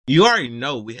You already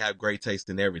know we have great taste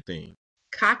in everything.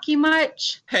 Cocky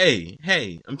much?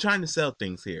 Hey, I'm trying to sell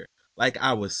things here. Like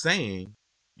I was saying,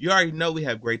 you already know we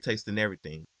have great taste in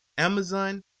everything.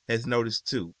 Amazon has noticed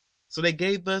too. So they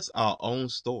gave us our own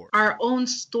store. Our own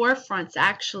storefronts,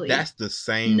 actually. That's the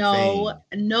same No,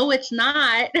 thing. no, it's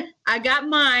not. I got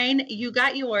mine, you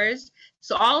got yours.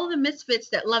 So all of the misfits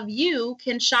that love you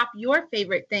can shop your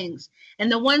favorite things. And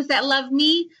the ones that love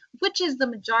me, which is the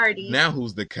majority. Now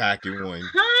who's the cocky one?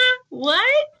 Huh? What?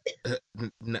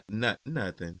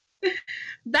 Nothing.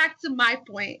 Back to my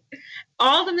point.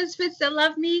 All the misfits that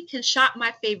love me can shop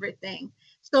my favorite thing.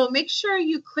 So make sure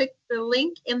you click the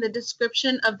link in the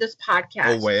description of this Or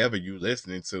podcast. wherever you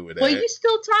listening to it Well, at. you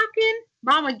still talking?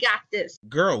 Mama got this.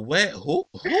 Girl, what? Who?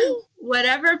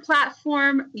 Whatever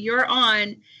platform you're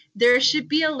on, there should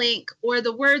be a link or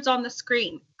the words on the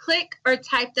screen. Click or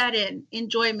type that in.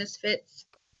 Enjoy, Misfits.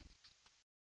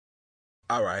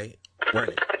 All right. Run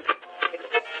it.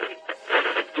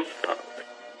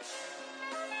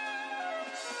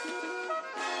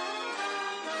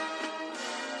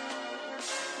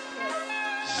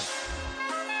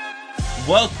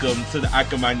 Welcome to the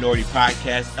Icon Minority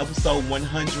Podcast, episode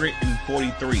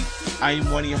 143. I am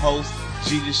one of your hosts,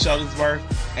 Jesus Shuttlesworth,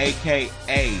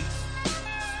 aka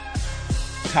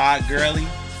Todd Gurley,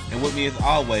 and with me as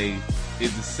always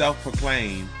is the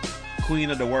self-proclaimed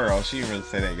queen of the world. She didn't really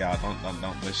say that, y'all. Don't.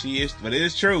 But it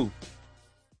is true.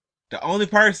 The only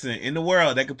person in the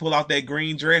world that could pull off that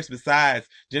green dress besides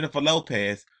Jennifer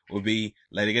Lopez would be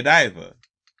Lady Godiva.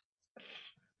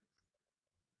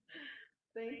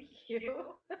 Thank you.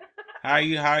 How are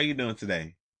you doing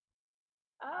today?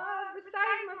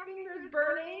 Besides my fingers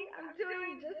burning, I'm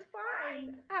doing just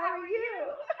fine. How are you?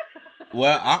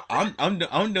 Well,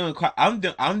 I'm doing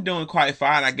quite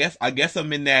fine. I guess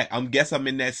I'm in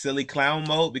that silly clown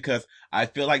mode because I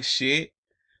feel like shit.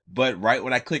 But right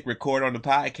when I click record on the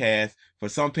podcast, for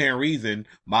some apparent reason,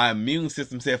 my immune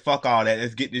system said, "Fuck all that.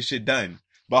 Let's get this shit done."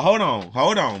 But hold on.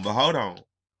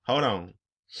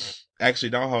 Actually,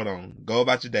 don't hold on. Go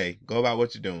about your day. Go about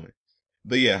what you're doing.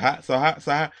 But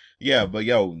yeah, yeah. But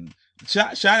yo,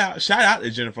 shout out to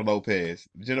Jennifer Lopez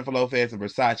and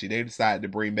Versace. They decided to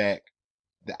bring back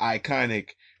the iconic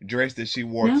dress that she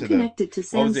wore now to connected to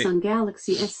what was it? Samsung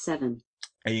Galaxy S7.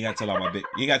 Hey, you gotta tell all my bit.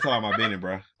 You gotta tell all my business,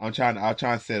 bro. I'm trying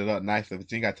to set it up nicely,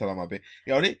 but you gotta tell all my bit.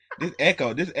 Yo, this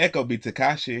echo be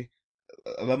Takashi.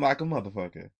 I'm like a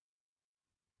motherfucker.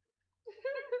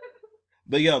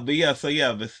 But yeah. So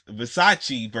yeah,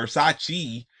 Versace,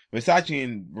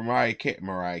 and Mariah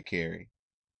Carey.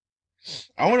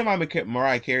 I wonder why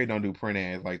Mariah Carey don't do print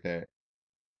ads like that.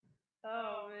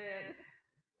 Oh man.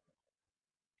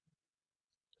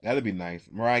 That'd be nice,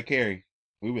 Mariah Carey.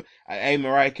 Hey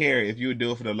Mariah Carey, if you would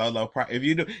do it for the low price, if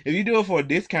you do it for a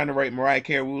discounted rate, Mariah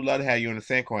Carey, we would love to have you in the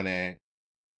Sanquon ad.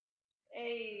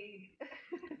 Hey.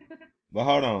 But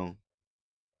hold on.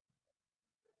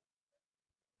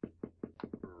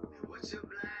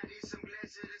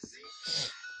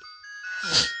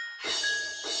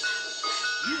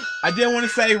 I did want to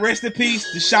say rest in peace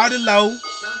to Shawty Low.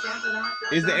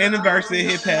 It's the anniversary of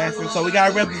his passing, so we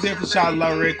gotta represent for Shawty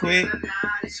Low real quick.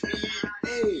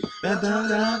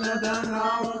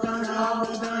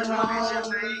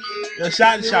 Yo,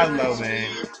 shout out to Shawty Low, man.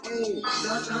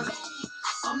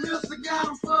 Mr. got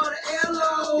him for the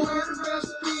L.O. His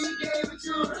recipe gave it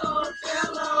to the old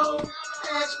fellow.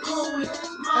 Ash Cooley,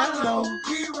 Milo,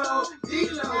 Hero,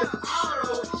 D-Lo,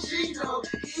 Auto, Chino,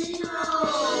 Hero.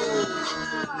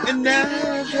 And now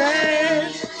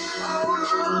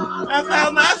I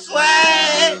found my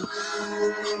swag.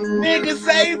 Niggas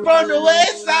say from the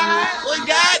west side. Well,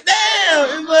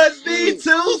 goddamn, it must be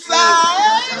two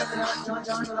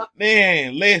sides.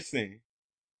 Man, listen.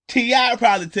 T.I.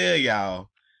 probably tell y'all.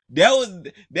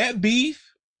 That beef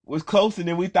was closer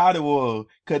than we thought it was.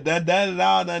 Cause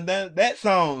that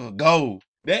song go.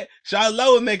 That Shawty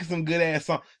Low was making some good ass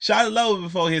songs. Shawty Low was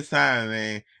before his time,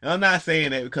 man. And I'm not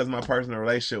saying that because of my personal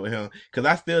relationship with him. Cause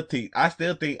I still think I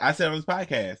said on this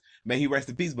podcast, man, he rest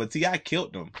in peace. But T.I.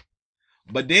 killed him.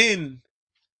 But then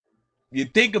you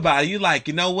think about it, you like,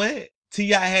 you know what?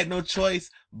 T.I. had no choice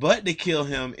but to kill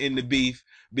him in the beef.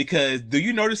 Because do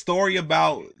you know the story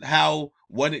about how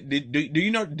did you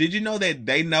know that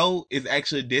They Know is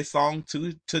actually this song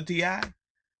to T.I.?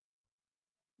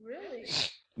 Really?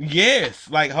 Yes.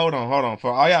 Like hold on.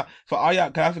 For all y'all,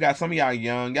 cause I forgot some of y'all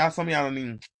young. Some of y'all don't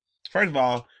even. First of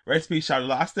all, recipe Shawty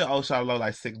Low. I still owe Shawty Low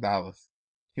like $6.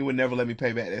 He would never let me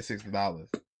pay back that $60.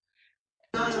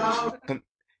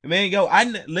 Man, yo,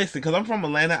 listen, cause I'm from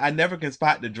Atlanta. I never can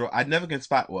spot the draw. I never can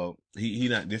spot. Well, he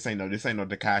not. This ain't no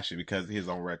Takashi because of his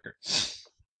own record.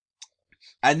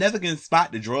 I never can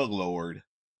spot the drug lord.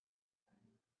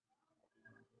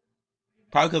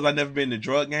 Probably because I never been in the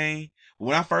drug gang.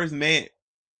 When I first met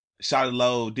Shawty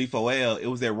Low D4L, it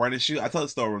was at Run and Shoot. I told the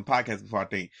story on the podcast before, I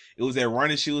think. It was at Run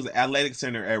and Shoot, it was an athletic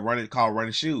center at called Run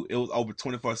and Shoot. It was over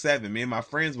 24/7. Me and my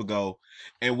friends would go,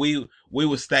 and we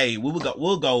would stay.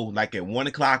 We'll go like at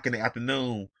 1:00 in the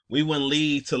afternoon. We wouldn't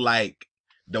leave till like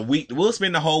the week. We'll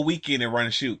spend the whole weekend at Run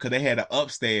and Shoot because they had an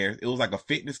upstairs. It was like a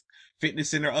fitness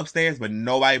center upstairs, but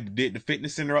nobody did the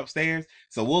fitness center upstairs.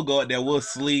 So we'll go up there, we'll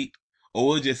sleep, or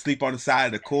we'll just sleep on the side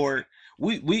of the court.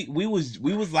 We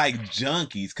was like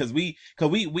junkies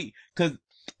because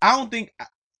I don't think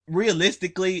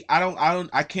realistically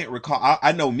I can't recall.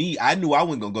 I know me. I knew I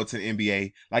wasn't gonna go to the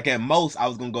NBA. Like at most I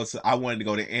wanted to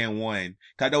go to N1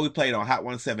 because I know we played on Hot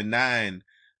 179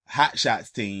 Hot Shots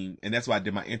team, and that's why I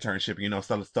did my internship,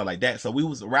 stuff like that. So we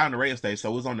was around the radio station. So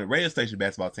we was on the radio station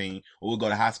basketball team. We'll go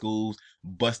to high schools,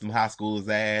 bust them high schools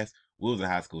ass. We was in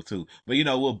high school too, but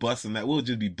we'll busting that. We'll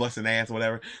just be busting ass or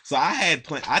whatever. So I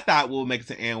thought we'll make it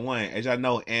to N1. As y'all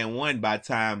know, N1 by the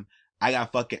time I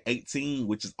got fucking 18,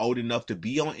 which is old enough to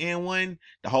be on N1,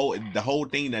 the whole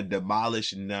thing that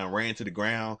demolished and ran to the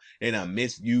ground and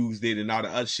misused it and all the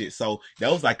other shit. So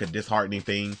that was like a disheartening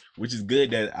thing, which is good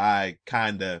that I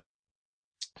kind of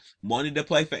wanted to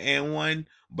play for N1,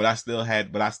 but I still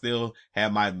had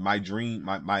my dream,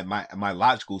 my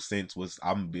logical sense was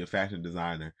I'm gonna be a fashion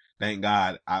designer. Thank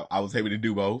God I was able to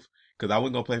do both because I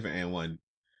wasn't gonna play for N1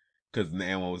 because the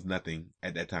N1 was nothing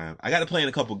at that time. I got to play in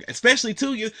a couple, especially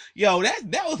too.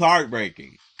 That was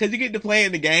heartbreaking because you get to play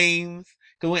in the games.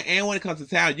 Because when N1 comes to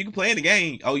town, you can play in the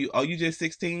game. You just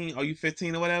 16? You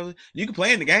 15 or whatever? You can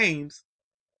play in the games.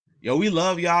 We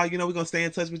love y'all. We're gonna stay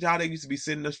in touch with y'all. They used to be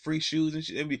sending us free shoes and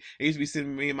shit. They used to be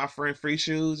sending me and my friend free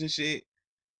shoes and shit.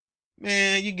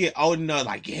 Man, you get old enough,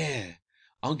 like, yeah,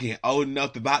 I'm getting old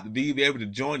enough to be able to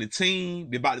join the team.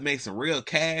 Be about to make some real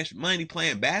cash money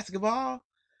playing basketball,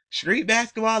 street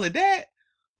basketball at that.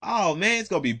 Oh man, it's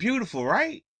gonna be beautiful,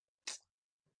 right?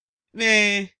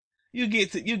 Man, you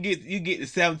get to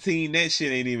 17, that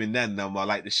shit ain't even nothing no more.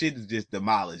 Like the shit is just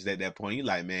demolished at that point. You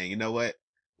like, man, you know what?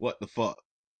 What the fuck?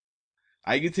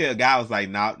 I can tell a guy was like,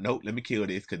 nope, let me kill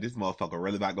this because this motherfucker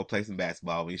really about to go play some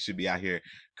basketball when he should be out here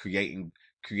creating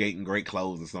great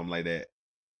clothes or something like that.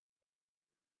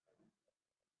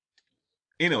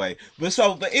 Anyway, we was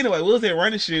at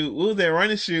Run and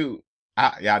Shoot.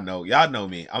 Y'all know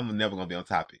me. I'm never gonna be on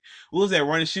topic. We was at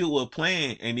Run and Shoot, we're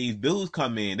playing, and these dudes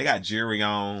come in. They got jewelry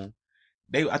on.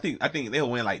 I think they were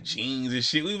wearing like jeans and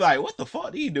shit. We were like, what the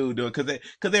fuck these dudes doing?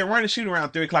 Because they run and shoot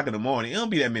around 3:00 in the morning. It don't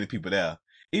be that many people there.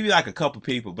 It be like a couple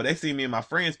people, but they see me and my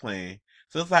friends playing.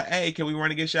 So it's like, hey, can we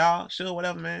run against y'all? Sure,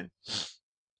 whatever, man.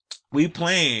 We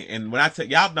playing, and when I tell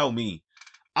y'all know me,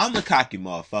 I'm the cocky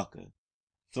motherfucker.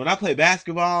 So when I play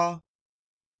basketball,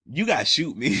 you gotta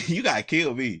shoot me. You gotta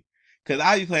kill me. Cause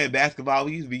I be playing basketball,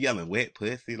 we used to be yelling wet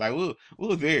pussy. Like we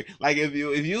was very like if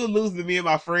you were losing to me and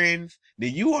my friends,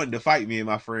 then you wanted to fight me and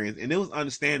my friends, and it was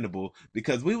understandable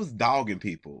because we was dogging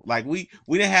people. Like we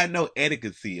didn't have no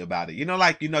etiquette about it.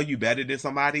 You better than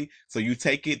somebody, so you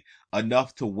take it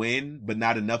enough to win, but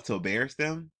not enough to embarrass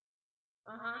them.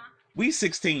 We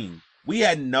 16. We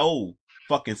had no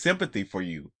fucking sympathy for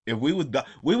you. If we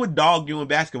would dog you in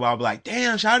basketball, be like,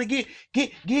 damn, shawty,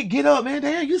 get up, man.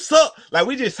 Damn, you suck. Like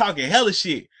we just talking hella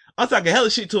shit. I'm talking hella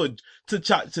shit to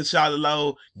Shawty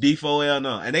Low, D4L,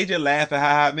 no, and they just laugh at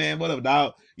how man, whatever,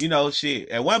 dog. Shit.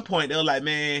 At one point they were like,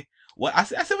 man, what I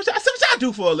said, what y'all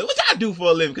do for a living? What y'all do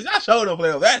for a living? Cause y'all sure don't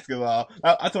play basketball.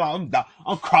 I told them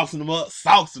I'm crossing them up,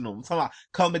 saucing them. I'm talking about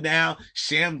coming down,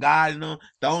 sham guarding them,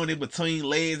 throwing it between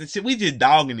legs and shit. We just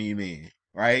dogging these men,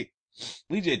 right?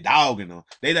 We just dogging them.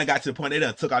 They done got to the point they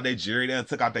done took out their jewelry, they done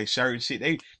took out their shirt and shit.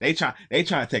 They trying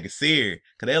to take it serious.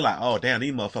 Cause they're like, oh damn,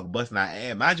 these motherfuckers busting our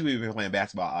ass. Mind you, we've been playing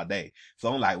basketball all day.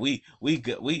 So I'm like, we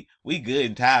good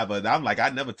and tired, but I'm like,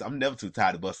 I'm never too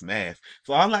tired to bust some ass.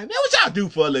 So I'm like, man, what y'all do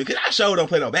for a living? Cause I sure don't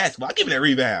play no basketball. Give me that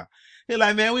rebound. They're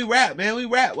like, man, we rap,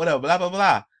 whatever, blah, blah,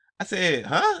 blah. I said,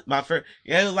 huh? My friend,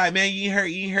 yeah, it was like, man, you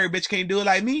ain't heard, bitch can't do it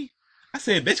like me. I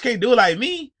said, bitch can't do it like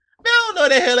me. Man, I don't know what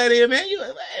the hell that is, man.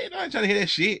 I'm not trying to hear that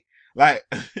shit. Like,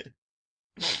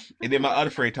 and then my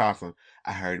other friend tossed him.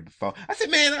 I heard it before. I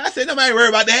said, nobody worry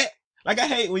about that. Like, I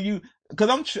hate when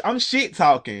cause I'm shit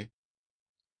talking.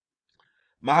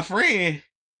 My friend,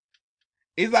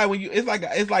 it's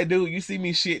like, dude, you see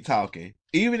me shit talking.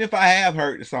 Even if I have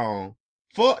heard the song,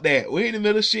 fuck that. We're in the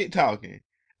middle of shit talking.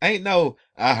 Ain't no,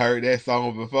 I heard that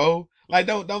song before. Like,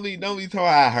 don't be talking,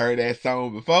 I heard that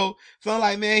song before. So I'm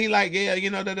like, man, he like, yeah, they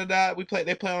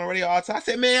play on the radio all the time. I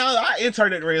said, man, I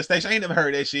interned at the radio station. I ain't never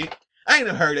heard that shit.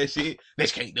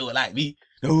 Bitch can't do it like me.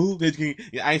 No, bitch king.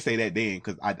 Yeah, I ain't say that then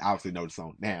because I obviously know the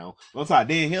song now. I'm sorry.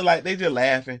 Then he like they just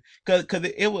laughing because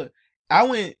it was. I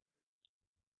went.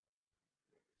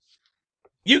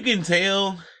 You can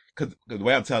tell because the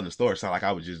way I'm telling the story sound like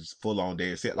I was just full on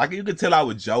dead set. Like you could tell I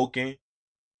was joking,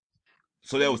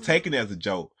 so that was taken as a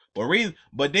joke. But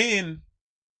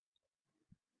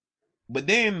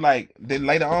then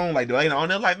later on,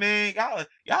 they're like, man,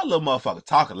 y'all little motherfuckers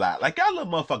talk a lot. Like y'all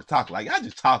little motherfuckers talk like y'all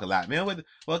just talk a lot, man. What the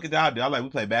fuck is y'all do? I'm like, we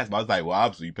play basketball. It's like, well,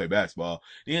 obviously you play basketball.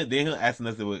 Then he'll asking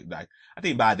us to like. I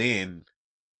think by then,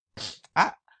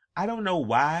 I I don't know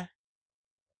why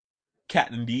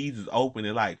Captain D's is open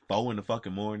at like 4 in the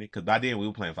fucking morning. Cause by then we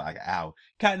were playing for like an hour.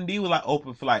 Captain D was like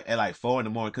open for like at like 4 in the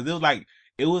morning. Cause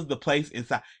it was the place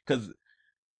inside. Cause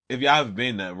if y'all ever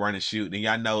been to run and shoot, then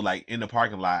y'all know like in the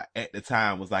parking lot at the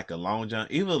time was like a Long John,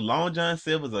 either Long John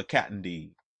Silver's or Captain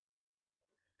D.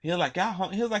 He was like y'all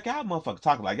motherfuckers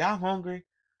talking like y'all hungry.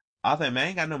 I was like, man, I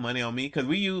ain't got no money on me because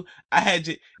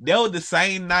that was the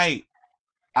same night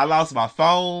I lost my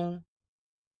phone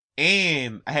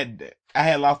and I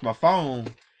had lost my phone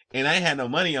and I ain't had no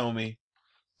money on me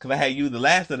because I had used the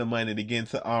last of the money to get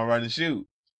into run and shoot.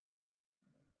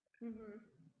 Mm-hmm.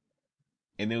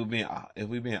 And if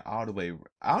we been all the way,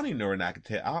 I don't even know when I can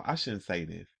tell. I shouldn't say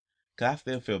this because I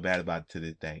still feel bad about it to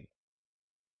this day.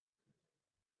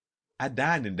 I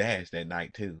dined and dashed that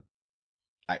night too,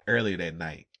 like earlier that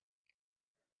night.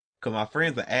 Cause my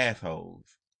friends are assholes.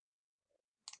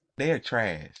 They are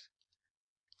trash.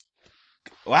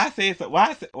 Why I said so? Why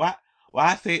I said like why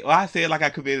I said like I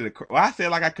committed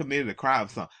a crime?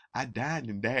 So I dined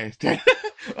and dashed.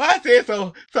 Why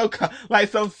I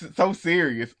said so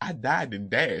serious? I dined and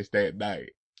dashed that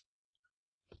night.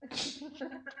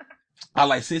 I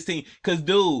like 16. Cause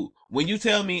dude, when you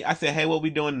tell me, I said, hey, what we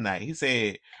doing tonight? He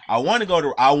said, I want to go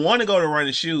to run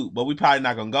and shoot, but we probably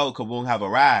not gonna go cause we won't have a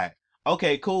ride.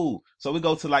 Okay, cool. So we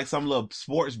go to like some little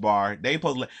sports bar. They ain't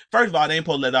supposed to first of all, they ain't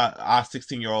supposed to let our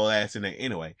 16-year-old ass in there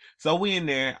anyway. So we in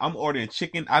there, I'm ordering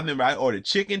chicken. I remember I ordered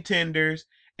chicken tenders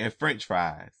and French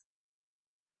fries.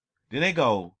 Then they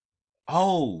go,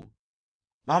 oh,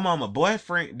 my mama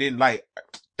boyfriend. Then like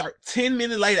 10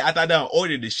 minutes later, after I done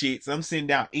ordered the shit, so I'm sitting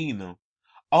down eating them.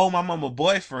 Oh, my mama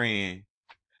boyfriend.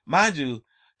 Mind you,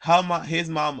 his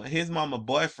mama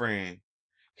boyfriend.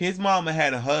 His mama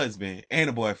had a husband and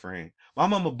a boyfriend. My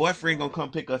mama boyfriend gonna come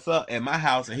pick us up at my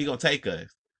house and he gonna take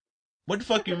us. What the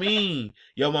fuck you mean?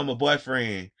 Your mama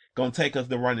boyfriend gonna take us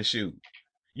to run and shoot.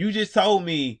 You just told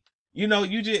me, you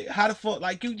just how the fuck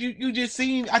like you just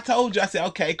seen I told you, I said,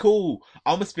 okay, cool.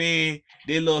 I'ma spend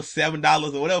this little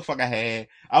 $7 or whatever fuck I had.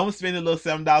 I'ma spend a little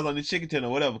 $7 on the chicken tender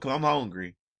or whatever, cause I'm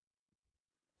hungry.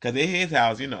 Cause at his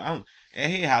house, at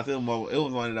his house it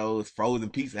was one of those frozen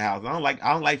pizza houses. I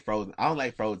don't like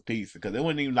frozen pizza because it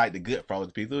wasn't even like the good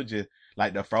frozen pizza. It was just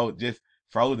like just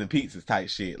frozen pizzas type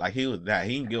shit. Like he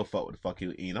didn't give a fuck what the fuck he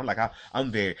was eating. I'm like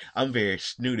I'm very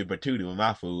snooty patooty with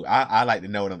my food. I like to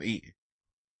know what I'm eating.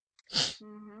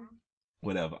 Mm-hmm.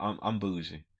 Whatever. I'm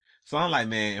bougie. So I'm like,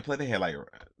 man, and plus they had like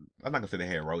I'm not gonna say they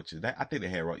had roaches. I think they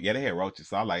had yeah, they had roaches.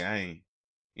 So I'm like, I ain't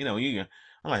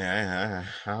I'm like, I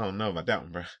don't know about that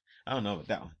one, bro. I don't know about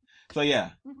that one. So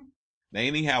yeah, they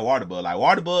ain't even have water bug. Like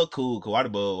water bug, cool, water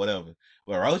bug, whatever.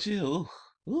 But roaches, ooh,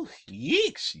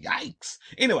 yikes.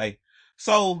 Anyway,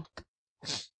 so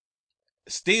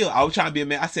still, I was trying to be a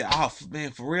man. I said, oh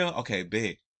man, for real? Okay,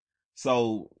 big.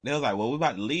 So they was like, well, we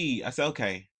about to leave. I said,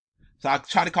 okay. So I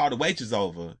tried to call the waitress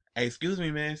over. Hey, excuse me,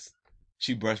 miss.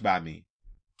 She brushed by me.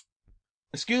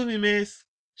 Excuse me, miss.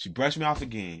 She brushed me off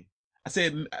again. I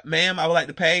said, ma'am, I would like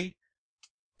to pay.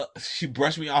 She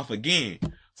brushed me off again.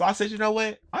 So I said, you know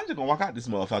what? I'm just gonna walk out this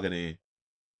motherfucker then.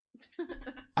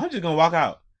 I'm just gonna walk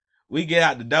out. We get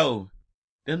out the door.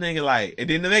 Them nigga like, and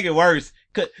then to make it worse,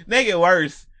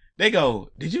 they go,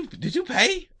 did you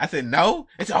pay? I said, no.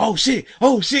 They said, oh shit.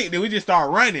 Then we just start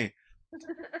running.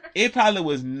 It probably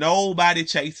was nobody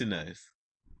chasing us.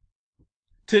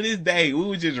 To this day, we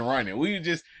were just running. We were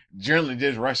just generally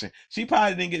just rushing. She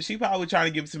probably was trying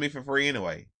to give it to me for free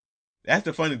anyway. That's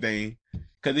the funny thing.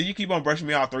 Cause if you keep on brushing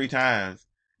me off 3 times,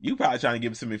 you probably trying to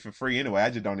give it to me for free anyway. I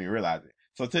just don't even realize it.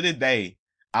 So to this day,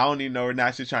 I don't even know if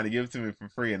not she's trying to give it to me for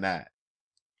free or not.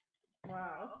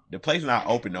 Wow. The place not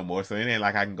open no more, so it ain't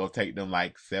like I can go take them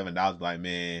like $7. Like,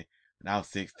 man, when I was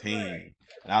 16,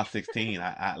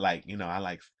 I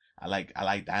like, I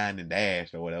like dine and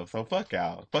dash or whatever. So fuck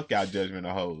y'all judgment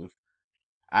of hoes.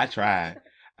 I tried.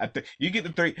 You get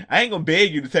the 3. I ain't gonna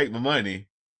beg you to take my money.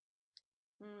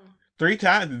 3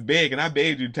 times is big, and I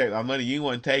begged you to take my money. You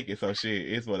wouldn't take it, so shit,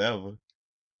 it's whatever.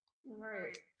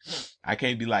 Right. I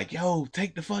can't be like, yo,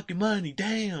 take the fucking money,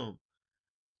 damn.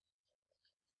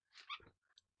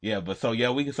 Yeah, but we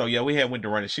had went to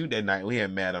run a shoot that night. We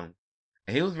had met him.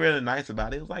 And he was really nice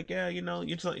about it. He was like, yeah, you know what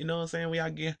I'm saying?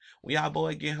 When y'all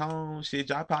boy get home, shit,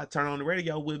 y'all probably turn on the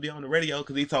radio. We'll be on the radio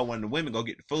because he told one of the women go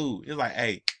get the food. He was like,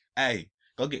 hey,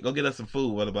 go get us some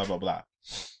food, blah blah blah blah.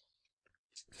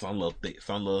 Some little thick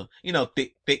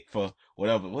for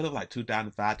whatever, like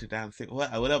 2005, 2006,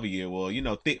 whatever year it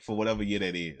was, thick for whatever year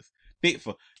that is. Thick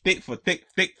for thick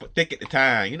at the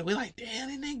time. We like,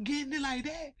 damn, they ain't getting it like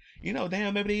that.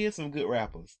 Damn, maybe they is some good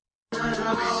rappers. But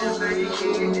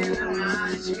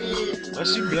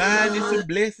she blind, it's a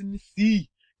blessing to see.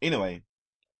 Anyway,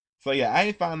 so yeah, I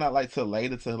ain't found out like till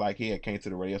later, till like he had came to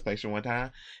the radio station one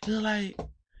time. He was like,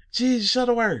 Jesus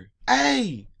Shuttleworth,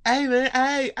 hey man,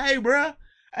 hey bruh,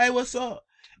 hey, what's up?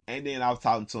 And then I was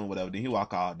talking to him, whatever. Then he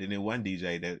walk off. Then there one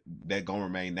DJ that gonna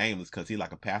remain nameless because he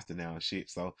like a pastor now and shit.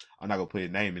 So I'm not gonna put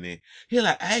his name in it. He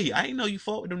like, hey, I ain't know you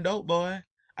fought with them dope boy.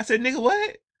 I said, nigga,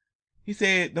 what? He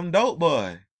said, them dope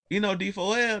boy.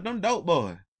 D4L, them dope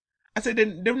boy. I said,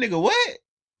 them nigga what?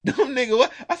 Them nigga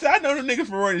what? I said, I know them niggas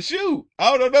from running shoot.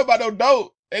 I don't know about no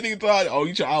dope. That nigga thought,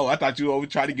 I thought you over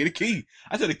trying to get a key.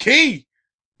 I said, a key?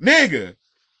 Nigga.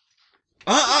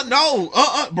 No.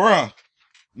 Bruh.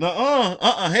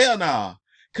 Hell nah.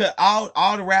 Cause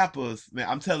all the rappers, man,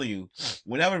 I'm telling you,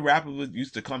 whenever rappers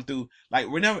used to come through, like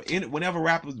whenever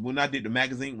rappers, when I did the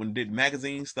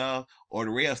magazine stuff or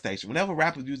the radio station, whenever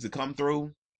rappers used to come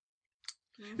through,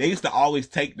 they used to always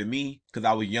take to me because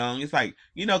I was young. It's like,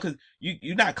 because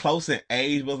you're not close in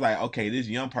age, but it's like, okay, this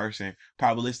young person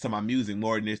probably listens to my music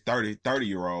more than this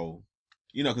 30-year-old.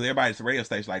 Because everybody's at the radio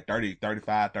station like 30,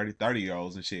 35,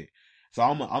 30-year-olds and shit. So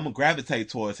I'm gonna gravitate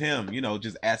towards him,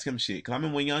 just ask him shit. Cause I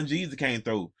remember when Young Jeezy came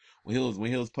through, when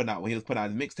he was putting out his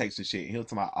mixtapes and shit, he was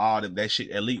talking about all that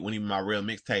shit elite when even my real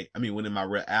mixtape. I mean, when in my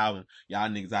real album, y'all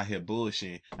niggas out here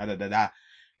bullshitting,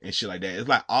 and shit like that. It's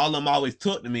like all of them always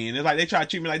took to me, and it's like they try to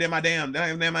treat me like they're my damn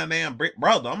brick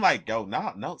brother. I'm like, yo,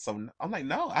 no. So I'm like,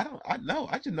 no, I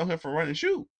just know him from running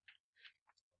shoot.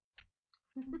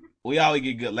 We always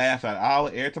get good laugh at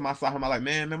it. Every time I saw him, I like,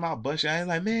 man, my bush. I was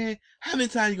like, man, how many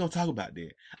times you gonna talk about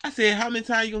that? I said, how many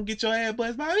times you gonna get your ass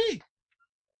bust by me?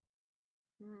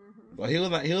 So he was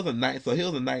like,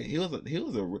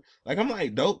 I'm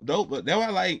like, dope, but that's why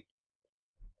like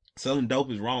selling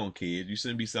dope is wrong, kids. You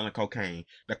shouldn't be selling cocaine.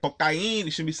 The cocaine,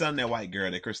 you shouldn't be selling that white girl,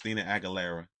 that Christina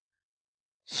Aguilera,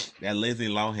 that Lindsay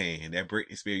Lohan, that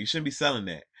Britney Spears. You shouldn't be selling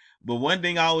that. But one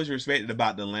thing I always respected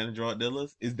about the Atlanta drug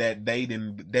dealers is that they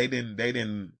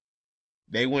wouldn't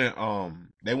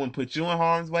put you in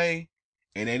harm's way,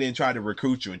 and they didn't try to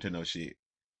recruit you into no shit.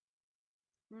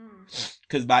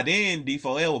 Cause by then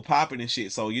D4L was popping and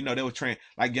shit, so they were trained.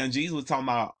 Like Young Jeezy was talking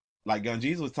about, like when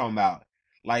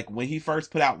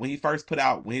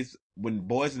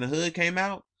Boys in the Hood came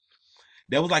out,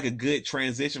 that was like a good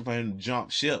transition for him to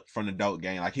jump ship from the dope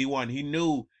game. Like he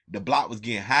knew the block was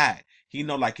getting hot. He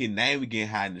know like his name was getting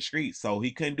hot in the streets, so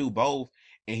he couldn't do both.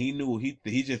 And he knew he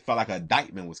just felt like an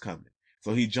indictment was coming,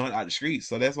 so he jumped out the streets.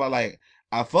 So that's why like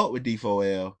I fought with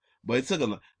D4L, but it took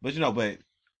but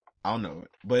I don't know.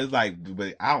 But it's like,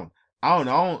 but I don't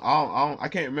know. I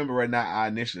can't remember right now. I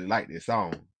initially liked this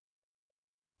song.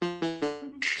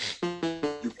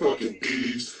 You fucking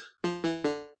thieves.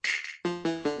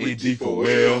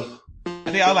 D4L.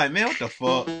 I think I was like, man, what the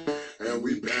fuck? And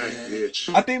we back, bitch.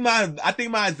 I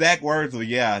think my exact words were,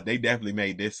 yeah, they definitely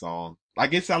made this song.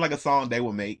 Like it sounded like a song they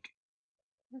would make.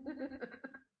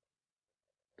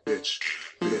 Bitch.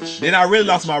 Then I really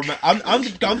lost my. I'm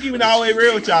keeping it all the way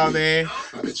real with y'all, man. A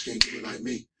bitch can't do it like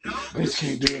me. Bitch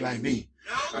can't do it like me.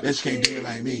 Bitch can't do it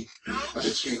like me.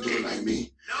 Bitch can't do it like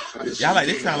me. Y'all like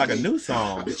this sound like a new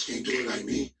song. Bitch can't do it like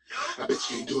me. Bitch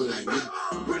can't do it like me.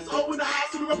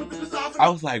 I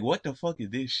was like, what the fuck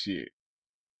is this shit?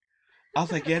 I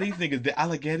was like, yeah, these niggas. I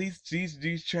like, yeah,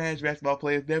 these trash basketball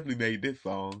players definitely made this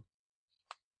song.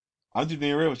 I'm just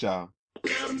being real with y'all.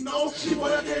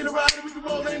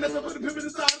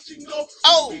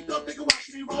 Oh!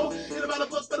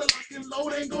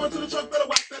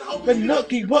 But no,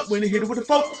 keep up when they hit it with the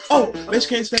folk. Oh, bitch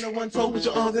can't stand on one toe with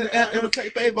your arms in the air and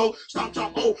take favor.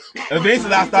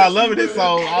 Eventually, I started loving this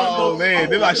song. Oh man,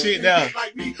 this my shit now.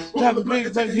 Drop a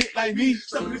big hit like me.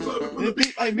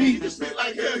 Beat like me. A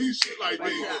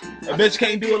bitch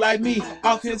can't do it like me.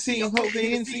 Off here seeing hope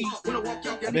and see.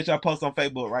 A bitch I post on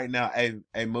Facebook right now. Hey,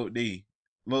 Moot D.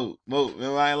 Moot.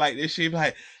 Remember I ain't like this shit.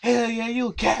 Like, hell yeah,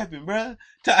 you capping, bro.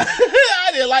 I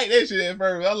didn't like this shit at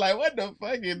first. I was like, what the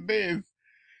fuck is this?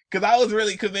 Cause I was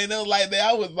really, cause man, it was like that.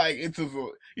 I was like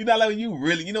into, like when you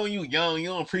really, when you young, you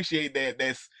don't appreciate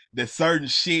that certain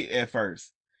shit at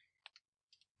first.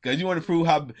 Cause you want to prove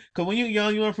how, cause when you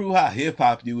young, you want to prove how hip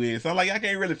hop you is. So I'm like, I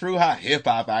can't really prove how hip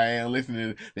hop I am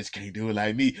listening to this. Can't do it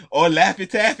like me. Or Laffy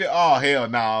Taffy. Oh, hell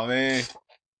no, man.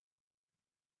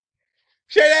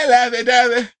 Share that Laffy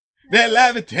Taffy. That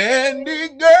Laffy Tandy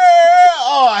girl.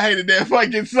 Oh, I hated that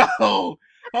fucking song.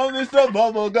 I'm Mr.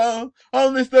 Bubblegum.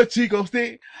 I'm Mr. Chico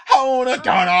Stick. I wanna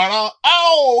turn on.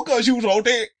 Oh, cause you so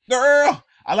thick, girl.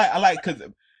 I like, cause,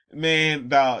 man,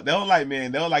 dog, they don't like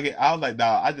it. I was like,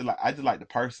 dog, I just like the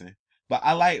person. But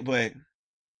but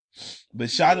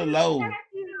Shawty Lo, Catchy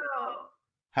though.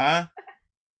 huh?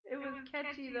 It was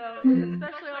catchy though,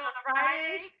 especially on a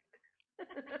Friday.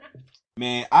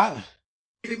 Man, I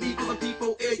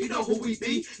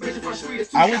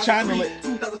was trying to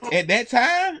at that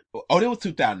time. Oh, it was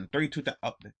 2003, 2000.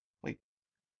 Oh, wait,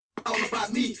 it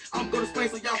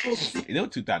was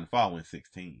 2004. I went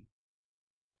 16.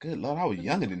 Good Lord, I was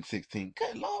younger than 16.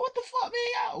 Good Lord, what the fuck,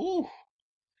 man? Ooh,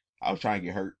 I was trying to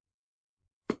get hurt.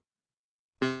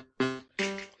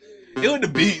 It was the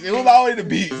beats. It was always the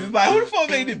beats. It's like, who the fuck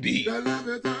made the beat?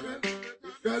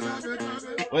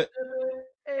 What?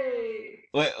 Hey.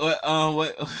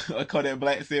 What Kodak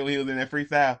Black said when he was in that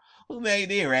freestyle? Who made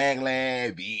that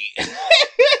raglan beat?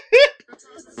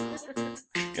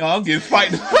 Yo, I'm getting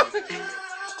fighting. Girl,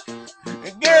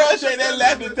 shake that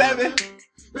Laffy Taffy.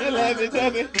 That Laffy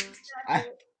Taffy.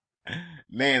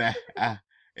 Man,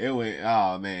 it went,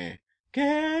 oh man.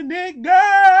 Candy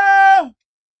girl.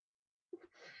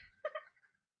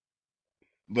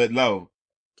 But low.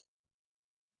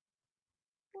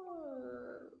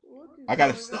 I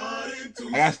gotta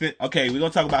okay, we're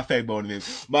gonna talk about Fake Boy in a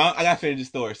minute. But I gotta finish the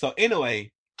story. So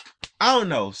anyway, I don't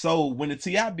know. So when the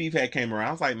T.I. beef had came around,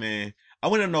 I was like, man, I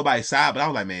went on nobody's side, but I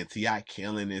was like, man, T.I.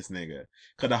 killing this nigga.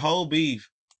 Cause the whole beef,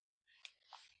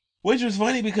 which was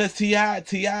funny because T.I.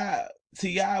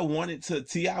 wanted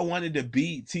to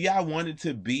be,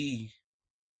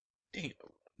 damn,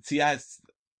 T.I.'s,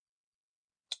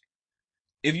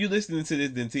 if you listening to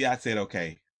this, then T.I. said,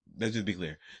 okay, let's just be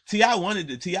clear. T.I. wanted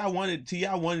to be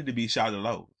Shawty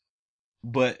Lo.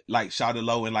 But like Shawty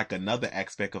Lo in like another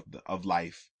aspect of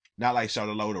life. Not like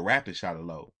Shawty Lo, the rapper Shawty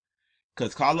Lo.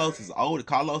 Cause Carlos is older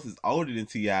than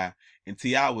T.I. and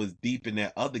T.I. was deep in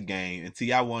that other game, and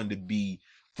T.I. wanted to be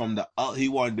he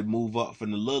wanted to move up from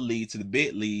the little league to the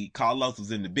big league. Carlos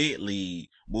was in the big league,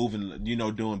 moving,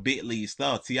 doing big league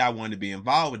stuff. T.I. wanted to be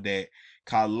involved with that.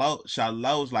 Shawty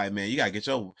Lo's like, man, you gotta get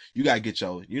your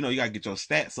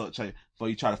stats up before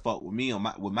you try to fuck with me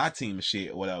with my team and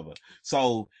shit or whatever.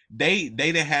 So they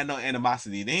didn't have no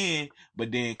animosity then,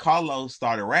 but then Carlos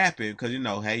started rapping because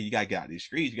hey, you gotta get out these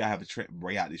streets, you gotta have a trip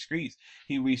break out these streets.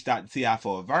 He reached out to T.I.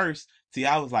 for a verse.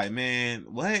 T.I. was like, man,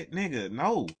 what, nigga,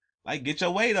 no, like get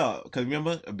your weight up, because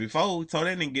remember before we told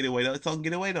that nigga get his weight up, told him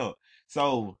get his weight up.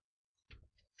 So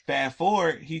fast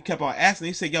forward, he kept on asking.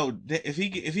 He said, yo, if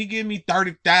he give me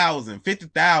 30,000,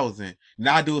 50,000,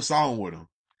 then I'll do a song with him.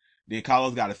 Then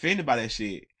Carlos got offended by that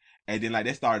shit. And then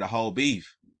that started a whole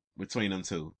beef between them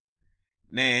two.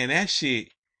 Man, that shit,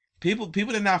 people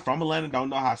that not from Atlanta don't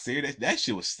know how serious that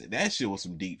shit was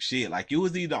some deep shit. Like, you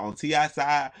was either on T.I.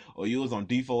 side or you was on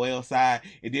D4L side.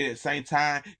 And then at the same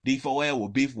time, D4L was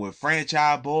beefing with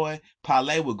Franchise Boy.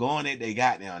 Parlay was going at they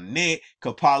goddamn neck.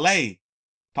 Cause Parlay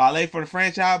for the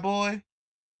Franchise Boy.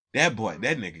 That boy can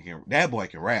rap.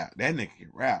 That nigga can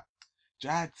rap.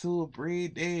 Drive to a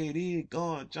breed dead, he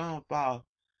going jump off.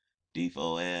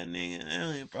 D4L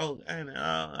nigga, bro,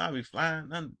 I'll be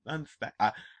flying. Understand?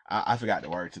 I forgot the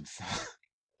word to the song.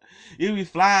 You be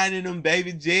flying in them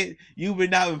baby jet. You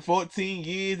been out in 14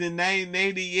 years and they ain't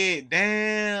made it yet.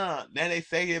 Damn. Now they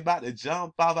say he about to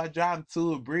jump off. I drive him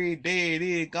to a breed dead,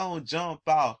 he gonna jump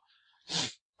off.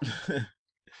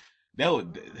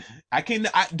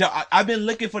 I've been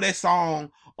looking for that song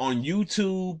on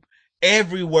YouTube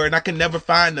everywhere, and I can never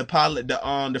find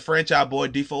the Franchise Boy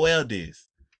D4L disc.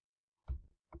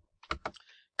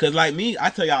 Cause like me,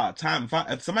 I tell y'all all the time,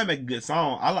 if somebody make a good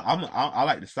song, I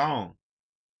like the song.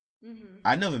 Mm-hmm.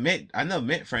 I never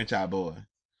met Franchise Boy.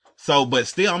 So, but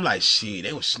still, I'm like, shit,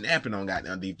 they was snapping on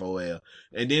goddamn D4L.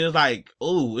 And then it's like,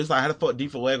 ooh, it's like, how the fuck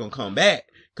D4L gonna come back?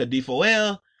 Cause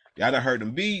D4L, y'all done heard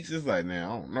them beats. It's like, man, I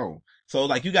don't know. So,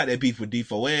 like, you got that beef with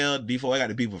D4L. D4L got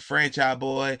the beef with Franchise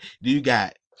Boy. You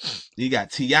got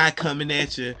T.I. coming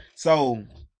at you. So,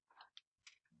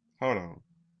 hold on.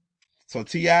 So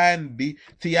T.I. and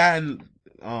Shawty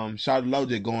Lo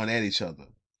just going at each other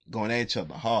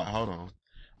hard. Hold on.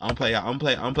 I'm play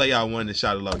y'all one of the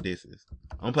Shawty Lo disses.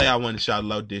 I'm play y'all one of the Shawty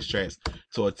Lo diss tracks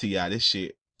toward T.I. This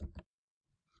shit,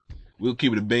 we'll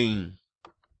keep it a beam.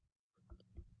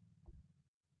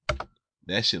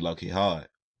 That shit low key hard.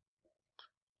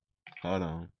 Hold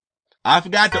on. I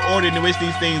forgot the order in which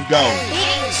these things go.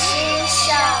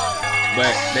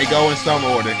 But they go in some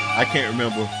order. I can't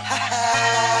remember.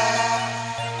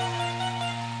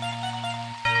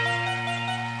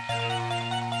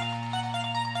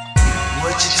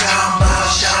 What you talking about,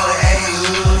 shout hey,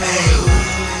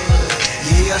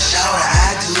 yeah, shout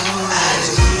I do.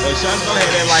 Sean Lowe had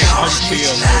that like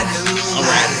unchill, a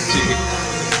rap shit.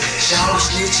 Shout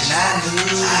snitching, I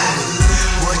knew.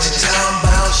 What you talking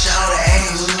about, shout hey,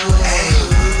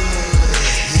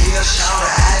 yeah, shout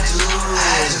I do.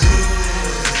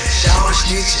 Shout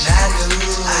snitching, I knew.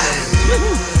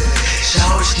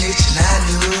 Shout snitching, I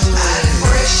knew.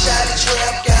 Fresh out the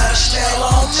trap, got a smell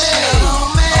on me.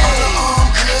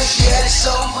 Yeah, there's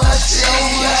so much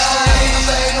in ya.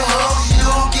 Ain't no hope you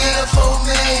don't get it from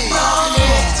me.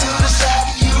 To the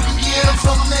side, you can get it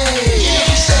from me. If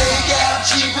you say you got him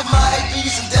cheap, it might be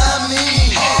some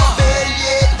dummy. Better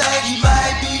yet, think he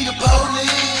might be the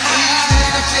police. These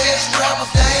niggas just rubber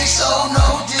things, so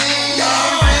no D. They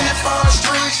ain't really from the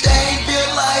streets, they ain't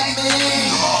built like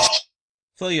me.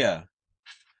 So yeah,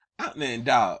 man,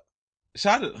 dog.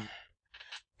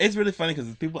 It's really funny because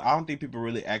I don't think people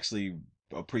really actually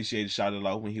appreciated Shawty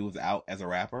Lowe when he was out as a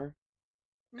rapper.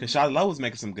 Cause Shawty Lowe was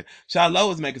making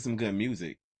some good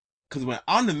music. Cause when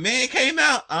On the Man came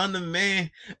out, On the Man,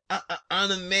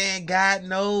 God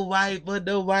no white, but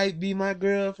the white be my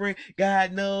girlfriend.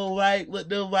 God no white, but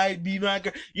the white be my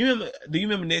girl. Do you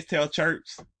remember Next Tell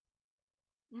Chirps?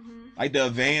 Mm-hmm. Like the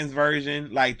advanced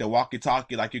version, like the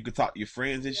walkie-talkie, like you could talk to your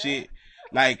friends and shit.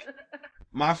 Like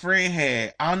my friend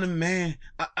had On the Man,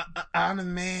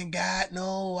 God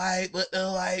no white, but the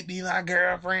white be my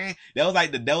girlfriend. That was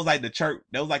like the chirp.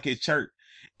 That was like his chirp.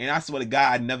 And I swear to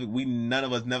God, none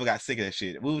of us never got sick of that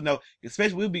shit. We would know,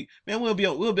 especially we'll be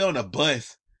on a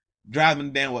bus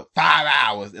driving down with 5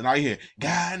 hours, and all you hear,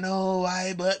 God no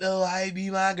white, but the white be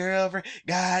my girlfriend.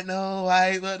 God no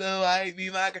white, but the white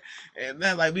be my girl. And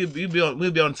then like we'll be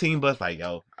on team bus like,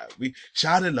 yo, we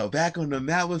Shawty Lowe back on the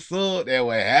map with so that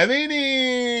we're having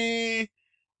it.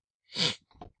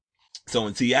 So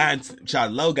when T.I. and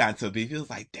Shawty Lowe got into a beef, it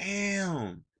was like,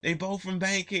 damn, they both from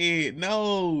Bankhead.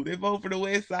 No, they both from the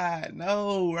West Side.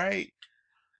 No, right?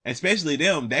 Especially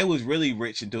them, they was really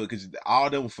rich into it because all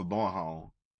of them were from Born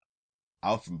Home.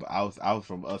 I was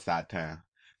from upside town.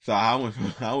 So I went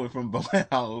from Born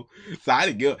Home. So I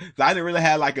didn't really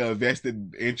have like a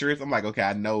vested interest. I'm like, okay,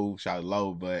 I know Shawty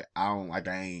Lowe, but I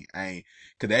ain't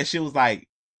cause that shit was like,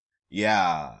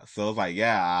 yeah. So it's like,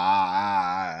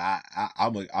 yeah,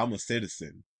 I'm a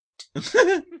citizen.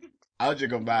 I was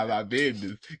just gonna buy my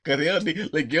business, cause you don't need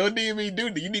me to do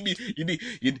that.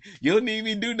 You don't need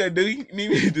me to do that. Do you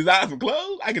need me to design some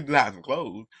clothes? I can design some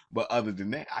clothes, but other than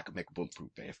that, I can make a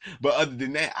bulletproof vest. But other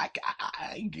than that, I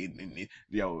ain't getting in it.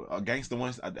 Yo, a gangster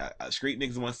once, street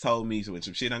niggas once told me, so when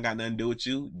some shit ain't got nothing to do with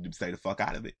you stay the fuck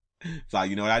out of it. So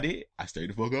you know what I did? I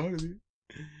stayed the fuck out of it.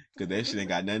 Cause that shit ain't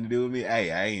got nothing to do with me. Hey,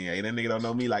 that nigga don't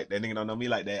know me like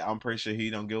that. I'm pretty sure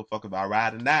he don't give a fuck if I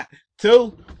ride or not.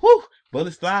 Two, whoo,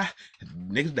 bullets fly,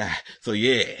 niggas die. So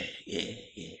yeah,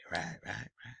 right.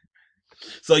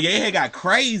 So yeah, it got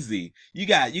crazy. You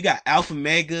got Alpha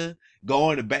Mega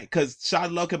going to bank, cause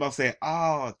Shawty Lowe kept on saying,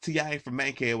 oh, T.I. ain't from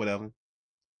Bankhead, whatever.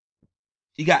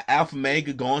 You got Alpha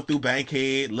Mega going through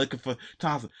Bankhead looking for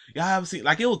Thompson. Y'all haven't seen,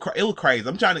 like, it was crazy.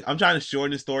 I'm trying to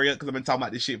shorten the story up because I've been talking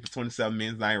about this shit for 27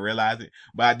 minutes and I didn't realize it.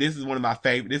 But this is one of my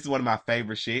favorite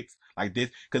shits. Like this,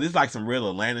 because it's like some real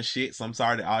Atlanta shit. So I'm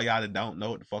sorry to all y'all that don't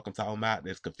know what the fuck I'm talking about,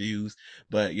 that's confused.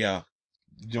 But yeah,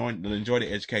 enjoy the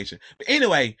education. But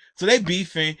anyway, so they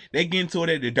beefing, they get into it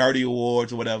at the Dirty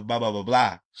Awards or whatever, blah blah blah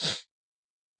blah.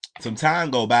 Some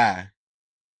time go by.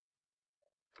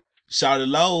 Shawty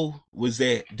Lowe was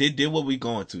did what we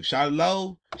going to. Shawty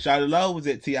Lowe was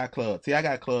at T.I. Club. T.I.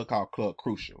 got a club called Club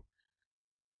Crucial.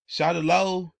 Shawty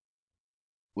Lowe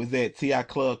was at T.I.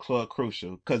 Club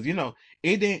Crucial. Cause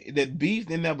the beef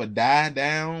didn't never die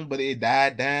down, but it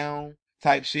died down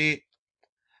type shit.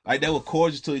 Like they were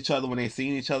cordial to each other when they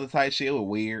seen each other type shit. It was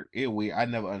weird. I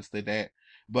never understood that.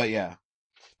 But yeah.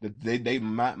 They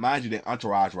mind you, their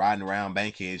entourage riding around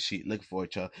Bankhead shit looking for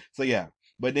each other. So yeah.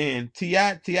 But then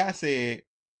T.I. said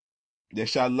that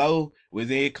Shawty Lowe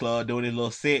was in his club doing his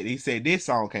little set. He said this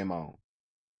song came on.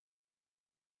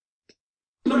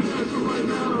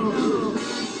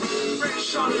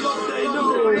 Shawty Lowe, they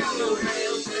know.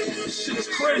 This shit is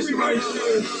crazy right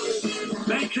here.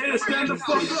 Bankhead, stand the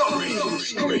fuck up.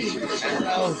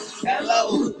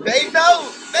 Hello. They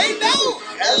know.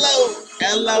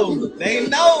 Hello.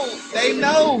 They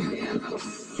know.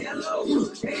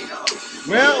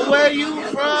 Where you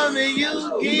from and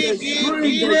you get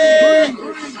it.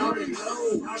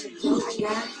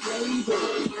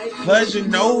 Cause you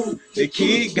know the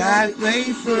kid got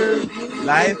flavor.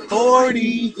 Like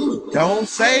 40, don't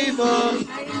save her.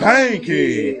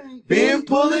 Banky, been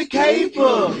pulling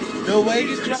caper. The way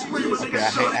you drop. Okay,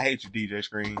 I hate you, DJ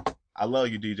Screen. I love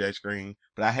you, DJ Screen,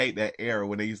 but I hate that era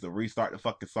when they used to restart the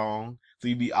fucking song. So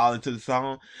you be all into the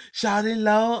song. Shout it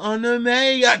low on the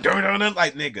mayor. Like,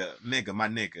 nigga, my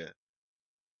nigga.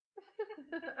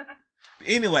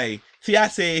 Anyway, T.I.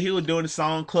 said he was doing the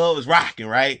song, club was rocking,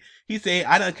 right? He said,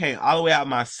 I done came all the way out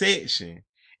my section.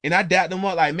 And I dapped him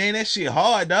up like, man, that shit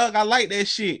hard, dog. I like that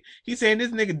shit. He said, this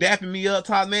nigga dapping me up,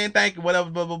 talk, man, thank you, whatever,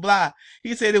 blah, blah, blah.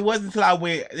 He said, it wasn't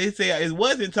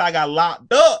until I got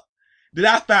locked up that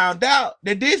I found out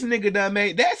that this nigga done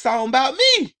made that song about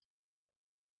me.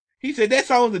 He said, that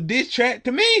song's a diss track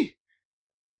to me.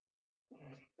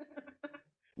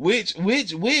 Listen,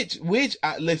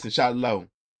 shout low.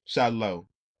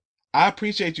 I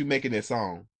appreciate you making that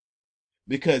song.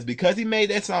 Because he made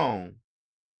that song.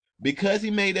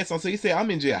 So he said,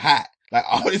 I'm in jail hot. Like,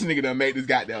 oh, this nigga done made this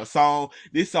goddamn song.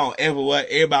 This song everywhere.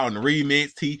 Everybody on the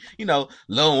remix.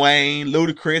 Lil Wayne,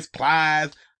 Ludacris,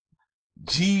 Plies,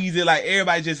 Jeezy. Like,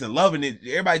 everybody just in love with it.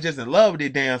 Everybody just in love with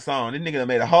this damn song. This nigga done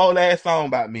made a whole ass song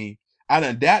about me. I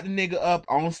done dapped the nigga up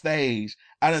on stage.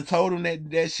 I done told him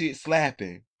that shit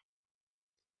slapping.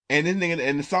 And this nigga,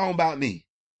 and the song about me.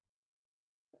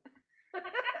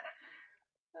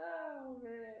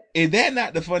 Is that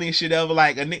not the funniest shit ever?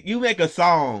 Like, you make a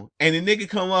song and the nigga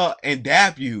come up and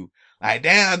dap you. Like,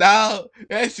 damn, dog,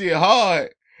 that shit hard.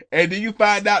 And then you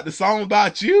find out the song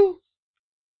about you?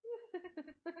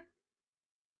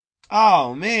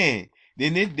 Oh, man.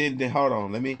 Then hold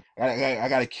on. I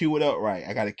gotta cue it up right.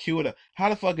 How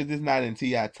the fuck is this not in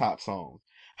T.I. top songs?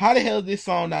 How the hell is this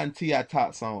song not in T.I.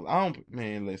 top songs?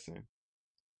 Man, listen.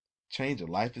 Change of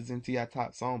Life is in T.I.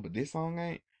 top song, but this song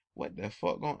ain't? What the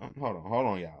fuck going on? Hold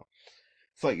on, y'all.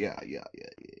 So yeah.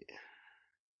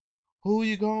 Who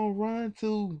you gonna run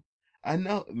to? I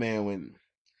know, man, when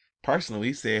personally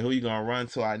he said, who you gonna run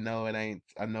to? I know it ain't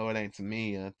to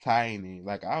me, Tiny.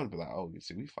 Like, I would be like, oh, you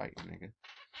see, we fighting, nigga.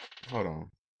 Hold on.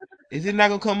 Is it not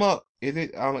gonna come up? Is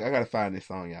it? I gotta find this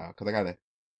song, y'all,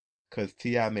 cause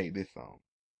T.I. made this song.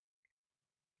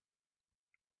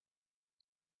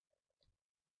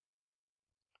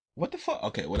 What the fuck?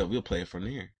 Okay, whatever, we'll play it from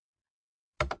here.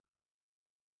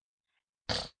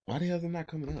 Why the hell is it not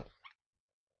coming up?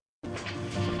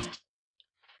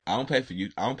 I don't pay for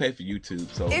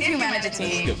YouTube, so if you manage a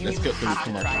team, let's skip through the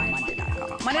commercial.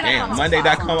 Monday.com. Damn,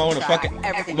 Monday.com, I want to fucking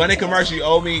Monday commercial. You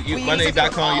owe me.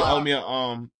 Monday.com, you owe me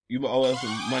you owe us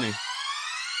some money.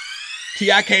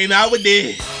 T.I. came out with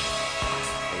this.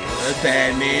 What's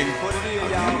happening?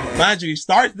 Mind you, he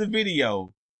starts the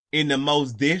video in the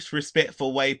most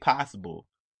disrespectful way possible.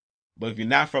 But if you're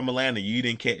not from Atlanta, you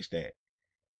didn't catch that.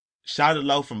 Shout it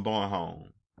low from Born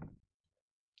Home.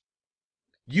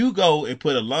 You go and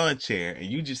put a lawn chair and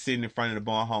you just sitting in front of the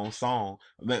Born Home song.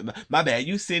 My bad.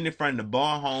 You sitting in front of the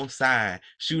Born Home sign,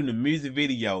 shooting a music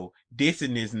video,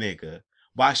 dissing this nigga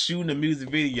while shooting a music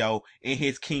video in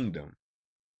his kingdom.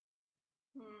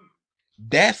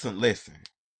 Listen.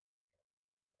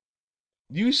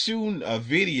 You shooting a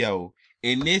video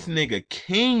in this nigga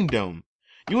kingdom.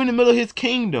 You in the middle of his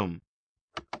kingdom.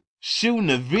 Shooting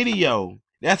a video.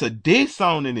 That's a diss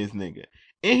song in this nigga.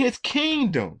 In his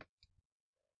kingdom.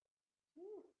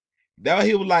 That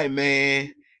he was like,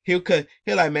 man. He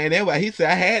like, man, that's why he said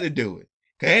I had to do it.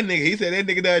 Cause he said that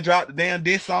nigga done dropped the damn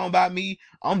diss song about me.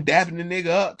 I'm dapping the nigga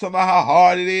up, talking about how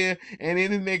hard it is. And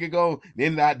then this nigga go,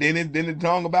 then the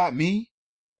song about me.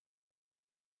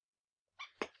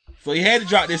 So he had to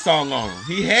drop this song on him.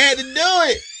 He had to do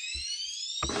it.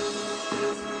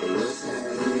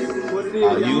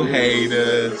 Oh, you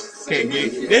haters.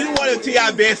 This is one of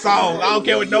T.I. best songs. I don't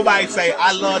care what nobody say.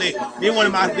 I love it. This is one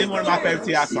of my favorite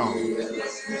T.I. songs.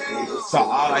 So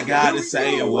all I gotta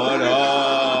say is what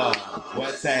up?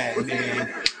 What's happening?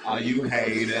 All you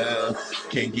haters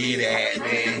can get at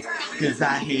me. Cause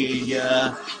I hear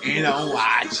ya and I'm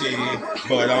watching,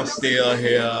 but I'm still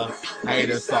here.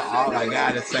 Haters, so all I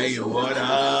gotta say is what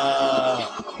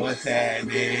up? What's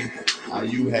happening? All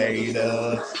you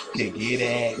haters can get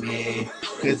at me.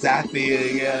 Cause I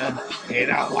feel ya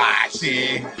and I'm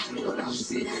watching.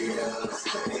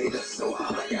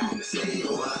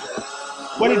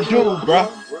 What it do, bro?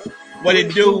 What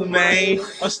it do, man?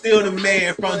 I'm still the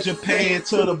man from Japan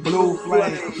to the Blue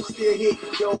Flame.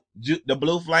 The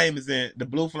Blue Flame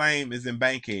is in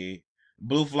Bankhead.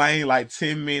 Blue Flame like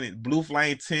 10 minutes. Blue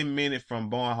Flame 10 minutes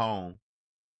from Born Home.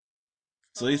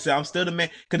 So he said, I'm still the man.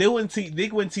 Cause they when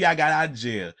T.I. got out of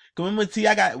jail. Cause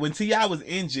when T.I. was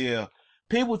in jail,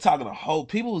 people talking the whole,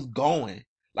 people was going.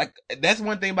 Like, that's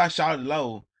one thing about Charlotte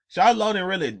Lowe. Charlotte Lowe didn't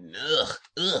really,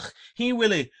 he didn't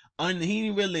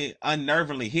really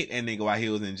unnervingly hit that nigga while he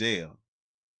was in jail.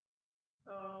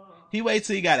 He waited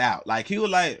till he got out. Like, he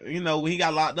was like, you know, when he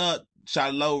got locked up,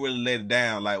 Charlotte Lowe really let it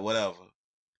down, like, whatever.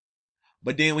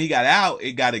 But then when he got out,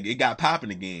 it got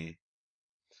popping again.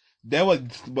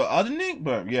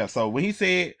 Yeah, so when he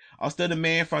said, I'm still the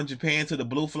man from Japan to the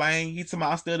Blue Flame, he told me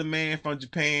I'm still the man from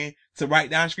Japan to right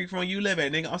down the street from where you live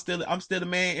at, nigga. I'm still the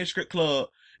man in strip club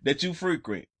that you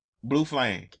frequent. Blue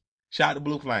Flame. Shout out to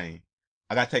Blue Flame.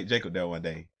 I gotta take Jacob there one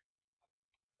day.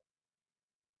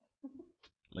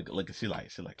 Look, she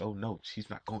like, oh no, she's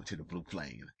not going to the Blue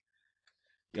Flame.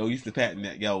 Yo, we used to patent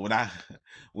that. Yo, when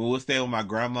we was staying with my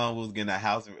grandma, we was getting a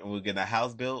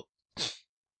house built.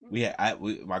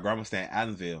 My grandma staying in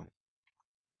Adamsville,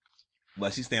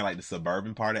 but she's staying like the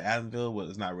suburban part of Adamsville. Well,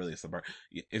 it's not really a suburb.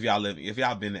 If y'all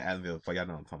been to Adamsville before, y'all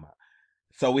know what I'm talking about.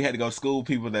 So we had to go school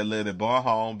people that lived in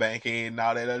Barnholm, Bankhead, and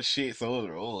all that other shit. So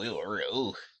it was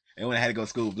real. And when I had to go to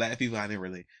school, black people, I didn't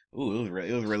really. It was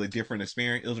a really different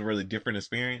experience. It was a really different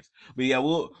experience. But yeah,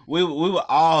 we were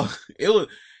all.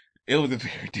 It was a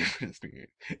very different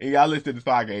experience. And y'all listen to this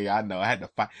podcast, I know I had to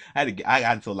fight. I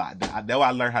got into a lot. That's why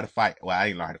I learned how to fight. Well, I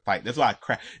didn't learn how to fight. That's why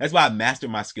I mastered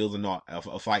my skills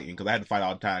of fighting, because I had to fight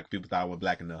all the time because people thought I was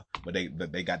black enough, but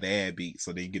they got their ass beat,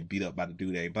 so they get beat up by the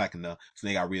dude that ain't black enough. So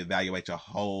they got to reevaluate your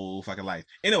whole fucking life.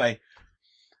 Anyway,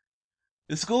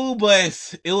 the school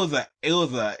bus, it was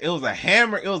a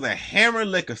hammer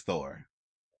liquor store.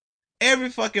 Every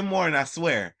fucking morning, I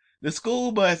swear. The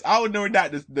school bus, I would never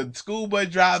doubt the school bus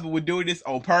driver would do this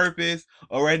on purpose,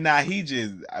 or right now he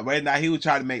would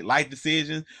try to make life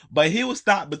decisions, but he would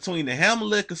stop between the Hammer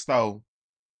Liquor Store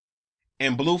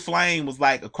and Blue Flame was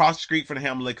like across the street from the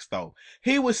Hammer Liquor Store.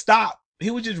 He would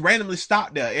just randomly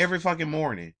stop there every fucking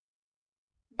morning.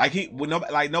 Like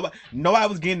nobody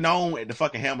was getting on at the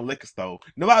fucking Hammer Liquor Store.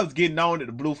 Nobody was getting on at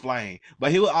the Blue Flame,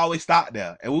 but he would always stop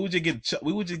there, and we would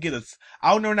just get a.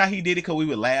 I don't know how he did it, because we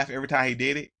would laugh every time he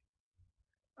did it.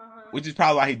 Which is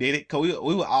probably why he did it, because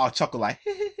we would all chuckle like,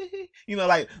 you know,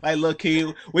 like little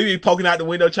kids. We be poking out the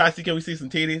window trying to see, can we see some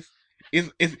titties?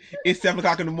 It's 7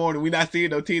 o'clock in the morning. We not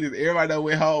seeing no titties. Everybody done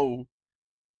went home.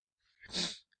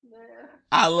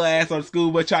 I little ass on the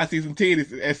school bus trying to see some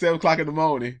titties at 7 o'clock in the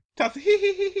morning.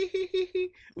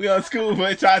 We on the school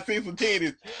bus trying to see some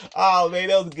titties. Oh man,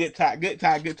 that was a good time.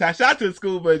 Shout out to the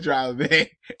school bus driver, man. He was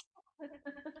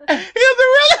a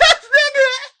real ass nigga.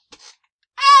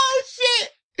 Oh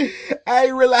shit. I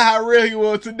didn't realize how real he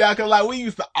was to now, cause like we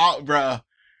used to bruh.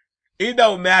 It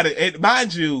don't matter.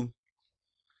 Mind you,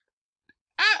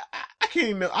 I can't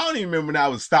even. I don't even remember when I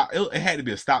was stopped. It had to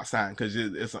be a stop sign, cause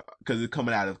it's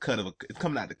coming out of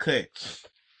the cut.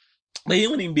 But he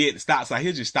wouldn't even be at the stop sign.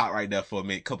 He'll just stop right there for a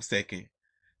minute, couple seconds,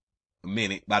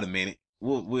 about a minute.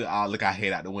 We'll all look our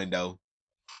head out the window.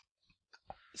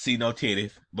 See no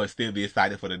titties, but still be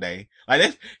excited for the day.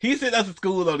 Like he sent us to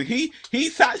school though. He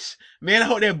such, man, I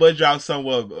hope that bus driver's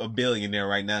somewhere a billionaire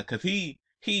right now, cause he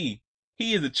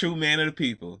is a true man of the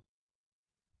people.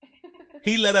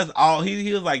 He let us all,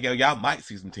 he was like, yo, y'all might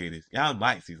see some titties.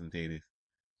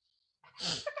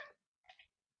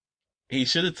 He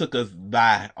should have took us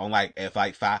by on at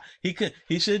 5.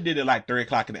 He should have did it like 3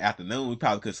 o'clock in the afternoon. We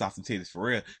probably could have saw some titties for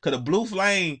real. Cause the Blue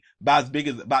Flame about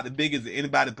the biggest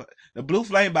anybody. The Blue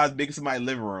Flame about as big as somebody's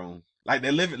living room. Like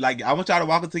they live, like I want y'all to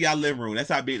walk into y'all living room. That's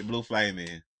how big the Blue Flame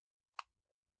is.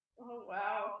 Oh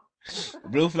wow.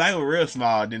 Blue Flame was real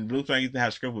small. Then Blue Flame used to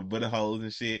have script with bullet holes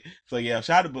and shit. So yeah,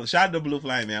 shout out to Blue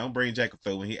Flame, man. I'm gonna bring Jacob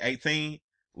through when he 18.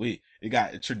 We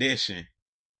got a tradition.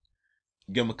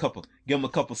 Give him a couple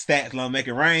stats, let him make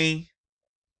it rain.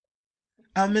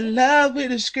 I'm in love with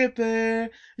a stripper.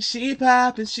 She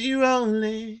popping, she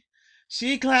rolling.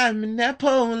 She climbing that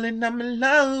pole, and I'm in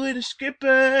love with a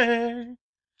stripper.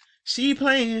 She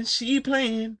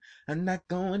playing. I'm not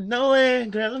going nowhere,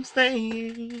 girl, I'm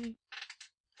staying.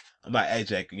 I'm like, hey,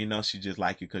 Jake, you know she just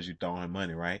like you because you throwing her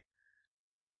money, right?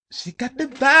 She got the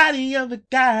body of a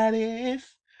goddess.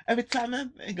 Every time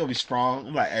ain't gonna be strong.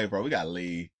 I'm like, hey, bro, we gotta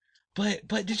leave.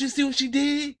 But did you see what she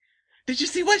did? Did you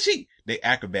see what they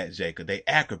acrobats, Jacob. They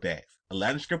acrobats.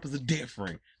 Atlanta strippers are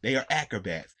different. They are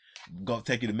acrobats. Go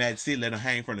take you to Magic City, let them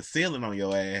hang from the ceiling on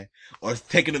your ass. Or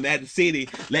taking them to Magic City,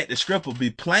 let the stripper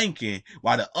be planking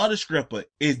while the other stripper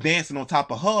is dancing on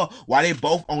top of her while they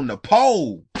both on the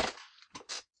pole.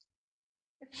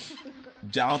 I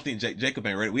don't think Jacob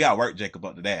ain't ready. We gotta work Jacob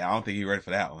up to that. I don't think he's ready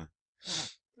for that one.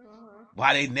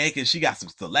 Why they naked? She got some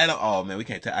stiletto. Oh man, we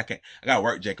can't tell. I gotta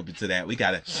work Jacob into that. We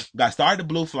gotta start the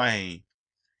Blue Flame.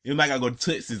 You might gotta go to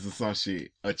Tootsie's or some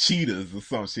shit. Or Cheetahs or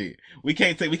some shit. We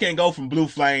can't go from Blue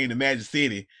Flame to Magic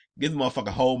City. This motherfucker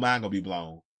whole mind gonna be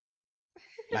blown.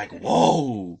 Like,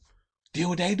 whoa. Deal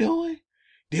what they doing?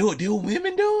 Deal what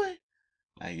women doing?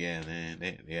 Like, yeah, man.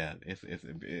 It's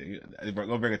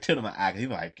gonna bring a tear to my eye. He's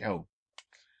like, yo,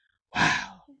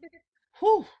 wow.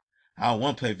 Whew. I don't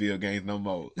want to play video games no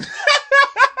more.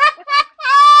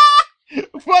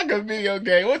 Fuck a video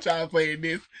game. What y'all playing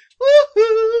this?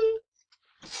 Woo-hoo.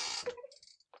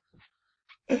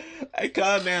 I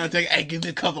calm down, hey, give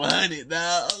me a couple $100,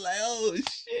 dog. I'm like, oh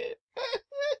shit.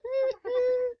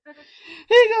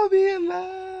 He gonna be in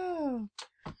love.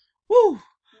 Woo.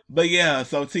 But yeah,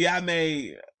 so T.I.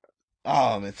 made,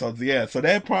 oh man, so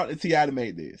that prompted T.I. to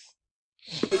make this.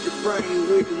 I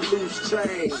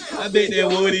bet that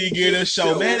Woody get a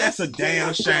show, man. That's a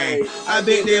damn shame. I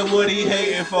bet that Woody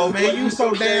hating for, man. You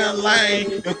so damn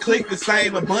lame. You click the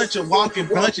same, a bunch of walking,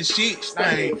 bunch of shit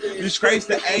stain. Disgrace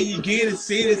the A you get it,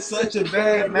 see it's such a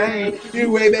bad name. You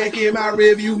way back in my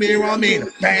rearview mirror, I'm in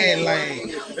a bad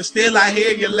lane. But still I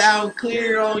hear you loud and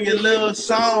clear on your little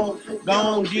song.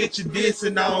 Gon' get your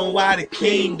dissing on while the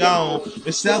king gone.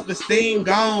 The self-esteem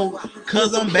gone,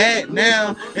 cause I'm back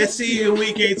now. Let's see if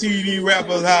we can TV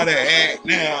rappers how to act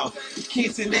now.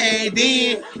 Kissing that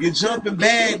in, you're jumping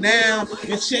back now.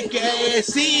 You check your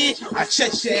ass in, I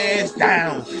check your ass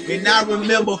down. And I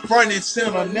remember front and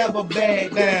center, never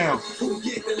back down.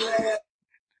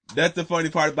 That's the funny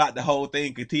part about the whole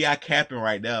thing, cause T.I. capping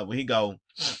right there when he go,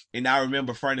 and I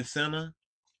remember front and center.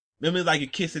 Remember it's like you're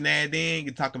kissing that in,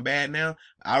 you're talking bad now.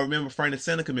 I remember front and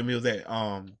center, cause remember he was at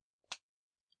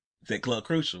Club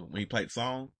Crucial when he played the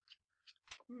song.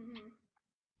 Mm-hmm.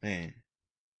 Man.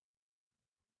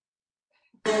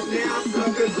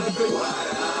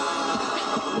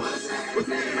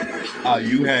 Oh,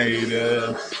 you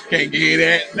hater. Can't get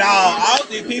that. No, I don't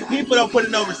think people don't put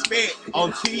no respect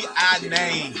on T.I.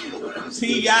 name.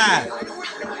 T.I.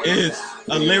 is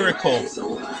a lyrical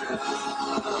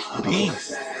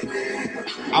beast.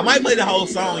 I might play the whole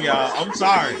song, y'all. I'm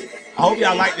sorry. I hope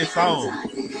y'all like this song.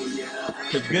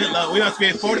 Cause good luck. We done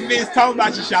spent 40 minutes talking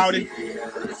about you, shouty.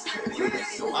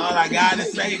 All I gotta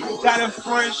say, got a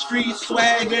front street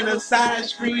swag and a side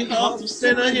street hustle.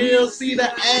 Center Hill, see the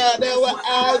air, that what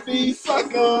I be,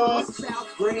 sucker.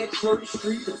 South Grand Church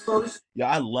Street, the first.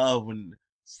 Yeah, I love when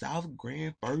South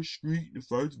Grand First Street, the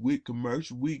first week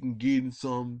commercial. We can get in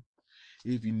some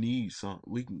if you need something.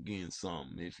 We can get in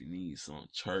something if you need something.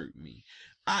 Chirp me.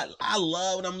 I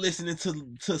love when I'm listening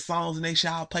to songs and they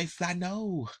shout places I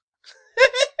know.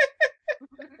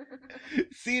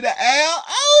 See the L?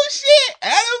 Oh shit,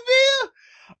 Adamville.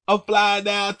 I'm flying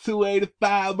down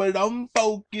 285, but I'm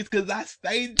focused cause I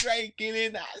stay drinking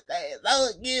and I stay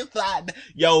looking fly.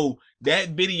 Yo, that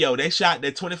video, they shot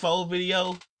that 24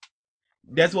 video.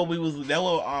 That's what we was living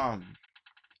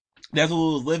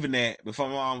at before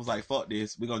my mom was like, fuck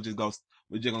this. We're just gonna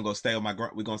go stay with my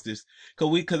we're gonna just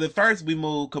cause at first we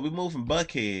moved from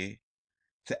Buckhead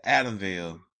to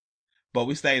Adamville. But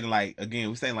we stayed in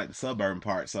the suburban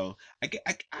part. So I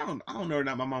don't know or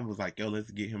not. My mom was like, yo,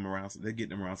 let's get him around. Let's get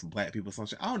them around some black people, some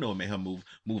shit. I don't know what made her move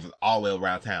all the way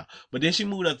around town. But then she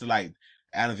moved up to like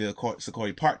Adamville,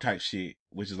 Sequoia Park type shit,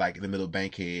 which is like in the middle of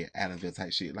Bankhead, Adamville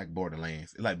type shit, like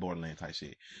Borderlands. It's like Borderland type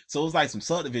shit. So it was like some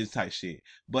subdivision type shit.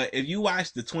 But if you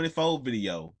watch the 24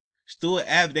 video, Stewart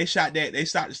Avenue, they shot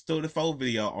the 24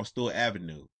 video on Stewart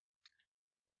Avenue.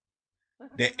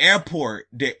 The airport,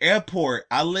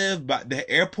 I live by, the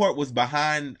airport was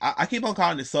behind, I keep on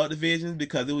calling it subdivisions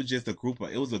because it was just a group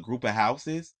of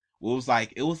houses. It was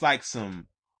like some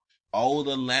old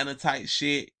Atlanta type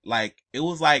shit. Like, it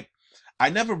was like, I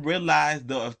never realized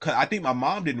cause I think my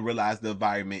mom didn't realize the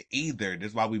environment either.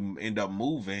 That's why we end up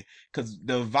moving. Cause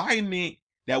the environment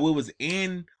that we was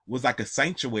in was like a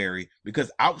sanctuary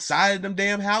because outside of them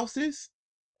damn houses,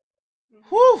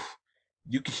 whew.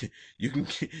 You can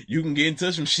get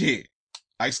into some shit.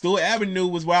 Like Stewart Avenue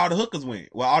was where all the hookers went.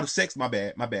 Well, all the sex, my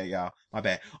bad, y'all. My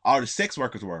bad. All the sex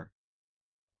workers were.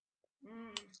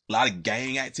 A lot of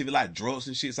gang activity, a lot of drugs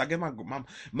and shit. So I guess my mom,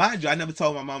 mind you, I never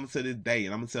told my mama to this day,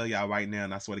 and I'm gonna tell y'all right now,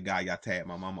 and I swear to God, y'all tagged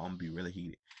my mama, I'm gonna be really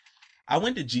heated. I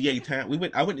went to GA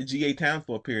Town. I went to GA Town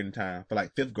for a period of time, for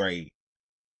like 5th grade.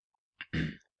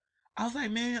 I was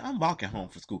like, man, I'm walking home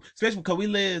from school. Especially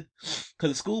because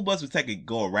the school bus would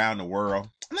go around the world.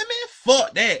 I'm like, man,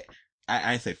 fuck that.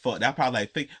 I ain't say fuck that. I probably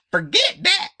like, forget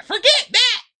that.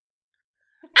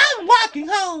 I'm walking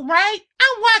home, right?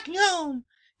 I'm walking home.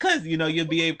 Cause, you'll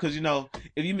be able, cause,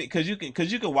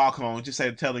 cause you can walk home, just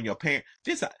say, telling your parent,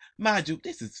 mind you,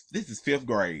 this is 5th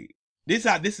grade. This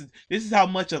is how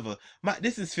much of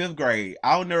this is 5th grade.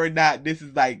 I don't know or not this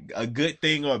is like a good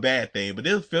thing or a bad thing, but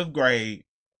this is 5th grade.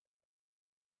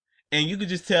 And you could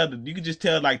just tell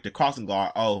like the crossing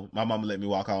guard, oh, my mama let me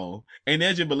walk home. And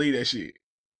they'll just believe that shit.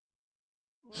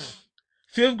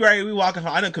 5th grade, we walking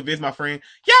home. I done convinced my friend,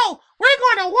 yo, we're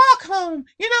going to walk home.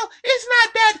 You know, it's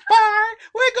not that far.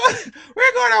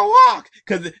 We're going to walk.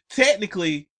 Cause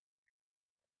technically,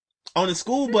 on the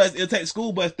school bus, it'll take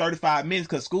school bus 35 minutes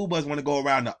because school bus want to go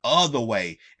around the other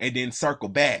way and then circle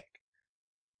back.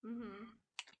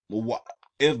 Well,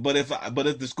 if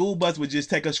the school bus would just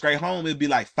take us straight home, it'd be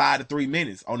like 5 to 3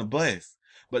 minutes on the bus.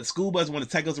 But the school bus want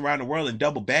to take us around the world and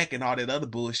double back and all that other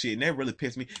bullshit, and that really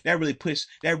pissed me. That really pissed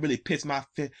my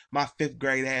 5th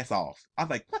grade ass off. I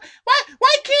was like,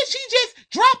 why can't she just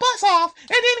drop us off and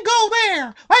then go there?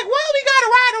 Like, why we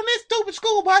gotta ride on this stupid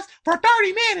school bus for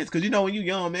 30 minutes? Cause you know when you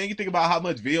young, man, you think about how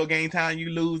much video game time you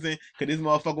losing, cause this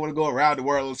motherfucker want to go around the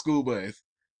world on a school bus.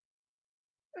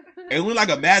 And we're like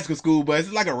a magical school bus.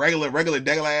 It's like a regular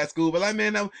ass school bus. Like,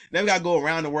 man, now we gotta go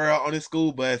around the world on this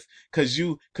school bus cause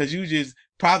you just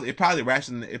the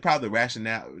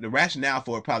rationale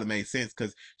for it probably made sense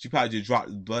because she probably just dropped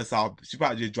the bus off. She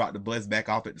probably just dropped the bus back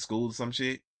off at the school or some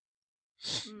shit.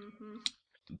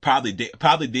 Probably did,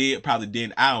 probably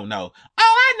didn't. I don't know. All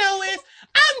I know is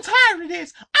I'm tired of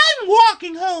this. I'm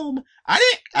walking home. I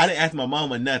didn't ask my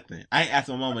mama nothing. I ain't asked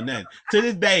my mama nothing. To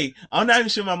this day, I'm not even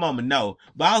sure my mama know.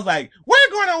 But I was like,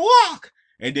 we're gonna walk.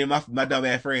 And then my dumb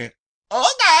ass friend,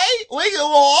 okay, we can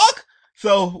walk.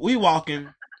 So we walking.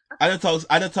 I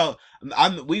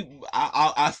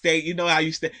stayed, you know how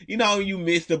you stay, you know, you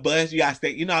miss the bus, you gotta stay,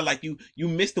 you know, like you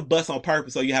miss the bus on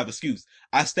purpose so you have an excuse.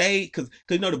 I stayed cause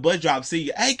you know, the bus driver see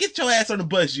you, hey, get your ass on the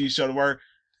bus, you show the word.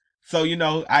 So, you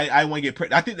know, I want to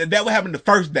get, I think that would happen the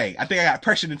first day. I think I got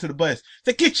pressured into the bus.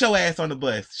 Said, get your ass on the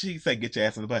bus. She said, get your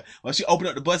ass on the bus. Well, she opened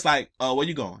up the bus like, where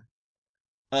you going?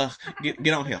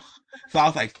 Get on here. So I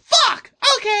was like, fuck,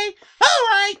 okay,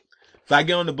 alright. So I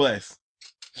get on the bus.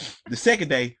 The second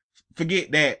day,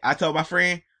 forget that. I told my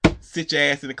friend, sit your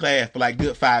ass in the class for like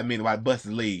good 5 minutes while the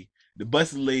buses leave. The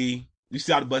buses leave. You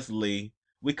see how the buses leave.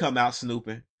 We come out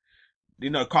snooping. You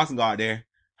know, the crossing guard there.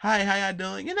 Hi, how y'all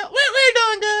doing? You know, we're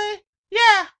doing good.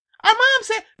 Yeah. Our mom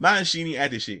said, mine, she ain't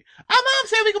at this shit. Our mom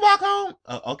said we could walk home.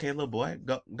 Okay, little boy,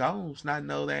 go on, snot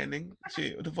nose that nigga.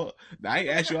 Shit, what the fuck? I ain't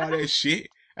ask you all that shit.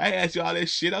 I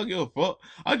don't give a fuck.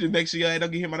 I'll just make sure y'all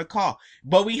don't get him on the car.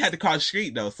 But we had to cross the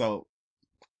street though, so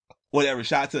whatever.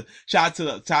 Shout out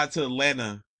to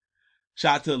Atlanta.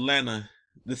 Shout out to Atlanta,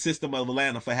 the system of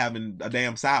Atlanta for having a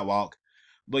damn sidewalk.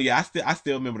 But yeah, I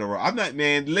still remember the road. I'm not,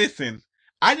 man, listen,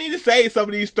 I need to say some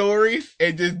of these stories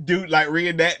and just do like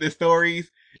reenact the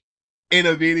stories in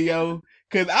a video.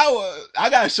 Cause I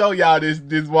gotta show y'all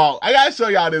this walk. I gotta show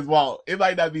y'all this walk. It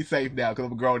might not be safe now cause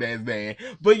I'm a grown ass man.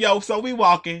 But yo, so we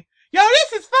walking. Yo,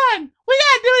 this is fun. We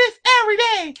gotta do this every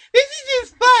day. This is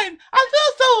just fun. I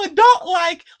feel so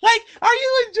adult-like. Like, are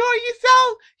you enjoying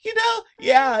yourself? You know?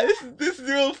 Yeah, this is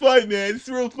real fun, man. This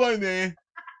is real fun, man.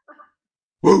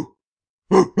 Woo!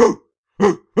 Woo! Woo!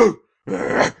 Woo! Woo!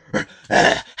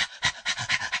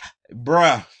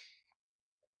 Bruh.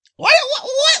 What?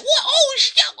 Oh,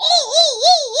 shit.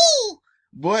 Oh.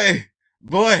 Boy.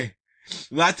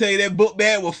 When I tell you that book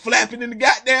bag was flapping in the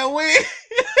goddamn wind.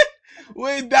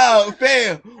 When dog,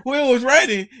 fam, when it was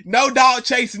raining, no dog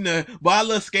chasing her, but our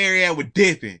little scary ass was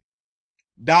dipping.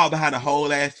 Dog behind a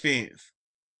whole ass fence.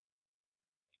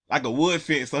 Like a wood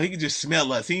fence, so he could just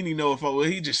smell us. He didn't even know if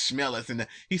he just smell us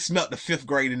he smelled the 5th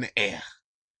grade in the air.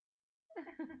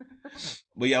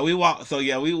 But yeah, we walked, so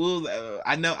yeah, we will,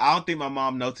 I don't think my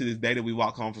mom knows to this day that we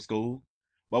walked home from school.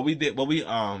 But we did that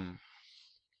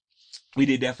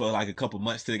for like a couple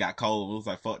months till it got cold. It was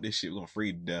like, fuck this shit, we're gonna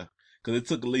freeze to death. Cause it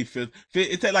took at least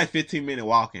it took like 15 minutes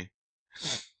walking.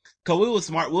 Cause we were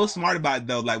smart about it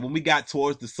though. Like when we got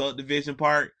towards the subdivision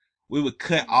part, we would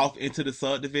cut off into the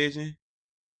subdivision.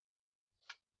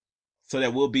 So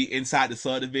that we'll be inside the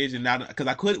subdivision now. Cause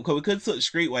we couldn't took the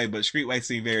streetway, but the streetway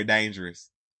seemed very dangerous.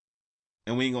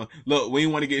 And we ain't want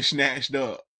to get snatched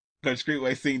up. Cause the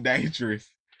streetway seemed dangerous.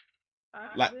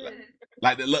 Like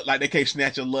they can't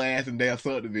snatch your little ass in their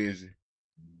subdivision.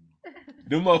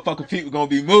 Them motherfucking people gonna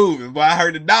be moving. Boy, I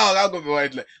heard the dog. I'm gonna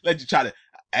be let you try to.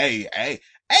 Hey,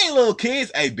 little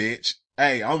kids. Hey, bitch.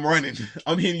 Hey, I'm running.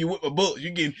 I'm hitting you with my book.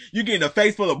 You getting a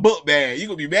face full of book bag. You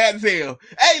gonna be mad as hell.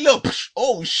 Hey, look.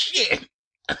 Oh shit.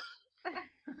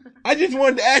 I just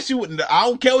wanted to ask you. I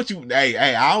don't care what you. Hey,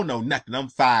 I don't know nothing. I'm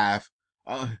 5.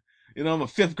 I'm a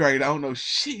 5th grade. I don't know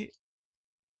shit.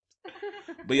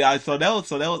 But yeah, so that was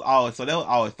always fun.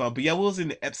 But yeah, we was in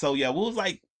the episode. Yeah, we was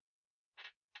like.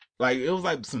 like it was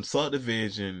like some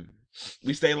subdivision.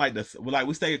 We stayed like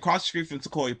we stayed across the street from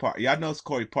Sequoia Park. Y'all know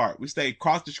Sequoia Park. We stayed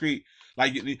across the street,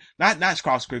 like not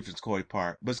across the street from Sequoia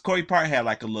Park, but Sequoia Park had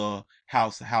like a little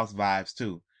house vibes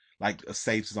too, like a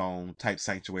safe zone type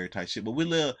sanctuary type shit. But we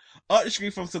live up the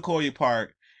street from Sequoia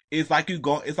Park. It's like you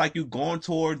going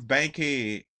towards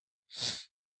Bankhead.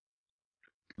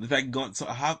 It's like going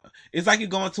to it's like you're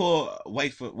going to a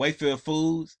Wayfield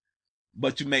Foods,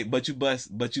 but you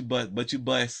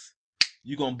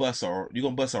gonna bust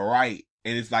a right,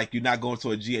 and it's like you're not going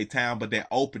to a GA town, but they're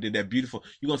open and they're beautiful.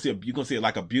 You're gonna see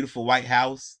like a beautiful white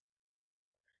house,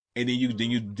 and then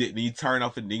you turn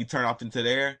off into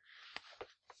there.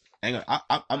 Hang on,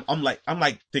 I'm like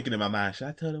thinking in my mind, should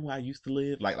I tell them where I used to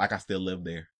live? Like I still live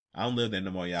there. I don't live there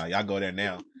no more, y'all. Y'all go there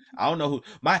now. I don't know who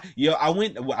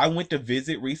I went to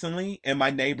visit recently, and my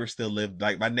neighbors still live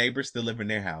in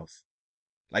their house.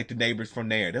 Like the neighbors from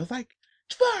there. They was like,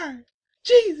 Jafar,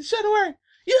 Jesus, shut the word.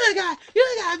 You ain't got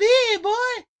big,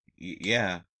 boy.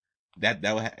 Yeah.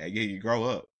 You grow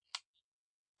up.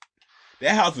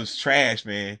 That house was trash,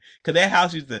 man. Cause that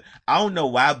house I don't know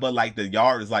why, but like the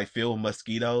yard is like filled with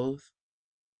mosquitoes.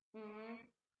 Mm-hmm.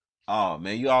 Oh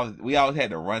man, we always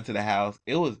had to run to the house.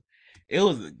 It was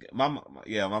my mom.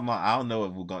 I don't know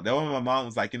what we're going. That when my mom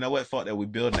was like, you know what, fuck that, we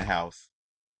building a house.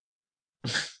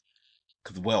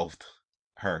 Cause wealth,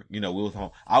 her, we was home.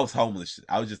 I was homeless.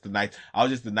 I was just the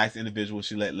nice individual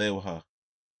she let live with her.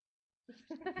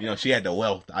 She had the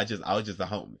wealth. I was just a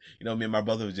home. Me and my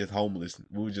brother was just homeless.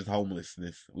 We were just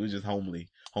homelessness. We were just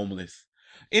homeless.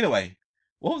 Anyway,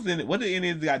 what did any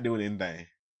of this got to do with anything?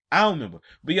 I don't remember.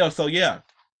 But so yeah.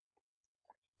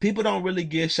 People don't really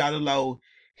give Shawty Lo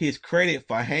his credit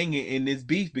for hanging in this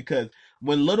beef, because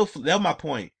that's my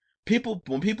point.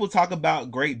 When people talk about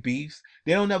great beefs,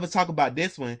 they don't ever talk about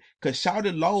this one, because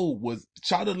Shawty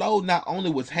Lo not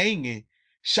only was hanging,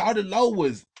 Shawty Lo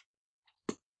was.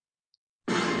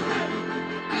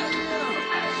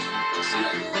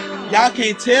 Y'all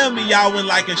can't tell me y'all wouldn't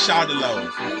like a Shawty Lo.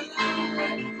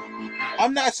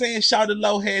 I'm not saying Shawty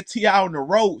Lo had T.I. on the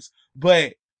ropes,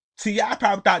 but T.I.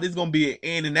 probably thought this was gonna be an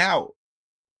in and out.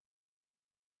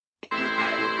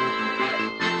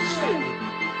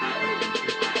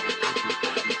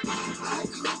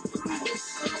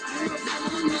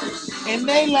 And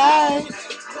they lied,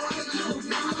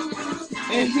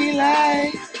 and he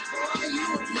lied,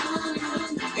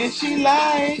 and she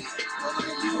lied.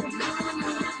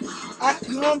 I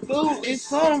come through in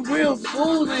some real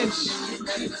foolish.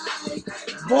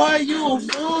 Boy, you a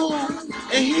fool,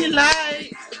 and he lied.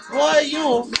 Boy,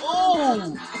 you a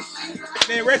fool.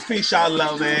 Man, rest in peace, Shawty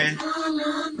Lo, man.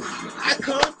 I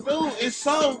come through in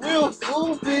some real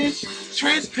foolish,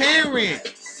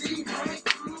 transparent.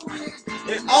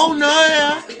 And oh no,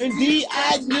 yeah, indeed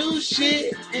I do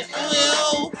shit. And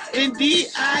oh yo, indeed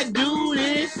I do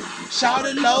this.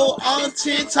 Shawty Lo on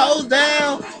 10 toes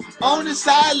down, on the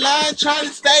sideline trying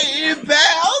to stay in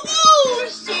bounds. Ooh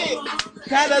shit,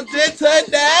 gotta get her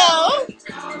down.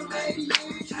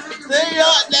 Stay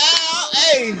up now,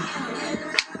 hey.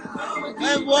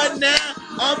 And what now?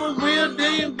 I'm a real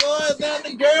deal boy, and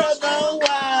the girls don't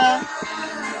why.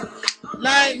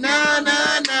 Like nah.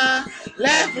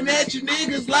 Laughing at you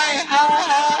niggas like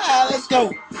ha. Let's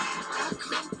go.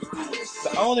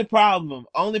 The only problem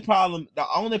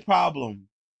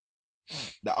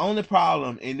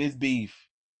in this beef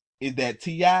is that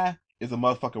T.I. is a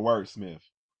motherfucking wordsmith.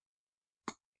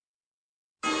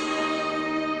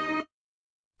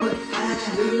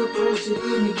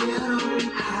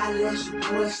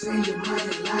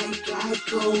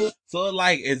 So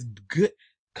like it's good.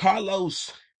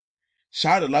 Carlos,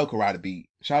 Shawty Lo could write a beat.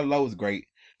 Shawty Lo is great.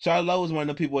 Shawty Lo is one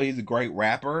of the people. He's a great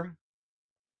rapper.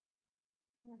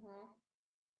 Mm-hmm.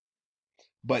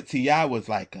 But T.I. was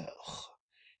like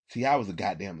T.I. was a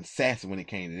goddamn assassin when it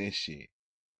came to this shit.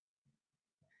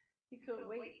 He couldn't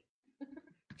wait.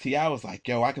 T.I. was like,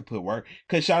 yo, I could put work.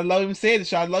 Because Shawty Lo even said it.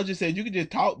 Shawty Lo just said, you could just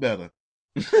talk better.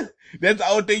 That's the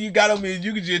only thing you got on me, is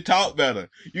you could just talk better.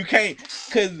 You can't,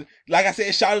 because like I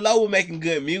said, Shawty Lo was making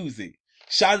good music.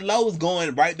 Shawty Lo was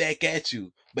going right back at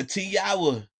you. But T.I.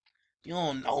 was, you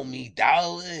don't know me,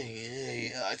 dog.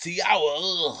 T.I.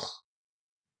 was,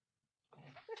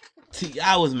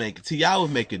 T.I. was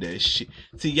making that shit.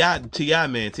 T.I.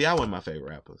 man, T.I. one of my favorite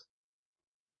rappers.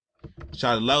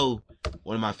 Shawty Lo,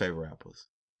 one of my favorite rappers.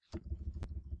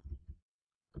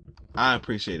 I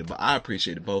appreciated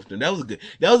both of them. That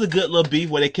was a good little beef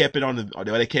where they kept it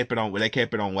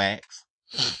on wax.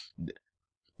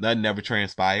 Nothing never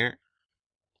transpired.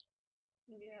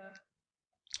 Yeah.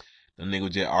 The nigga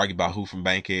would just argue about who from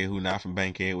Bankhead, who not from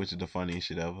Bankhead, which is the funniest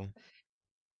shit ever.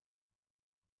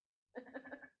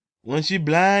 Once you're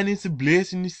blind, it's a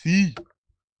blessing to see.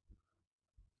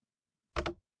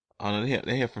 Oh no,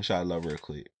 they hear from Shot Love real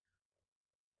quick.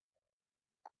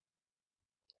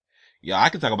 Yo, I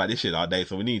can talk about this shit all day,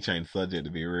 so we need to change the subject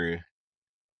to be real.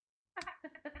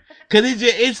 Cause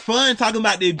it's fun talking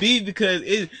about the beat because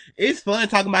it's fun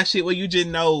talking about shit where you just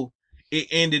know it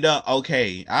ended up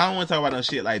okay. I don't want to talk about no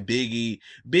shit like Biggie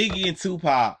and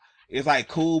Tupac. It's like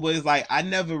cool, but it's like I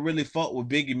never really fucked with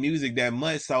Biggie music that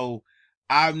much, so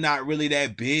I'm not really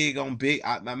that big on Big.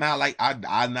 I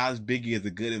acknowledge Biggie as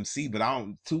a good MC, but I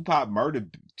don't. Tupac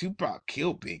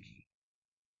killed Biggie.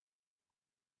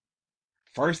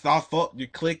 First off, fuck your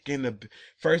clique and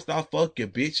fuck your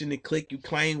bitch in the clique. You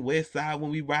claim West Side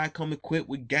when we ride, come equipped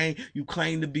with gang. You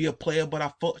claim to be a player, but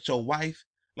I fucked your wife.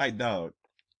 Like, dog.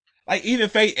 Like, even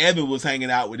Faith Evans was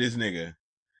hanging out with this nigga.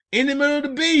 In the middle of the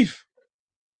beef.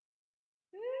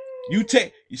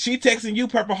 She texting you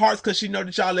Purple Hearts cause she know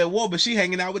that y'all at war, but she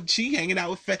hanging out with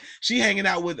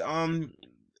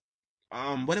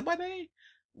what about name?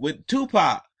 With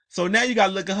Tupac. So now you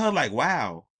gotta look at her like,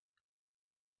 wow,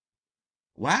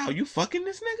 you fucking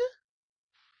this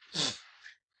nigga?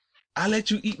 I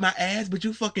let you eat my ass, but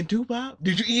you fucking Tupac?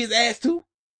 Did you eat his ass too?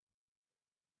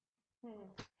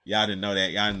 Y'all didn't know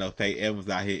that. Y'all didn't know Faith Evans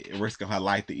out here risking her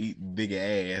life to eat big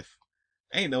ass.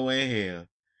 Ain't no way in hell.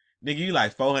 Nigga, you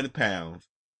like 400 pounds.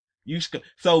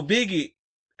 So Biggie,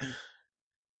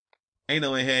 ain't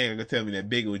no way in hell gonna tell me that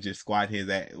Biggie would just squat his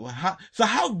ass. So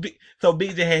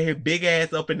Biggie just had his big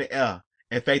ass up in the air,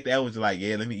 and Faith Evans was like,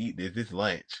 yeah, let me eat this. This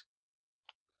lunch.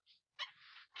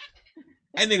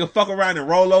 That nigga fuck around and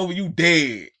roll over, you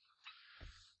dead.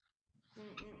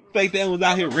 Faith Evans was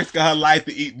out here risking her life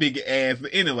to eat big ass.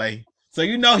 But anyway, so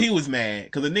you know he was mad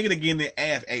because a nigga that getting their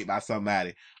ass ate by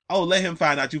somebody. Oh, let him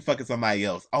find out you fucking somebody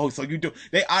else. Oh, so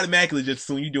they automatically just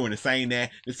assume you doing the same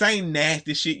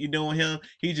nasty shit you doing him.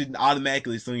 He just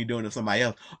automatically assume you doing it to somebody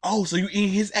else. Oh, so you eating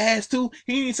his ass too?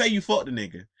 He didn't say you fucked the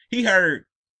nigga. He heard,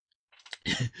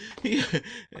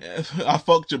 I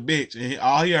fucked your bitch. And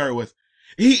all he heard was,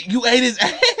 you ate his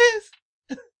ass?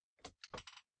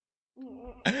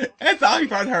 That's all he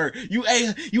probably heard. You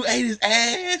ate his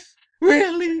ass?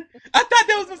 Really? I thought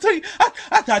that was between.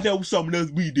 I thought that was something else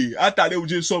we did. I thought that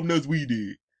was just something else we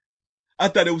did. I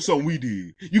thought that was something we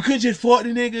did. You couldn't just fuck the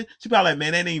nigga? She probably like,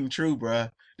 man, that ain't even true,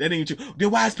 bruh. That ain't even true. Then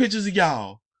why is pictures of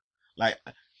y'all? Like,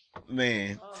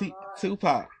 man,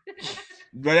 Tupac.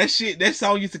 Bro, that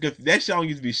song used to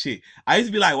be shit. I used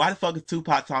to be like, why the fuck is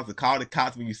Tupac talking to call the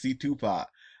cops when you see Tupac?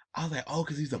 I was like, oh,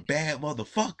 cause he's a bad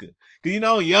motherfucker. Cause you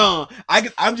know, young,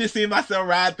 I'm just seeing myself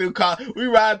ride through we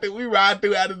ride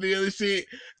through out of the and shit.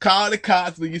 Call the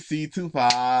cops when you see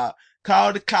Tupac.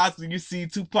 Call the cops when you see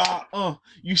Tupac.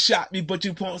 You shot me, but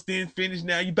you punks didn't finish.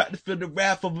 Now you about to feel the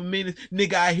wrath of a minute.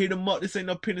 Nigga, I hit him up. This ain't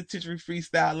no penitentiary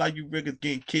freestyle like you niggas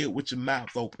getting killed with your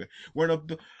mouths open. Word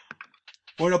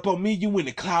up on me, you in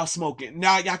the cloud smoking.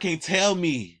 Now y'all can't tell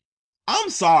me. I'm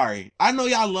sorry. I know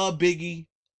y'all love Biggie.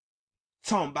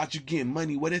 Talking about you getting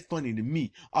money, well, that's funny to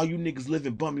me. All you niggas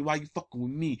living bummy, why you fucking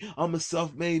with me? I'm a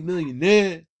self-made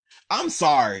millionaire. I'm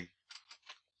sorry.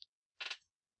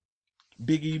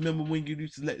 Biggie, you remember when you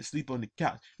used to let it sleep on the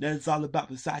couch? Now it's all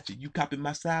about Versace. You copied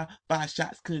my style. 5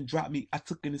 shots couldn't drop me. I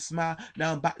took in a smile.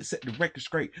 Now I'm about to set the record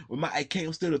straight. With my AK,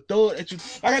 I'm still a thug at you.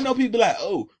 Like I know people like,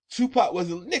 oh, Tupac was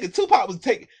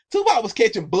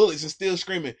catching bullets and still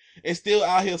screaming and still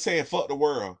out here saying fuck the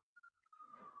world.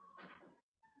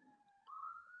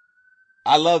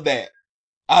 I love that.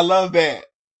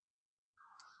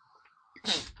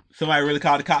 Somebody really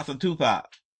called the cops on Tupac.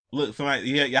 Look, somebody,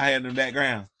 y'all had in the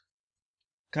background.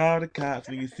 Call the cops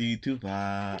when you see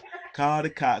Tupac. Call the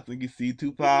cops when you see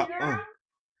Tupac.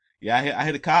 Yeah, I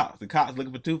hear the cops. The cops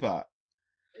looking for Tupac.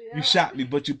 Yeah. You shot me,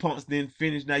 but you punks didn't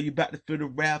finish. Now you about to feel the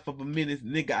wrath of a minute,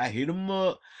 nigga. I hit him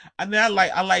up. I mean, I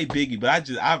like Biggie, but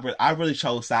I really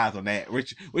chose sides on that,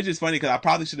 which is funny because I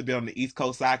probably should have been on the East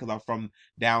Coast side because I'm from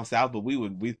down south. But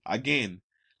we again,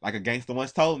 like a gangster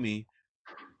once told me,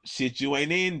 shit you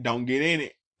ain't in, don't get in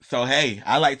it. So hey,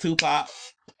 I like Tupac.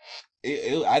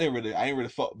 I didn't really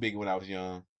fuck Biggie when I was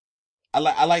young. I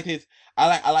like his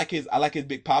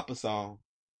Big Papa song.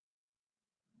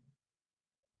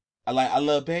 I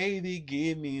love Baby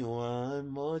Give Me One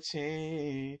More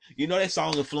Chance. You know that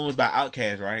song influenced by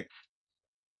Outkast, right?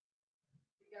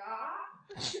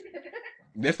 Yeah.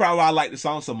 That's probably why I like the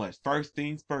song so much. First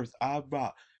things first, I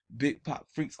rock. Big Pop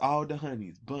freaks all the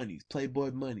honeys, bunnies,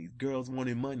 Playboy monies, girls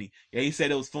wanting money. Yeah, he said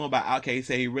it was fun by Outkast. He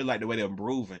said he really liked the way they were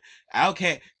grooving.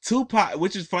 Outkast, Tupac,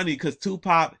 which is funny because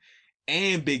Tupac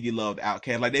and Biggie loved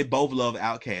Outkast. Like they both love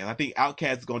Outkast. I think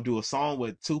Outkast is gonna do a song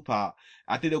with Tupac.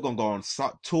 I think they're gonna go on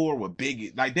tour with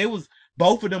Biggie. Like they was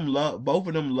Both of them love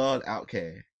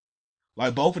Outkast.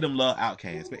 Like both of them love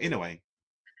Outkast. But anyway,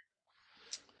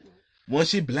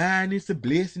 once you're blind, it's a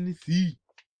blessing to see.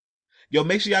 Yo,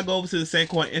 make sure y'all go over to the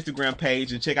Sanquon Instagram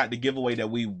page and check out the giveaway that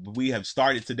we have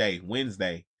started today,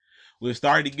 Wednesday. We've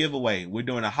started the giveaway. We're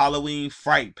doing a Halloween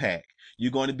Fright Pack.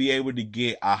 You're going to be able to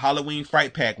get a Halloween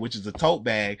Fright Pack, which is a tote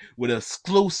bag with an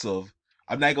exclusive.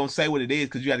 I'm not going to say what it is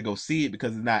because you got to go see it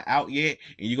because it's not out yet.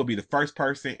 And you're going to be the first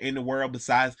person in the world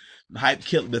besides the Hype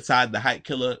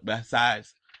Killer,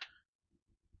 besides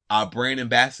our brand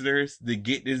ambassadors to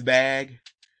get this bag.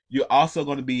 You're also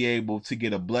going to be able to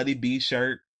get a Bloody B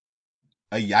shirt,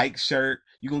 a Yikes shirt.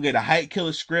 You're going to get a Hype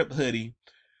Killer script hoodie,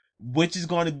 which is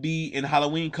going to be in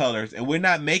Halloween colors, and we're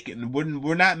not making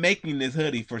this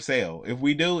hoodie for sale. If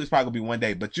we do, it's probably gonna be one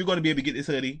day. But you're going to be able to get this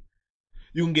hoodie.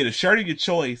 You can get a shirt of your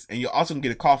choice, and you're also gonna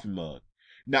get a coffee mug.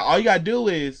 Now, all you gotta do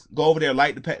is go over there,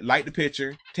 like the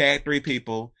picture, tag 3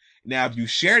 people. Now, if you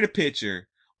share the picture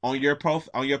on your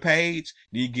page,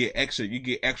 then you get extra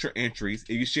entries.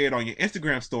 If you share it on your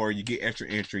Instagram story, you get extra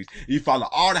entries. If you follow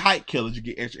all the Hype Killers, you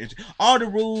get extra entries. All the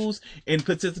rules and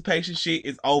participation shit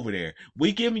is over there.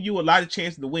 We giving you a lot of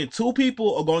chances to win. 2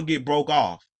 people are gonna get broke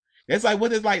off. That's like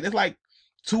what it's like. That's like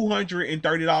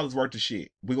 $230 worth of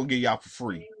shit. We're gonna give y'all for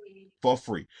free. For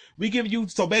free. We giving you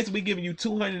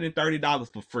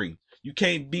 $230 for free. You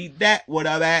can't beat that. What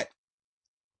up at?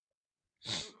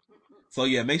 So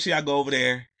yeah, make sure y'all go over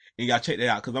there and y'all check that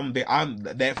out because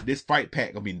this Fright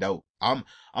Pack gonna be dope. I'm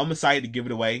excited to give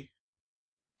it away.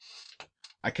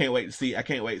 I can't wait to see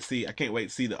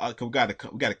the we got a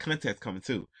contest coming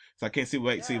too. So I can't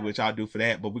wait to see what y'all do for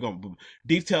that. But we're gonna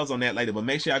details on that later. But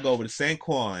make sure y'all go over to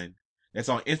Sanquon. That's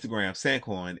on Instagram,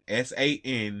 Sanquon,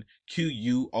 SANQUON.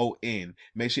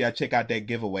 Make sure y'all check out that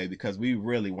giveaway because we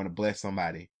really want to bless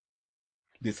somebody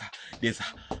this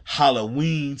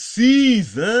Halloween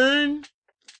season.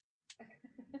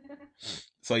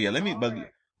 So yeah, let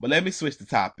me switch the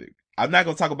topic. I'm not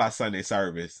gonna talk about Sunday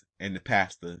service and the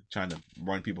pastor trying to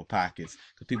run people's pockets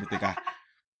because people think a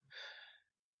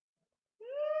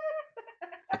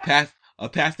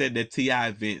pastor at the TI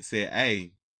event said,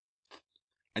 "Hey,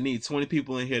 I need 20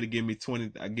 people in here to give me to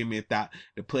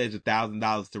pledge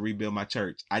 $1,000 to rebuild my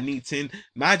church. I need 10.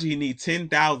 Mind you, he needs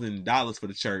 $10,000 for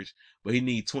the church, but he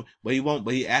need 20. But he won't.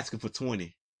 But he asking for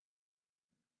 20.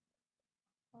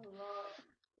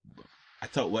 I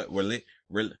told the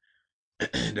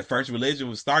first religion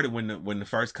was started when the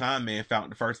first con man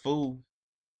found the first food.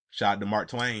 Shout out to Mark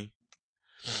Twain.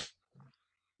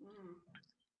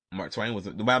 Mark Twain was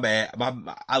my bad.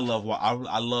 I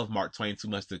love Mark Twain too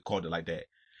much to quote it like that.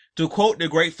 To quote the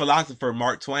great philosopher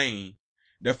Mark Twain,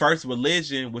 the first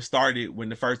religion was started when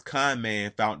the first con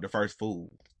man found the first food.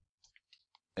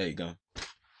 There you go.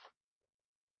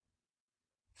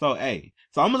 So I'm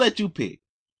gonna let you pick.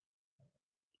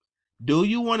 Do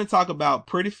you want to talk about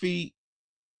Pretty Feet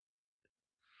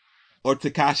or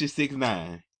Tekashi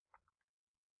 6ix9ine?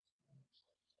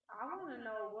 I want to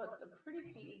know what the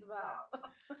Pretty Feet is about.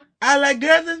 I like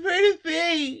girls with pretty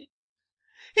feet,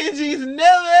 and she's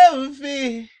never ever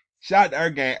fit. Shout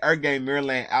out to Ergang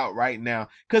Maryland out right now.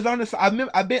 Cause honestly, I've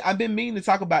been meaning to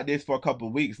talk about this for a couple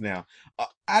of weeks now.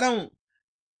 I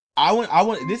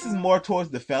want. This is more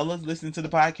towards the fellas listening to the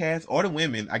podcast or the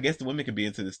women. I guess the women could be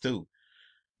into this too.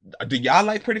 Do y'all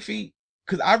like pretty feet?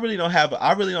 Cause I don't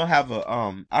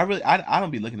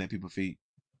be looking at people's feet.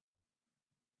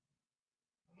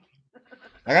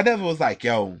 Like I never was like,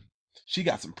 yo, she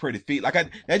got some pretty feet. Like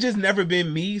that just never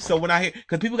been me. So when I hear,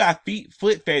 cause people got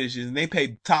foot fetishes and they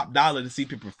pay top dollar to see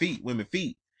people's feet, women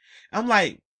feet. I'm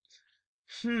like,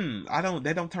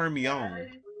 that don't turn me on.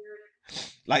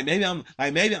 Like maybe I'm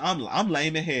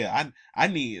lame in hell. I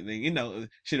need,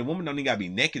 shit, a woman don't even gotta be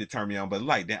naked to turn me on. But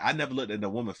like that, I never looked at the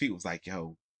woman's feet. Was like,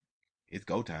 yo, it's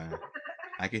go time.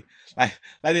 Lady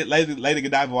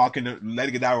Godiva walk in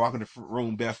the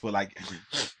room barefoot like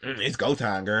it's go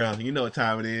time, girl. You know what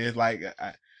time it is. Like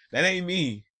that ain't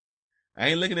me. I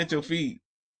ain't looking at your feet.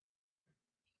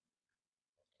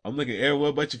 I'm looking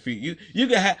everywhere but your feet. You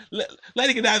can have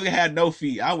Lady Godiva can have no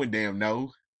feet. I wouldn't damn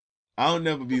know. I don't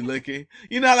never be looking.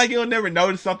 You know, like you'll never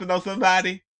notice something on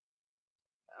somebody.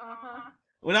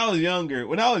 When I was younger,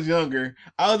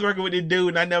 I was working with this dude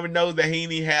and I never noticed that he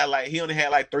only had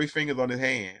like 3 fingers on his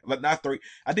hand. Like not 3.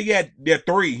 I think he had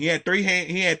 3. He had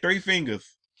 3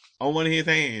 fingers on one of his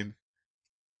hands.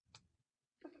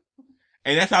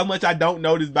 And that's how much I don't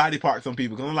notice body parts on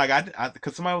people. Cause I'm like,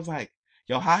 cause somebody was like,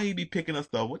 yo, how he be picking up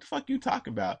stuff? What the fuck you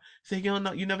talking about? Say, you don't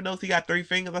know, you never noticed he got 3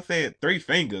 fingers? I said, 3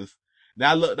 fingers.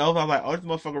 Now I looked over, I was like, oh, this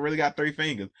motherfucker really got 3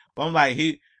 fingers. But I'm like,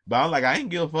 I ain't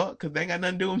give a fuck, cause they ain't got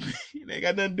nothing to do with me. They ain't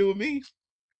got nothing to do with me.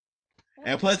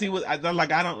 And plus, he was I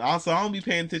don't be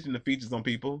paying attention to features on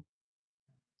people.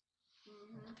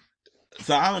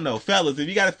 So I don't know, fellas. If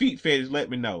you got a feet fetish, let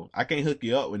me know. I can't hook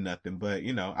you up with nothing, but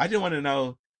you know, I just want to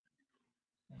know,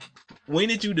 when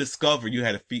did you discover you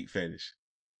had a feet fetish?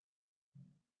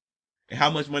 And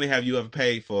how much money have you ever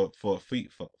paid for a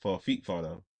feet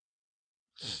photo?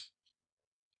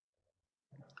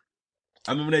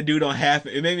 I remember that dude on Half.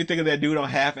 It made me think of that dude on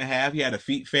Half and Half. He had a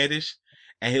feet fetish,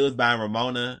 and he was buying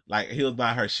Ramona, like he was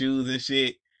buying her shoes and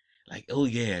shit. Like, oh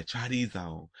yeah, try these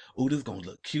on. Oh, this is gonna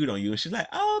look cute on you. And she's like,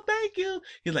 oh, thank you.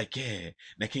 He's like, yeah.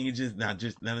 Now can you just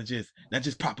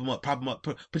prop them up,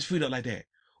 put your feet up like that.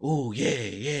 Oh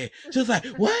yeah. She was like,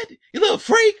 what? You little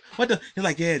freak? What the? He's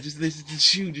like, yeah, just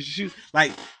shoe.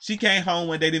 Like, she came home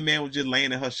one day, the man was just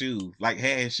laying in her shoes, like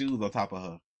had his shoes on top of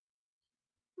her.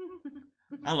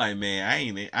 I'm like,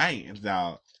 man, I ain't,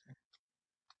 dog.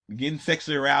 Getting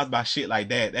sexually aroused by shit like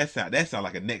that. That sound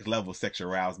like a next level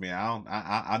sexual aroused, man.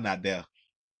 I'm not there.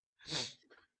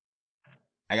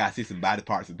 I gotta see some body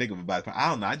parts and think of a body part. I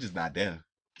don't know. I'm just not there.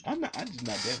 I'm just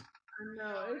not there. I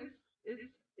know, it's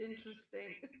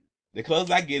interesting. The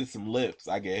closest I get is some lips,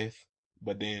 I guess.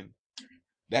 But then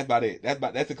that's about it.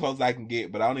 That's the closest I can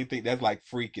get. But I don't even think that's like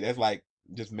freaky. That's like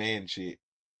just man shit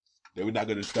that we're not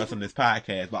gonna discuss on this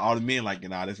podcast. But all the men like,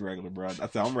 that's regular, bro. I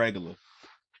said I'm regular.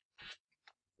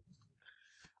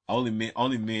 Only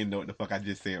men know what the fuck I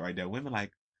just said right there. Women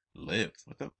like lips.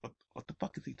 What the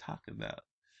fuck is he talking about?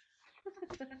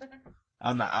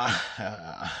 I'm not.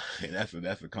 That's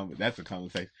a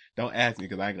conversation. Don't ask me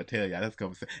because I ain't gonna tell y'all. That's a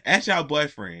conversation. Ask y'all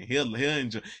boyfriend. He'll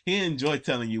enjoy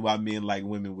telling you why men like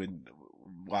women with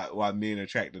why men are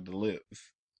attracted to lips.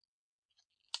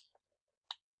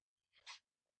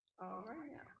 All right.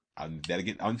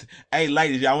 Hey,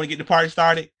 ladies, y'all want to get the party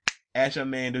started? Ask your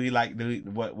man, what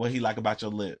he like about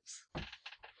your lips?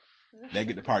 That'll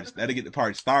get the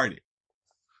party started.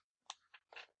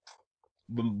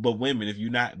 But women, if you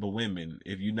don't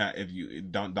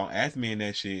ask men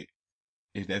that shit,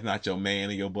 if that's not your man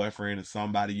or your boyfriend or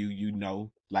somebody you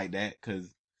know like that, because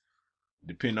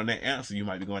depending on that answer, you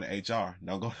might be going to HR.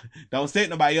 Don't set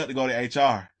nobody up to go to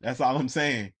HR. That's all I'm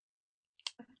saying.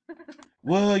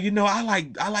 Well, I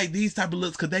like these type of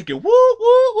looks because they can woo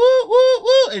woo woo woo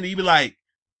woo, and you be like,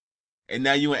 and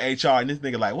now you in HR, and this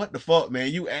nigga like, what the fuck,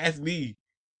 man? You asked me.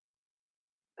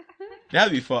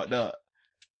 That'd be fucked up.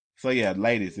 So yeah,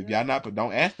 ladies, if y'all not,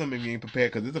 don't ask them if you ain't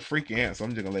prepared, because it's a freaky answer.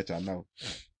 I'm just gonna let y'all know.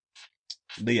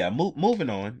 But yeah,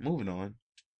 moving on.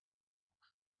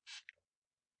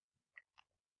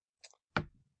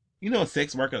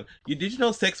 Sex workers. Did you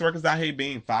know sex workers out here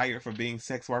being fired for being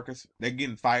sex workers? They're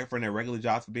getting fired from their regular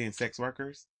jobs for being sex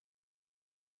workers.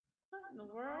 What in the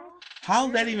world?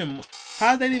 How's that even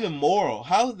moral?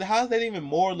 How's that even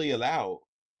morally allowed?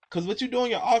 Because what you do on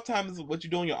your off time is what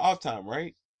you do on your off time,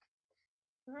 right?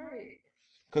 Right.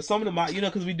 Because some of them,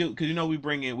 because we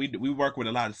work with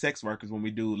a lot of sex workers when we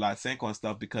do a lot of Sencon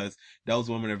stuff, because those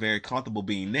women are very comfortable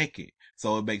being naked.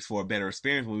 So it makes for a better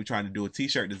experience when we're trying to do a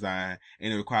t-shirt design,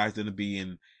 and it requires them to be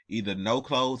in either no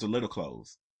clothes or little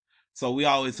clothes. So we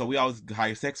always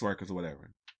hire sex workers or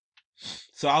whatever.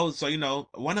 So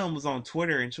one of them was on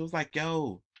Twitter, and she was like,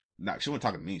 yo, no, she wasn't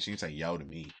talking to me. She didn't say yo to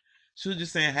me. She was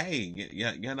just saying, hey,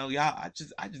 y'all,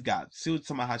 she was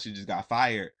talking about how she just got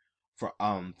fired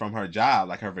from her job,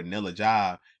 like her vanilla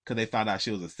job, because they found out she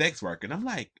was a sex worker. And I'm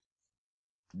like,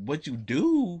 what you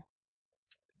do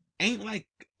ain't like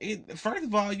it. First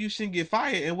of all, you shouldn't get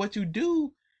fired, and what you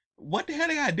do, what the hell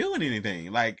they gotta do in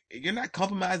anything? Like, you're not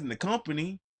compromising the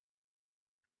company.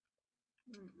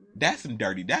 That's some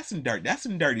dirty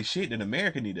shit that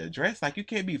America need to address. Like, you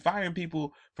can't be firing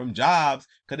people from jobs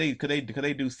because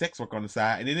they do sex work on the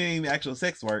side, and it ain't even actual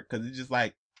sex work, because it's just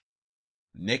like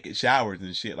naked showers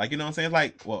and shit. Like, you know what I'm saying?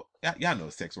 Like, well, y'all know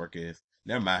what sex work is.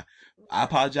 Never mind. I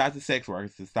apologize to sex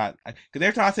workers. It's not, because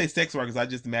every time I say sex workers, I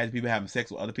just imagine people having sex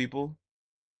with other people.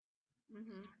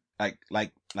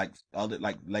 Like other,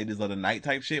 like ladies of the night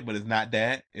type shit, but it's not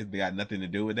that. It's got nothing to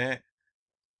do with that.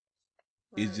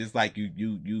 Right. It's just like you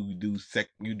do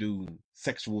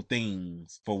sexual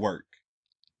things for work.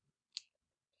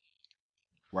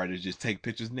 Right? It's just take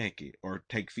pictures naked or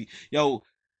take feet. Yo,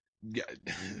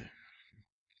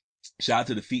 shout out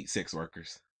to the feet sex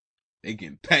workers. They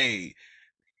getting paid.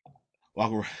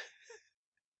 Walk around.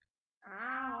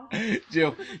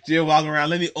 Jill walking around.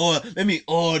 Let me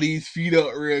oil these feet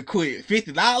up real quick.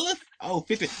 $50? Oh,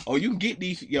 $50. Oh, you can get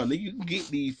these. Yo, you can get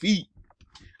these feet.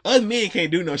 Us men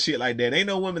can't do no shit like that. Ain't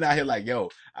no women out here like, yo,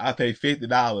 I'll pay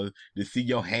 $50 to see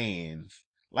your hands.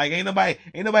 Like, ain't nobody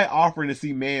offering to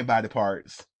see man body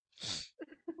parts.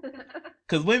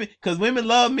 Cause women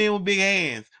love men with big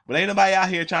hands, But ain't nobody out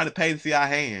here trying to pay to see our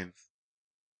hands.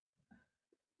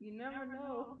 You never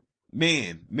know.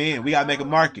 Men, we gotta make a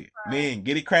market. Men,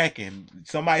 get it cracking.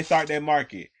 Somebody start that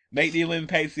market. Make these women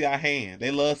pay to see our hands.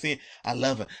 They love seeing. I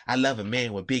love a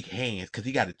man with big hands because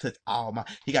he got to touch all my.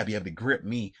 He got to be able to grip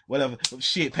me. Whatever.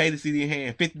 Shit, pay to see your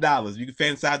hand. $50. You can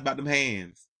fantasize about them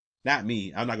hands. Not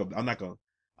me. I'm not gonna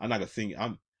sing.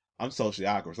 I'm socially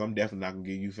awkward, so I'm definitely not gonna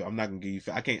give you. I'm not gonna give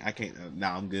you. I can't.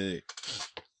 Nah, I'm good.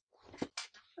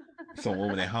 Some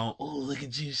woman at home, oh, look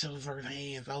at Jesus showing her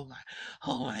hands. Oh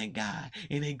my God.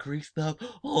 And they greased up.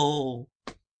 Oh.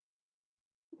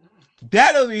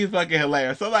 That'll be fucking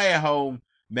hilarious. Somebody at home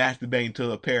masturbating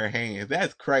to a pair of hands.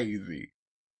 That's crazy.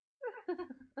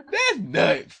 That's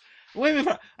nuts.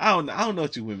 Women, I don't know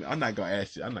what you women. I'm not gonna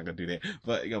ask you. I'm not gonna do that.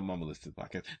 But your mama listens to the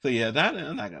podcast. So yeah,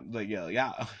 I'm not gonna. Like yo,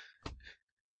 y'all.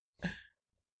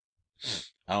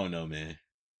 I don't know, man.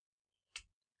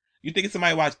 You think if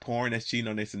somebody watch porn that's cheating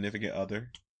on their significant other?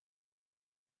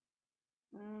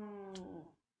 You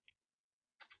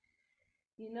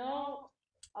know,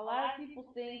 a lot of people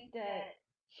think that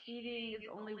cheating is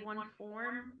only one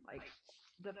form, like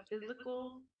the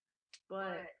physical,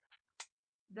 but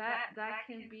that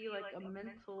can be like a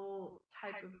mental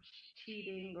type of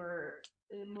cheating or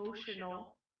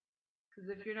emotional.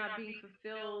 Because if you're not being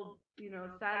fulfilled,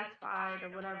 satisfied or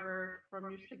whatever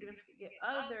from your significant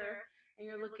other, and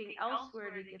you're looking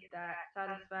elsewhere to get that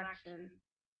satisfaction,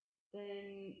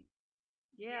 then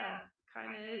yeah,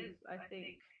 kind of is, I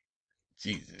think.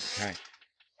 Jesus Christ.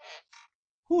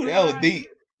 Who the hell is deep?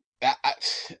 I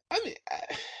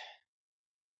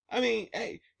mean,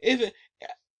 hey, is it?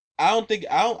 I don't think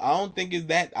it's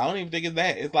that. I don't even think it's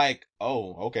that. It's like,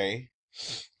 oh, okay.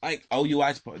 Like, oh, you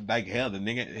watch, like, hell,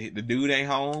 the dude ain't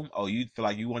home. Oh, you feel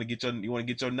like you want to get your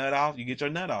nut off? You get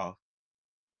your nut off.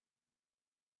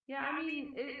 Yeah, I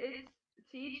mean, it's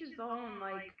to each his own.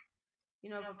 Like,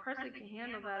 if a person can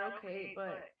handle that, okay.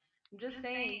 But I'm just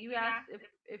saying, you asked if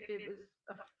it was,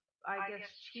 I guess,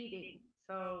 cheating.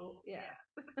 So yeah.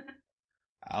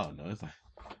 I don't know. It's like,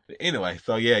 but anyway.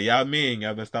 So yeah, y'all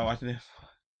better start watching this.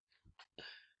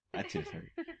 I just heard.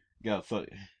 Yo, so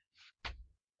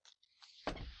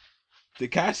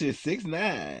Tekashi is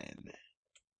 6'9".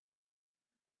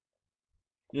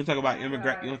 You want to talk about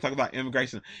immigrant? You want to talk about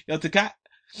immigration? Yo, Tekashi.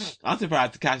 I'm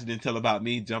surprised Tekashi didn't tell about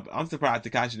me jumping. I'm surprised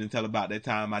Tekashi didn't tell about that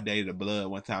time I dated a blood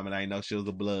one time and I didn't know she was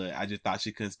a blood. I just thought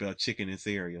she couldn't spell chicken in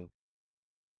cereal.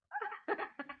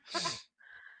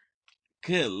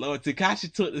 Good Lord,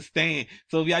 Tekashi took the stand.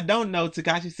 So if y'all don't know,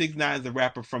 Tekashi 6ix9ine is a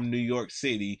rapper from New York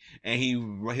City, and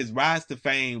his rise to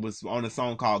fame was on a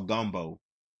song called Gumbo.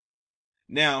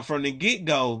 Now, from the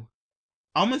get-go,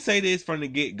 I'm gonna say this from the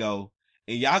get-go,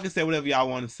 and y'all can say whatever y'all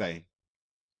want to say.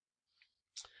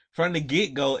 From the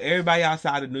get-go, everybody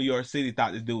outside of New York City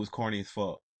thought this dude was corny as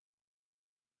fuck.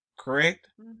 Correct?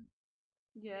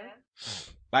 Yeah.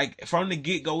 Like, from the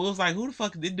get-go, it was like, who the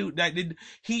fuck did dude that did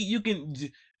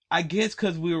I guess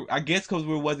because we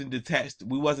wasn't attached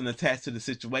to the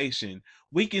situation.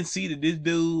 We can see that this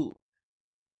dude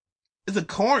is a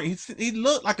corn. He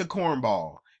looked like a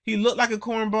cornball. He looked like a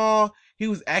cornball. He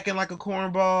was acting like a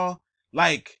cornball.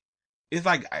 Like, it's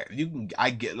like you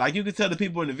can tell the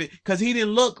people in the video because he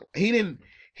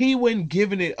wasn't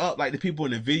giving it up like the people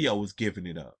in the video was giving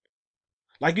it up.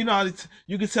 Like, you can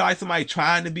tell like somebody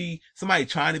trying to be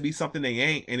something they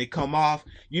ain't, and it come off.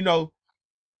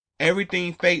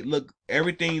 Everything fake.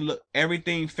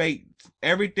 Everything fake.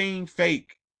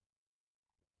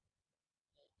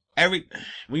 When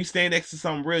you stand next to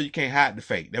something real, you can't hide the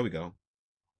fake. There we go.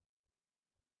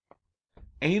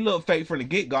 And he looked fake from the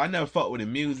get-go. I never fucked with the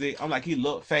music. I'm like, he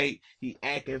looked fake. He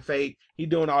acting fake. He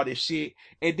doing all this shit.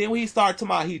 And then when he started talking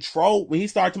about he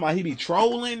be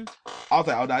trolling, I was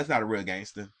like, oh, no, that's not a real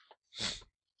gangster.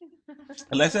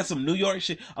 Unless that's some New York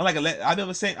shit. I said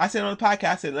on the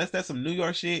podcast, unless that's some New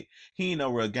York shit, he ain't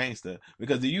no real gangster.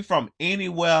 Because if you from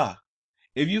anywhere,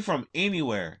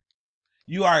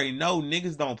 you already know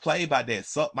niggas don't play by that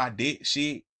suck my dick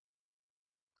shit.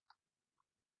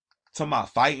 Talking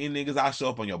about fighting niggas, I'll show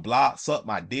up on your block, suck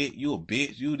my dick, you a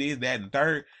bitch, you this, that, and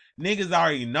third. Niggas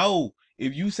already know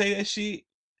if you say that shit,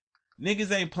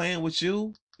 niggas ain't playing with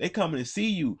you. They coming to see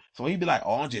you. So he be like,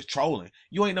 oh, I'm just trolling.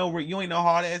 You ain't no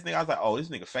hard ass nigga. I was like, oh, this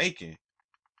nigga faking.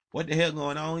 What the hell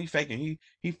going on? He faking.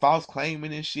 He false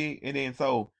claiming and shit. And then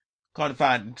so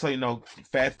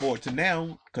fast forward to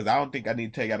now, because I don't think I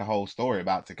need to tell you the whole story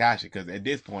about Tekashi, because at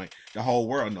this point, the whole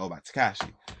world know about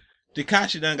Tekashi.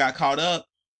 Tekashi done got caught up.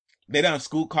 They done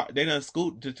scoot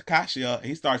to Tekashi up.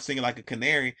 He started singing like a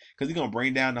canary because he's gonna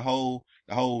bring down the whole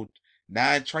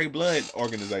 9 Trey Blood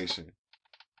organization.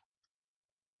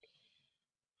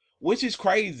 which is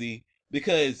crazy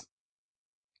because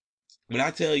when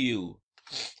I tell you,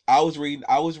 because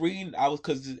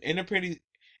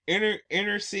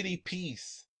inner city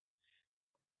peace.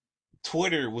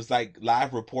 Twitter was like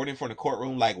live reporting from the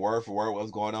courtroom, like word for word what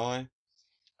was going on.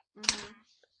 Mm-hmm.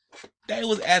 They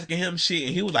was asking him shit,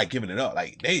 and he was like giving it up.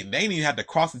 Like they didn't even have to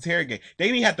cross interrogate. They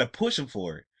didn't even have to push him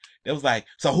for it. They was like,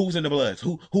 so who's in the Bloods?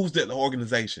 Who's the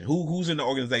organization? Who's in the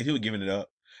organization? He was giving it up.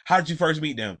 How did you first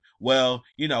meet them? Well,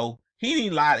 you know, he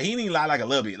didn't lie. He didn't lie like a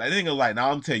little bit. Like they was like, no,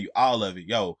 I'm telling you all of it.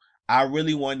 Yo, I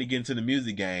really wanted to get into the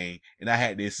music game, and I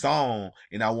had this song,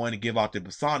 and I wanted to give out the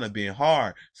persona being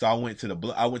hard. So I went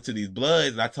to these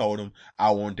Bloods, and I told them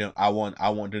I want them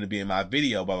to be in my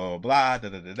video, blah blah blah, da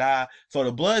da da da. So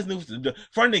the Bloods knew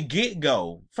from the get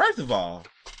go. First of all,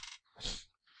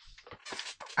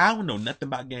 I don't know nothing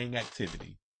about gang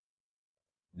activity,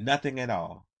 nothing at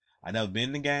all. I never been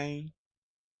in the gang.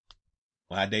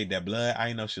 When I dated that Blood, I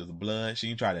didn't know she was a Blood. She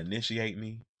didn't try to initiate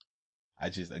me. I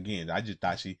just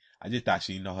thought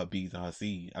she know her B's and her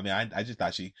C's. I mean, I just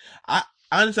thought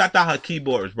honestly, I thought her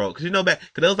keyboard was broke. Cause you know, cause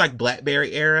it was like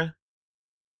BlackBerry era.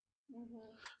 Mm-hmm.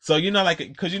 So, you know,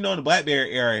 like, cause you know, in the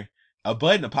BlackBerry era, a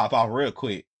button will pop off real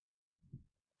quick.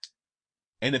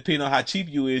 And depending on how cheap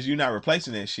you is, you're not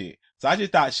replacing that shit. So I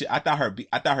just thought I thought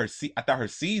her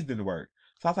C's didn't work.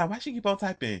 So I was like, why she keep on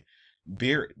typing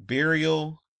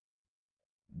burial,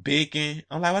 bacon?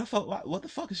 I'm like, what the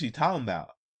fuck is she talking about?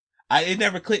 It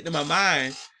never clicked in my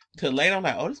mind till later. I'm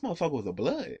like, oh, this motherfucker was a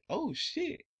Blood. Oh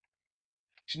shit.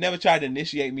 She never tried to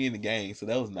initiate me in the game, so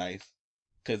that was nice.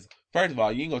 Cause first of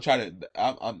all, you ain't gonna try to.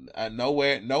 I'm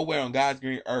nowhere on God's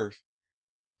green earth,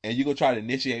 and you gonna try to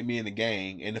initiate me in the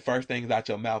gang, and the first things out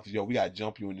your mouth is, yo, we gotta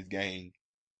jump you in this gang.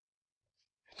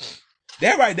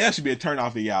 That right there should be a turn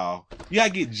off for y'all. You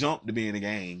gotta get jumped to be in the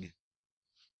gang.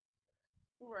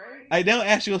 Right. Like they don't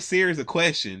ask you a series of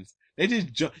questions. They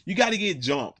just jump. You gotta get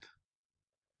jumped.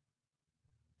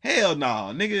 Hell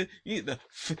no, nigga.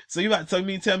 So you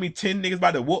mean tell me 10 niggas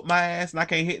about to whoop my ass and I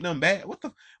can't hit them back? What the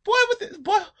boy? What this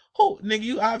boy? Who nigga?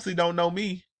 You obviously don't know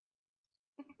me.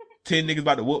 10 niggas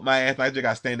about to whoop my ass. I just got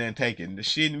to stand there and take it. The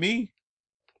shit me?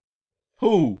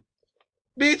 Who?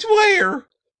 Bitch, where?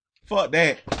 Fuck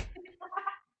that.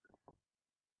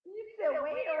 You said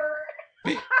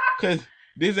where? Cause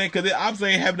this ain't obviously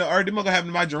ain't having the earth. Them gonna happen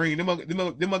in my dream. Them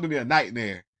gonna be a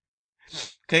nightmare.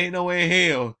 Can't no way in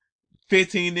hell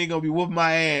 15 niggas gonna be whooping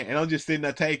my ass and I'm just sitting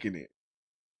there taking it.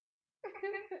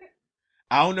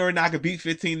 I don't know if I could beat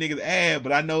 15 niggas ass,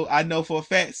 but I know for a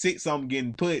fact 6 of them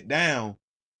getting put down.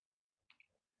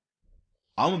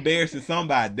 I'm embarrassing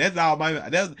somebody.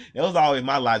 That was always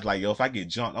my logic. Like, yo, if I get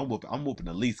jumped, I'm whooping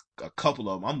at least a couple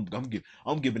of them.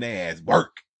 I'm giving their ass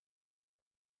work.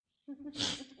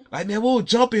 Like, man, we'll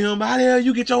jump him. How the hell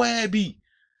you get your ass beat?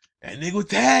 That nigga was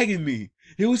tagging me.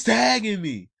 He was tagging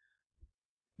me.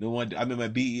 The one, I remember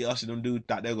B.E. Usher, them dudes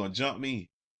thought they were gonna jump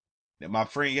me. That my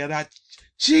friend yelled out,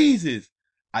 Jesus.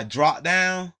 I dropped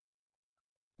down.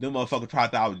 Them motherfuckers probably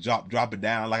thought I was drop it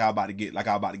down like I was about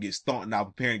to get stomped and I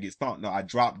was preparing to get stomped. No, I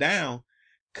dropped down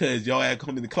cause your ass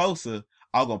coming closer.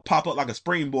 I was gonna pop up like a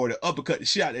springboard and uppercut the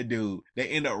shit out of that dude. They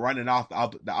end up running off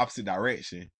the opposite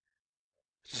direction.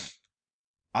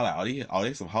 I like, oh,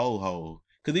 they some ho.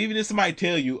 Cause even if somebody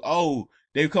tell you, oh,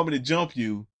 they coming to jump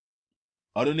you,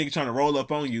 or them niggas trying to roll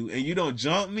up on you, and you don't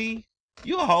jump me,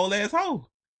 you a whole ass hoe.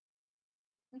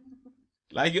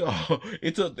 Like, yo, I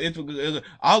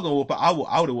was gonna whoop. I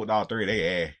would have whooped all 3 of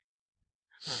their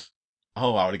ass.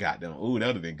 Oh, I would have got them. Ooh, that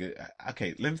would have been good.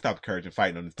 Okay, let me stop encouraging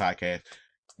fighting on this podcast.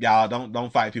 Y'all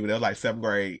don't fight people. That was like 7th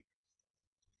grade,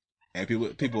 and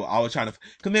people always trying to.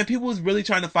 Cause man, people was really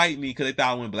trying to fight me because they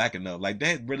thought I wasn't black enough. Like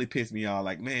that really pissed me off.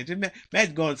 Like man, just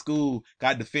imagine going to school,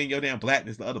 got to defend your damn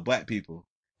blackness to other black people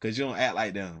because you don't act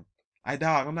like them. Like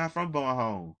dog, I'm not from Bowen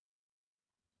Home.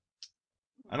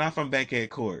 I'm not from Bankhead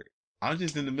Court. I'm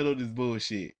just in the middle of this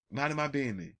bullshit. Minding my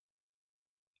business.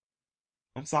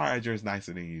 I'm sorry I dress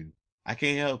nicer than you. I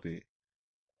can't help it.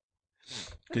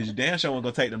 Cause you damn sure ain't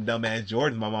gonna take them dumbass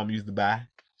Jordans my mom used to buy.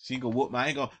 She gonna whoop my, I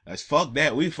ain't gonna, fuck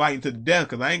that. We fighting to the death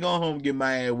cause I ain't going home and get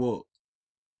my ass whooped.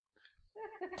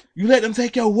 You let them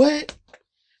take your what?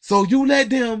 So you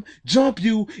let them jump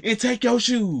you and take your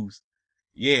shoes.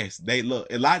 Yes, they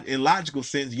look, in logical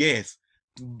sense, yes.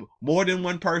 More than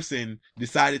one person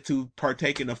decided to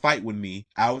partake in a fight with me.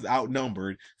 I was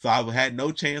outnumbered, so I had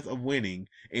no chance of winning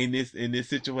in this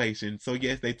situation. So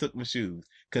yes, they took my shoes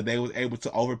because they was able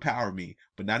to overpower me,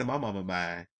 but not in my mama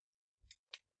mind.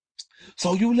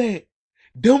 So you let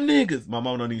them niggas, my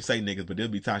mom don't even say niggas, but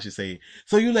there'll be times she say,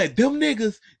 so you let them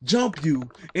niggas jump you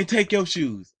and take your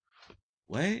shoes.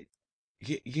 What?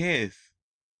 Yes.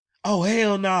 Oh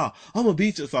hell no, I'm gonna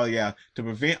beat you. So yeah, to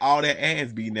prevent all that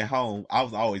ass beating at home, I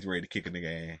was always ready to kick a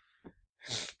nigga ass.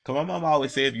 Cause my mom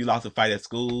always said if you lost a fight at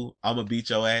school, I'm gonna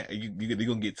beat your ass. You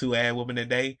gonna get 2 ass whooping that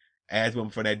day. Ass whooping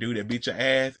for that dude that beat your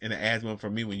ass, and an ass whooping for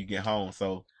me when you get home.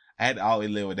 So I had to always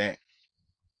live with that.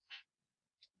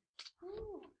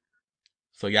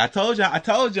 So yeah, I told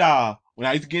y'all when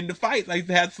I used to get into fights, I used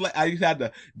to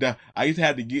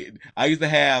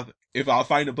have if I was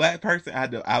fighting a black person,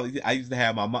 I used to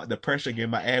have the pressure of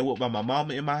getting my ass whooped by my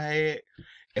mama in my head.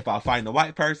 If I was fighting a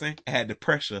white person, I had the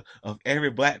pressure of every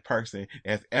black person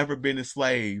that's ever been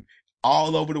enslaved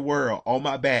all over the world on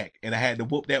my back, and I had to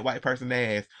whoop that white person's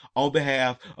ass on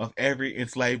behalf of every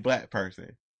enslaved black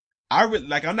person. I'm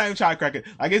not even trying to crack it.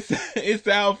 Like it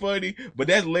sounds funny, but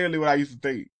that's literally what I used to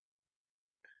think.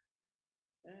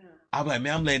 I'm like,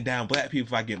 man, I'm letting down black people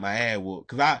if I get my ass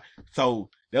whooped. So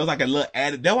there was like a little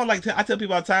added. That one, like, I tell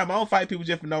people all the time, I don't fight people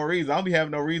just for no reason. I don't be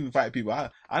having no reason to fight people. I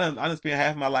done spent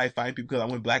half my life fighting people because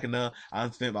I went black enough. I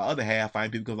done spent my other half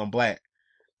fighting people because I'm black.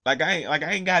 I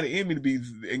ain't got it in me to be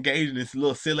engaged in this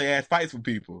little silly ass fights with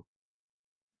people.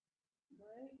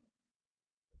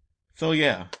 So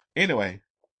yeah. Anyway,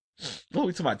 what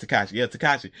we talking about? Tekashi. Yeah,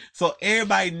 Tekashi. So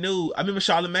everybody knew. I remember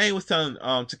Charlamagne was telling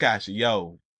Tekashi,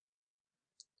 yo,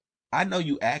 I know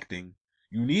you acting.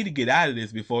 You need to get out of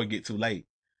this before it get too late.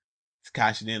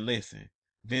 Tekashi didn't listen.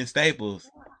 Vince Staples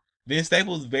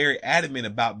very adamant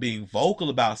about being vocal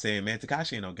about saying, man,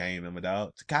 Tekashi ain't no game number,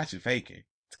 dog. Tekashi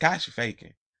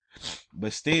faking.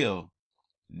 But still,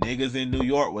 niggas in New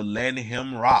York were letting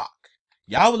him rock.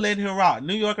 Y'all were letting him rock.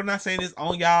 New York, I'm not saying this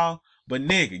on y'all, but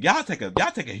nigga, y'all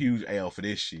take a huge L for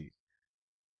this shit.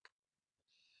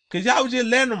 Cause y'all was just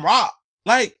letting him rock.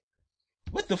 Like,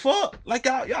 what the fuck? Like,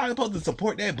 y'all supposed to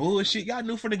support that bullshit. Y'all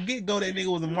knew from the get-go that nigga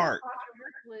was a mark.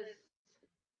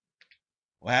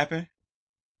 What happened?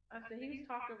 I said he was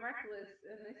talking reckless,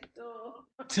 and they still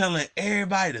telling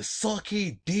everybody to suck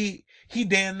his dick. He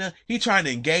trying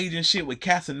to engage in shit with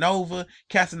Casanova.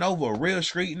 Casanova a real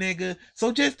street nigga.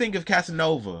 So just think of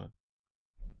Casanova.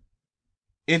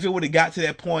 If it would have got to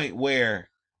that point where,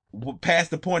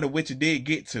 past the point of which it did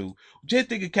get to, just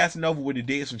think if Casanova would have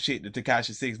did some shit to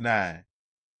Tekashi 6ix9ine.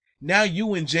 Now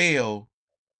you in jail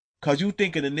cause you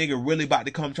thinking a nigga really about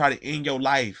to come try to end your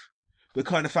life. But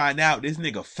come to find out this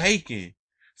nigga faking.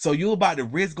 So you about to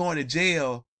risk going to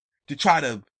jail to try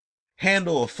to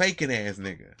handle a faking ass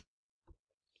nigga.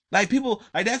 Like people,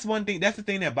 like that's one thing, that's the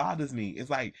thing that bothers me. It's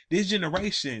like this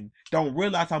generation don't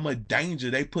realize how much danger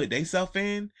they put themselves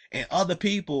in and other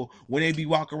people when they be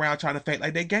walking around trying to fake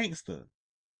like they gangster.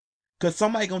 Cause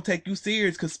somebody gonna take you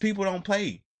serious cause people don't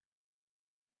play.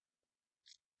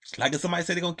 Like if somebody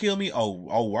said they gonna kill me,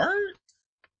 oh word?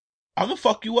 I'm gonna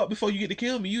fuck you up before you get to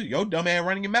kill me. Your dumb ass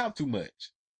running your mouth too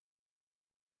much.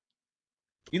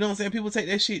 You know what I'm saying? People take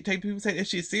that shit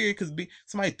serious because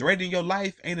somebody threatening your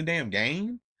life ain't a damn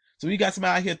game. So when you got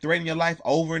somebody out here threatening your life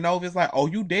over and over, it's like, oh,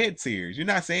 you dead serious. You're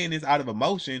not saying this out of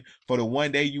emotion for the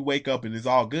one day you wake up and it's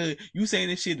all good. You saying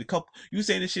this shit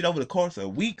over the course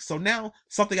of weeks. So now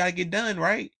something gotta get done,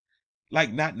 right?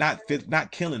 Like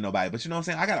not killing nobody, but you know what I'm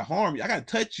saying? I gotta harm you. I gotta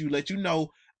touch you, let you know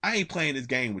I ain't playing this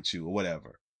game with you or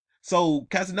whatever. So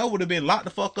Casanova would have been locked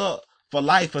the fuck up for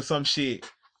life or some shit.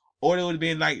 Or it would have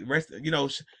been like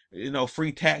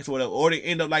free tax or whatever. Or they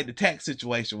end up like the tax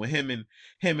situation with him and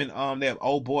that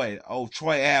old boy,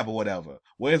 Troy Ave or whatever.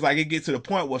 Where it's like it gets to the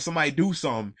point where somebody do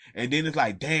something and then it's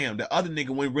like, damn, the other nigga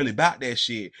wasn't really about that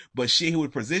shit. But shit, he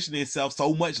would position himself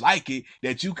so much like it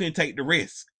that you couldn't take the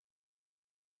risk.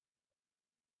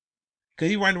 Cause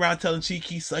he running around telling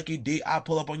Chi-Key suck your dick, I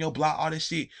pull up on your block, all this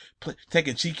shit,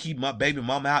 taking Chi-Key, my baby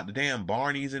mama out the damn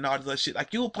Barneys and all this other shit.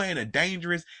 Like you were playing a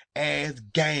dangerous ass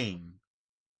game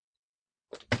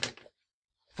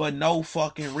for no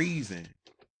fucking reason.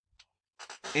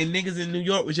 And niggas in New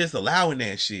York was just allowing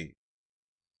that shit.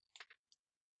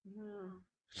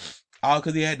 All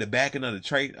because he had the backing of the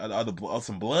trait of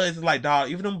some bloods. It's like, dog,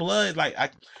 even them bloods, like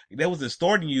they was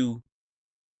extorting you.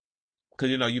 Cause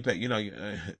you pay,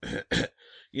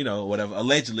 whatever,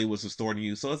 allegedly was extorting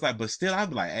you. So it's like, but still,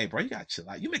 I'm like, hey, bro, you gotta chill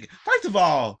out. First of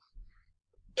all,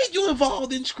 if you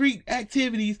involved in street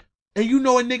activities and you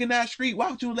know a nigga not street, why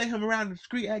would you let him around in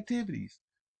street activities?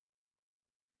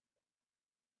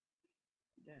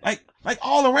 Like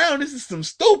all around, this is some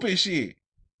stupid shit.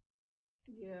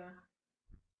 Yeah.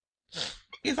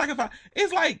 It's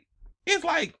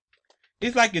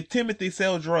like if Timothy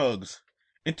sell drugs.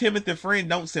 And Timothy Friend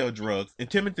don't sell drugs. And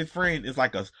Timothy Friend is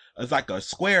like a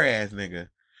square ass nigga.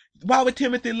 Why would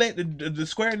Timothy let the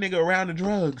square nigga around the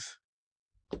drugs?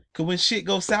 Cause when shit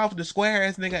goes south, the square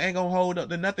ass nigga ain't gonna hold up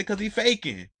to nothing cause he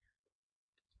faking.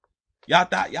 Y'all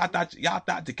thought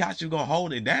Tekashi was gonna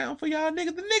hold it down for y'all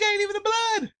niggas. The nigga ain't even the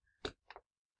blood.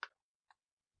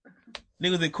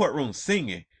 Niggas in courtroom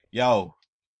singing. Yo.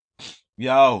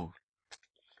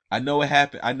 I know what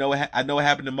happened. I know what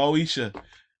happened to Moesha.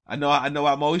 I know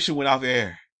why Moesha went off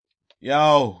air.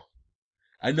 Yo.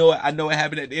 I know what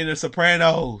happened at the end of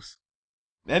Sopranos.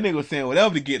 That nigga was saying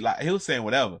whatever to get like. He was saying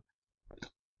whatever.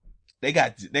 They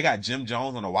got Jim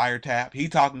Jones on a wiretap. He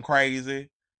talking crazy.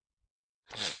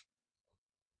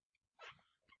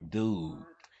 Dude.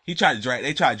 They tried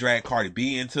to drag Cardi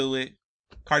B into it.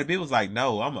 Cardi B was like,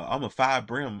 "No, I'm a 5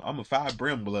 brim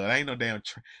blood. I ain't no damn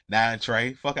 9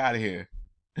 Trey. Fuck out of here."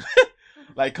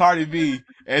 Like Cardi B,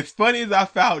 as funny as I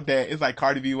found that, it's like,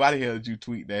 Cardi B, why the hell did you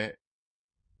tweet that?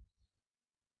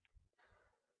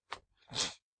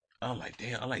 I'm like,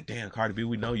 damn, Cardi B,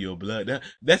 we know you're a blood.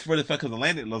 That's for the fact because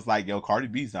Atlantic looks like, yo, Cardi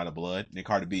B's not a blood. And then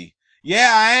Cardi B, yeah,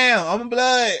 I am. I'm a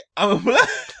blood.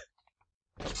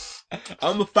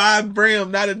 I'm a 5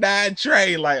 brim, not a 9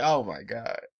 Trey. Like, oh my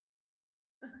God.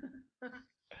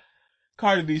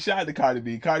 Cardi B, shout out to Cardi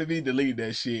B. Cardi B deleted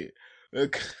that shit.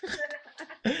 Cardi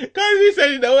B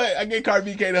said, you know what? I get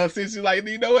Cardi B came to her sister. She's like,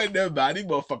 you know what? Never mind. These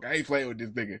motherfucker, I ain't playing with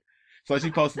this nigga. So she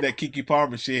posted that Keke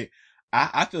Palmer shit.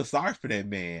 I feel sorry for that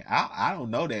man. I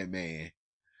don't know that man.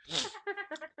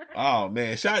 Oh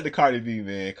man, shout out to Cardi B,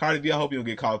 man. Cardi B, I hope you don't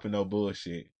get caught up in no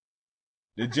bullshit.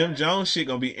 The Jim Jones shit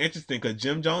gonna be interesting because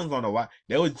Jim Jones on the wire.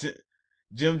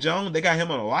 Jim Jones. They got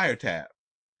him on a wiretap.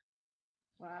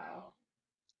 Wow.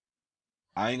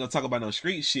 I ain't gonna talk about no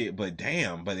street shit, but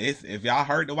damn. But if y'all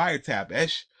heard the wiretap,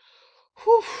 that's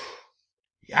whew,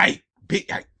 yikes, big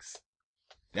yikes.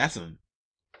 That's some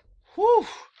whew.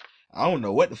 I don't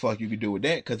know what the fuck you could do with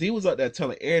that because he was up there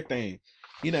telling everything.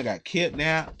 He done got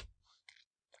kidnapped.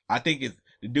 I think it's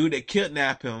the dude that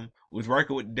kidnapped him was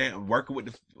working with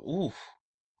the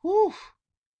oof.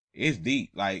 It's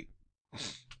deep. Like,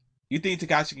 you think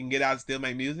Tekashi can get out and still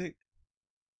make music?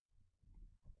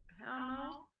 I don't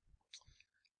know.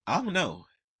 I don't know.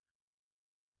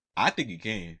 I think he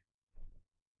can.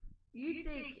 You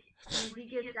think when he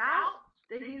gets out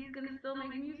that he's gonna still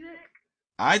make music?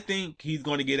 I think he's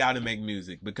going to get out and make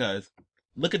music because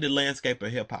look at the landscape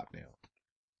of hip hop now.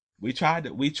 We try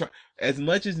as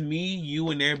much as me,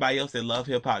 you, and everybody else that love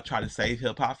hip hop try to save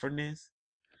hip hop from this.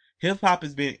 Hip hop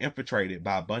is being infiltrated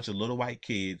by a bunch of little white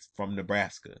kids from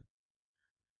Nebraska.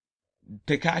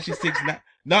 Tekashi 6ix9ine.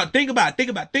 No, think about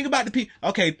the people.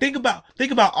 Okay, think about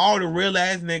all the real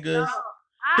ass niggas. No,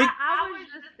 I was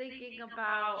just thinking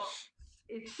about,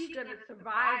 is he gonna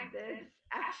survive this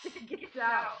after he gets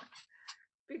out?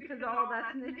 Because all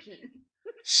that snitching.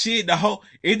 Shit,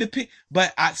 it depends.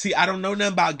 But I don't know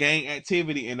nothing about gang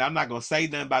activity, and I'm not gonna say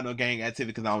nothing about no gang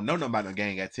activity because I don't know nothing about no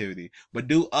gang activity. But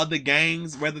do other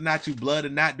gangs, whether or not you blood or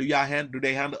not, do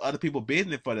they handle other people's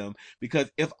business for them?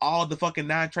 Because if all the fucking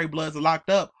 9 Trey Bloods are locked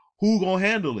up, who gonna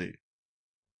handle it?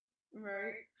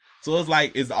 Right. So it's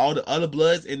like, is all the other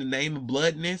Bloods in the name of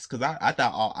bloodness? Because I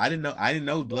thought I didn't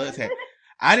know Bloods had.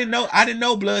 I didn't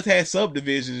know Bloods had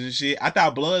subdivisions and shit. I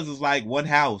thought Bloods was like one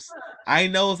house. I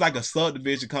didn't know it's like a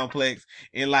subdivision complex,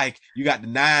 and like you got the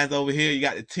 9s over here, you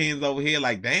got the 10s over here.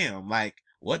 Like, damn, like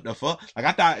what the fuck? Like,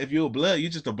 I thought if you're a blood, you're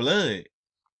just a blood.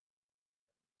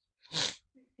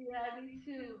 Yeah, me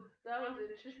too. That was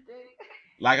interesting.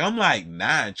 Like, I'm like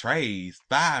 9 Treys,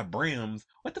 5 brims.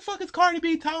 What the fuck is Cardi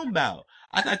B talking about?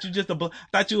 I thought you just a blood.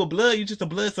 Thought you a blood. You just a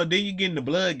blood. So then you get in the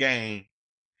blood gang,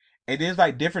 and then it's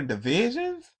like different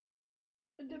divisions.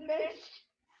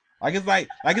 Like it's like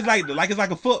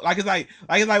a foot. Like it's like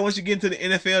once you get into the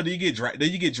NFL, do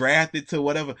you get drafted to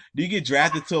whatever? Do you get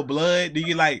drafted to a blood? Do you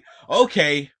get like,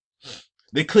 okay,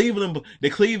 the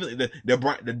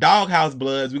Doghouse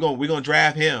Bloods, we're gonna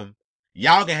draft him.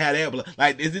 Y'all can have that blood.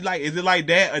 Like, is it like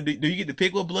that, or do you get to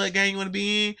pick what blood gang you want to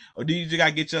be in, or do you just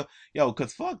gotta get your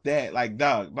cause fuck that, like,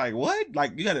 dog, like what,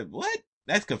 like you gotta what?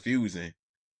 That's confusing.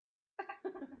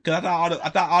 Cause I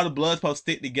thought all the Bloods supposed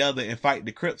to stick together and fight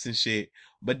the Crips and shit.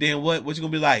 But then what you gonna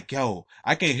be like? Yo,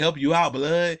 I can't help you out,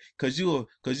 blood, cause you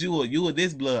were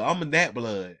this blood. I'm in that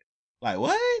blood. Like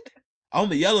what? I'm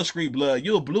the yellow street blood.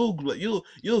 You a blue blood. You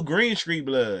a green street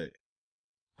blood.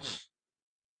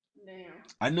 Damn.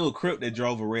 I knew a Crip that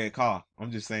drove a red car.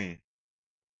 I'm just saying.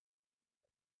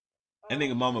 That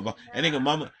nigga mama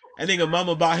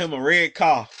bought him a red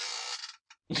car.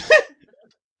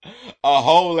 A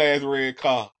whole ass red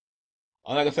car.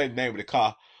 I'm not gonna say the name of the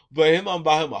car, but his mom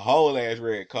bought him a whole ass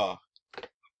red car.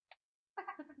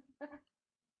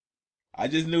 I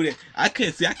just knew that I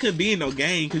couldn't be in no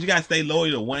gang because you gotta stay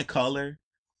loyal to one color.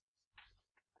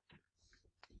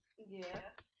 Yeah.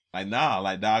 Like nah,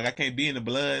 like dog, I can't be in the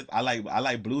blood. I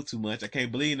like blue too much. I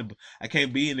can't be in I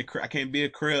can't be a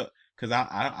crip because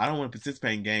I don't want to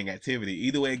participate in gang activity.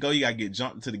 Either way it go, you gotta get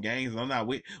jumped into the gangs. And I'm not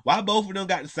with. Why both of them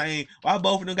got the same? Why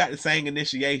both of them got the same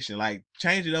initiation? Like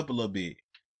change it up a little bit.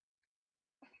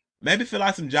 Maybe fill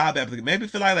out some job application. Maybe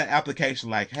fill out an application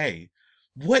like, hey,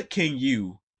 what can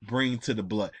you bring to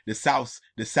the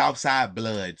South Side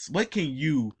Bloods? What can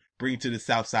you bring to the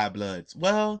South Side Bloods?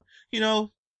 Well, you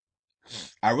know.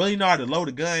 I really know how to load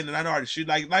a gun and I know how to shoot.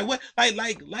 Like what?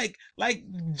 Like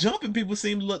jumping people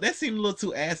seem a little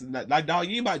too ass. Like dog,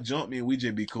 you ain't about to jump me and we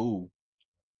just be cool.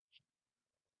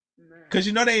 Man. Cause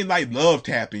you know they ain't like love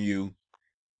tapping you.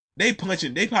 They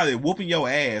probably whooping your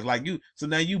ass like you. So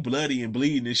now you bloody and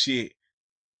bleeding and shit.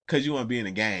 Cause you want to be in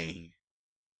a gang.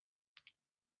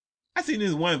 I seen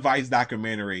this one Vice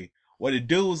documentary where the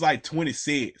dude was like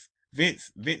 26.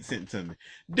 Vince sent it to me.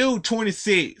 Dude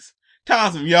 26.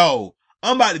 Tells him, yo,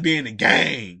 I'm about to be in the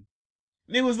gang.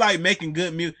 Nigga was like making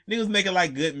good music. Nigga was making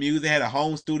like good music. Had a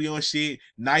home studio and shit.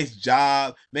 Nice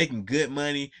job. Making good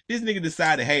money. This nigga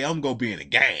decided, hey, I'm gonna be in a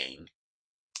gang.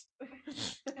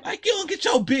 Like, you don't get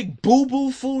your big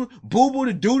boo-boo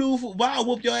to doo-doo. Why I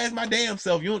whoop your ass my damn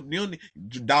self? You don't,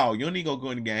 dog, you don't need to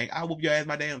go in the gang. I whoop your ass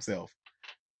my damn self.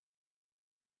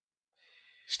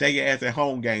 Stay your ass at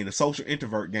home gang, the social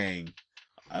introvert gang.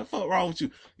 What the fuck wrong with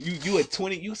you? You at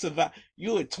 20, you survive.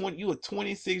 You a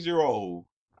 26-year-old.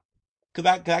 Cause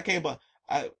I can't, but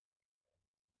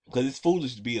because it's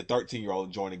foolish to be a 13-year-old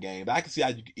and join a game. But I can see how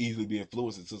you can easily be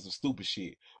influenced into some stupid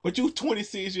shit. But you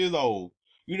 26 years old.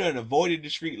 You done avoided the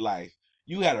street life.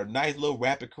 You had a nice little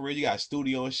rapping career. You got a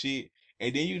studio and shit.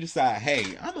 And then you decide, hey,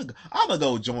 I'm gonna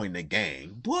go join the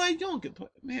gang. Boy, you don't get,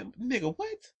 man, nigga,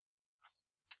 what?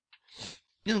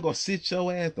 You don't go sit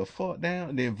your ass the fuck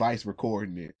down and then Vice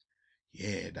recording it.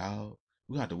 Yeah, dog.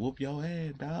 We got to whoop your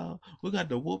ass, dog. We got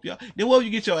to whoop your. Then what if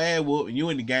you get your ass whooped and you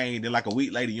in the game? Then like a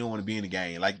week later you don't want to be in the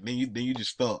game. Like then you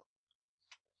just stuck.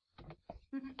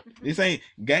 This ain't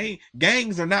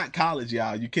gangs are not college,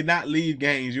 y'all. You cannot leave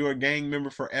gangs. You're a gang member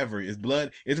forever. It's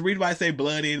blood. It's the reason why I say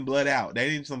blood in, blood out. That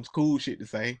ain't some cool shit to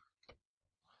say.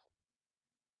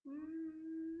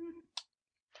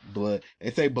 Blood.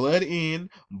 They say blood in,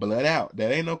 blood out.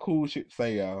 That ain't no cool shit to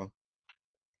say, y'all.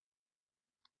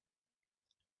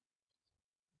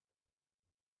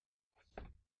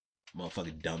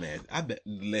 Motherfucking dumbass. I bet.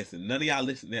 Listen, none of y'all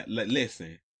listen.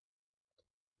 Listen.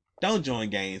 Don't join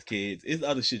gangs, kids. It's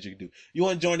other shit you can do. You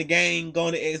want to join the gang? Go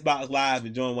on to Xbox Live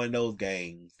and join one of those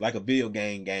gangs, like a video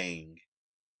gang.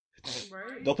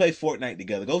 Right. Go play Fortnite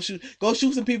together. Go shoot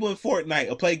some people in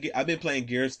Fortnite. Or play. I've been playing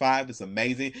Gears 5. It's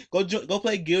amazing. Go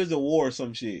play Gears of War or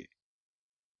some shit.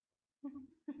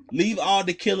 Leave all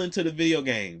the killing to the video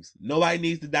games. Nobody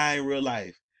needs to die in real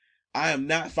life. I am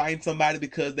not fighting somebody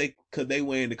because they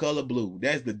wearing the color blue.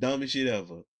 That's the dumbest shit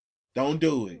ever. Don't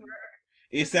do it.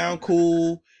 It sound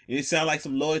cool. It sound like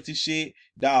some loyalty shit.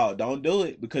 Dog, don't do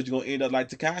it because you're gonna end up like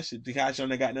Tekashi. Tekashi on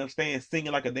that goddamn stand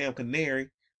singing like a damn canary.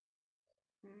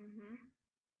 Mm-hmm.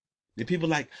 The people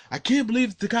like, I can't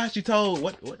believe Tekashi told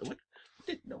what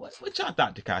y'all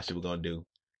thought Tekashi was gonna do?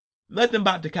 Nothing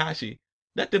about Tekashi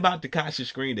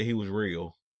screamed that he was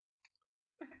real.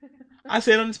 I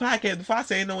said on this podcast, if I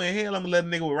say no in hell, I'm gonna let a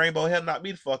nigga with rainbow hair knock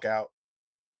me the fuck out.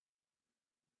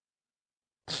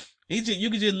 You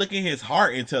could just look in his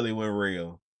heart and tell he went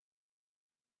real.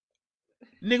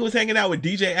 Nigga was hanging out with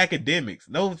DJ Academics.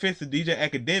 No offense to DJ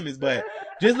Academics, but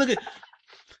just look at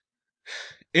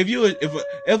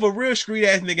if a real street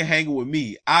ass nigga hanging with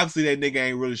me, obviously that nigga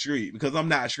ain't really street because I'm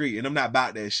not street and I'm not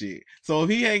about that shit. So if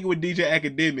he hanging with DJ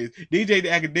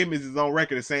Academics is on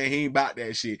record as saying he ain't about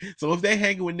that shit. So if they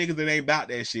hanging with niggas that ain't about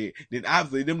that shit, then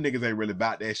obviously them niggas ain't really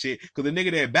about that shit. Cause the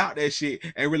nigga that about that shit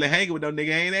ain't really hanging with no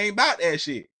nigga ain't about that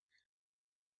shit.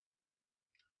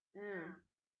 Yeah.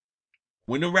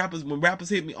 When rappers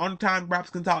hit me, on time rappers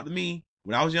can talk to me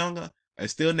when I was younger, and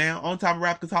still now, on time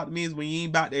rappers can talk to me is when you ain't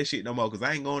about that shit no more, cause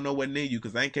I ain't going nowhere near you,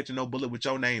 cause I ain't catching no bullet with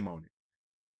your name on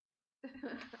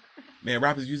it. Man,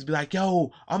 rappers used to be like,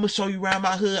 yo, I'm gonna show you around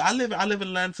my hood. I live in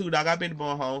Atlanta too, dog. I've been to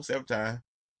Born Home several times.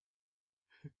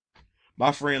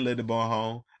 My friend lived in Born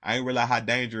Home. I ain't realize how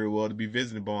dangerous it was to be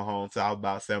visiting Born Home till I was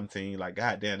about 17. Like,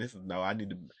 goddamn, I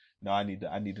need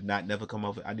to not never come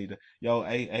over. I need to, yo,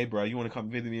 hey, bro, you want to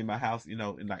come visit me in my house? You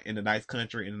know, in a nice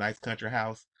country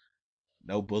house,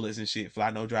 no bullets and shit, fly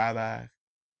no drive-bys.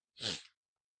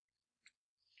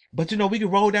 But you know, we can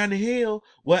roll down the hill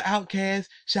where Outkast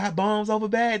shot bombs over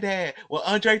Baghdad. Well,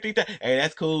 Andre 3000. Hey,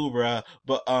 that's cool, bro.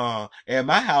 But at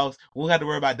my house, we don't have to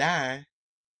worry about dying.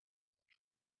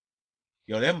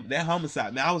 Yo, that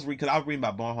homicide, man. I was reading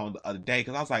about Born Home the other day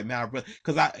because I was like, man,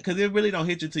 because it really don't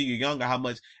hit you till you're younger. How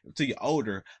much till you're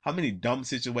older? How many dumb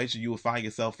situations you will find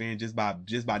yourself in just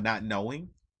by not knowing.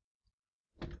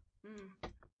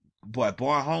 But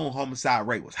Born Home homicide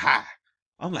rate was high.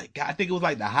 I'm like, God, I think it was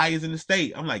like the highest in the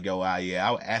state. I'm like, yo, yeah,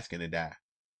 I was asking to die.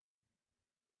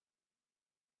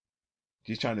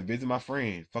 Just trying to visit my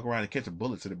friend, fuck around and catch a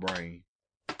bullet to the brain.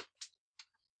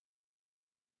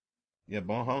 Yeah,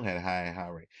 Born Home had a high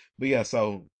rate. But yeah,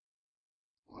 so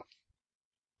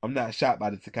I'm not shocked by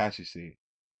the Tekashi shit.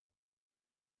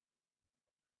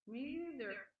 Me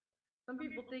neither. Some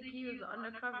people think he was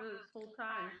undercover this whole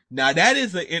time. Now that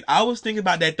is I was thinking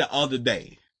about that the other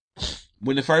day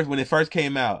when it first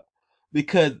came out,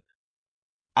 because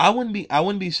I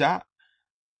wouldn't be shocked.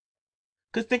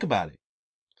 Cause think about it.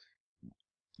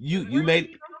 You made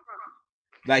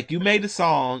the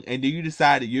song, and then you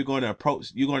decided you made the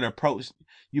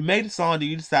song, and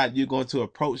you decided you're going to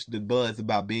approach the Bloods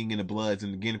about being in the Bloods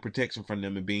and getting protection from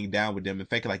them and being down with them and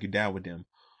faking like you're down with them.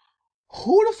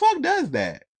 Who the fuck does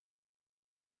that?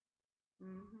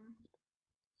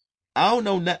 I don't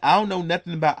know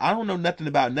nothing about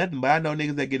nothing, but I know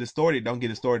niggas that get extorted don't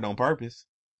get extorted on purpose.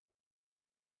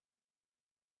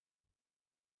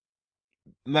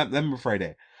 Let me rephrase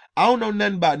that. I don't know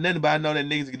nothing about nothing, but I know that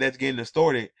niggas that's getting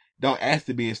extorted don't ask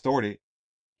to be extorted.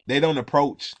 They don't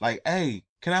approach like, hey,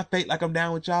 can I fake like I'm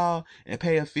down with y'all and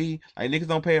pay a fee? Like niggas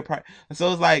don't pay a price.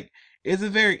 So it's like, it's a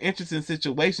very interesting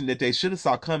situation that they should have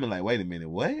saw coming. Like, wait a minute,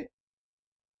 what?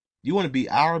 You want to be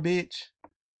our bitch?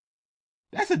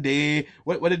 That's a dead.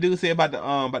 What the dude say about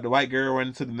the white girl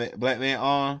running to the black man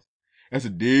arms? That's a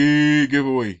dead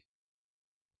giveaway.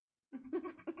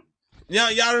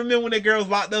 Y'all remember when that girl was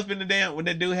locked up in the damn, when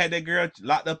that dude had that girl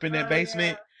locked up in that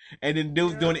basement, and then the dude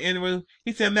was doing the interview?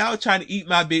 He said, man, I was trying to eat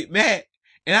my Big Mac,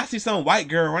 and I see some white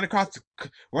girl run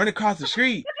across the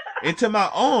street into my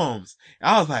arms.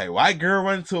 I was like, white girl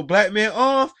running to a black man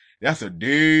arms? That's a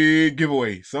dead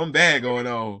giveaway. Something bad going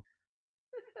on.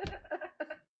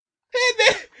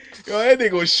 That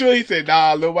nigga was sure. He said,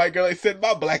 nah, little white girl ain't setting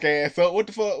my black ass up. What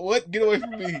the fuck? What? Get away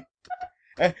from me.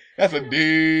 That's a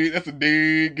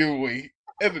dead giveaway.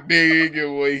 That's a dead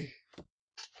giveaway.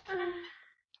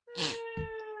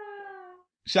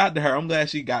 Shout out to her. I'm glad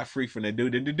she got free from that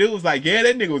dude. And the dude was like, yeah,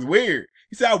 that nigga was weird.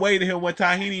 He said I waved at him one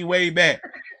time. He didn't wave back.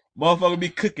 Motherfucker be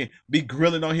cooking, be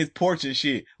grilling on his porch and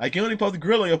shit. Like, you only supposed to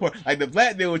grill on your porch. Like, the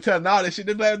black dude was telling all that shit.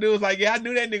 The black dude was like, yeah, I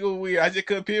knew that nigga was weird. I just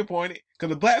couldn't pinpoint it. Because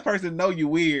the black person know you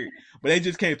weird, but they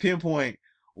just can't pinpoint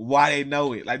why they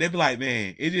know it. Like, they be like,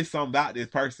 man, it's just something about this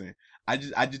person. I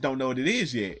just don't know what it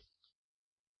is yet.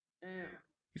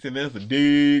 He said, man, that's a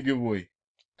dead giveaway.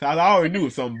 So I already knew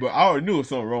something, but I already knew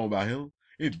something wrong about him.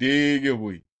 It's dead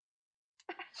giveaway.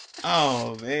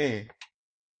 Oh, man.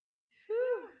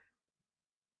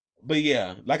 But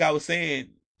yeah, like I was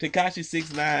saying, Tekashi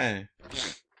 6ix9ine,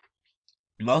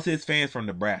 most of his fans from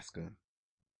Nebraska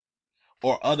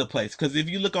or other places. Because if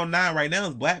you look on 9 right now,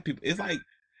 it's black people.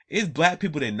 It's black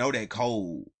people that know that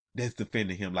code that's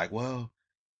defending him. Like, well,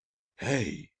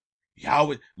 hey, y'all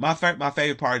would. My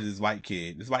favorite part is this white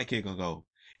kid. This white kid gonna go,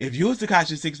 if you was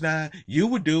Tekashi 6ix9ine, you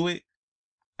would do it.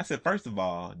 I said, first of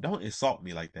all, don't insult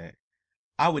me like that.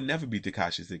 I would never be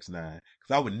Tekashi 6ix9ine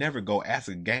because I would never go ask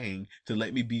a gang to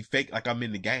let me be fake like I'm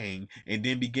in the gang and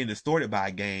then be getting extorted by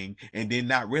a gang and then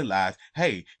not realize,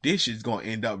 hey, this shit's gonna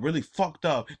end up really fucked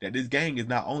up, that this gang is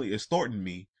not only extorting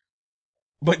me,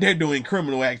 but they're doing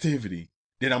criminal activity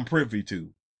that I'm privy to.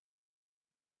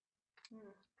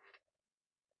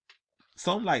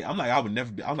 So I'm like, I would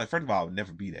never be. I'm like, first of all, I would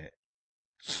never be that.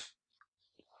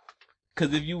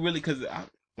 Because if you really,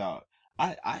 I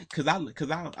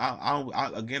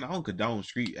don't condone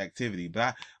street activity,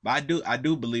 but I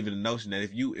do believe in the notion that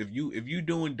if you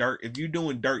doing dirt,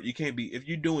 you can't be, if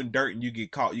you doing dirt and you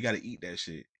get caught, you got to eat that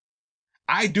shit.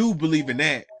 I do believe in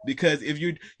that, because if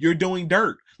you're doing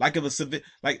dirt, like if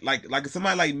like if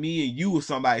somebody like me and you or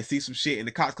somebody see some shit and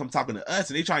the cops come talking to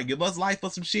us and they try to give us life for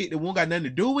some shit that won't got nothing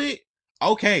to do with,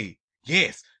 okay,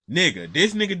 yes, nigga,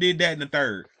 this nigga did that in the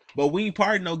third, but we ain't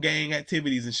part of no gang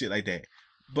activities and shit like that.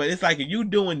 But it's like, if you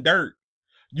doing dirt,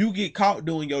 you get caught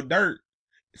doing your dirt,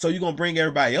 so you gonna bring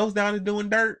everybody else down to doing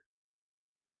dirt?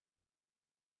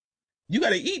 You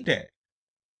gotta eat that.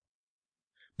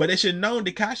 But they should know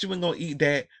Tekashi wasn't gonna eat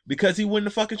that because he wasn't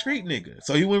a fucking street nigga.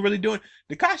 So he wasn't really doing.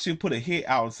 Tekashi put a hit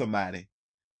out on somebody.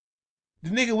 The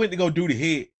nigga went to go do the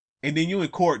hit, and then you in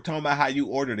court talking about how you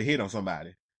ordered a hit on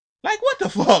somebody. Like, what the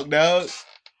fuck, dog?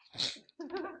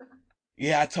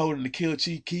 Yeah, I told him to kill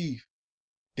Chief Keef.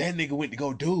 That nigga went to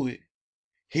go do it.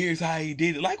 Here's how he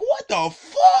did it. Like, what the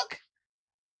fuck?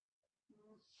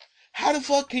 How the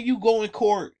fuck can you go in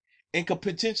court and could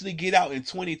potentially get out in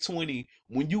 2020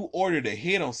 when you ordered a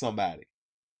hit on somebody?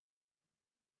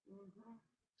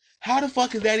 How the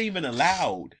fuck is that even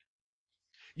allowed?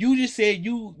 You just said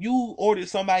you ordered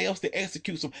somebody else to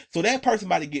execute some, so that person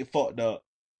about to get fucked up.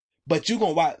 But you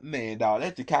gonna watch, man, dog,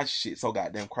 that Tekashi shit so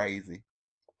goddamn crazy.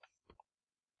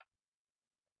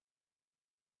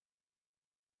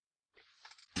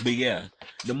 But yeah,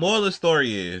 the moral of the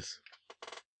story is,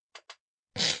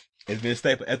 as Vince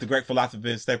Staples, as the great philosopher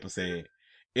Vince Staples said,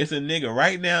 it's a nigga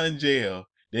right now in jail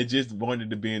that just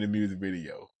wanted to be in a music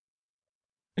video.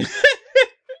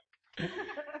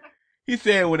 He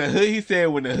said when the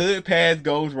hood pass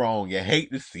goes wrong, you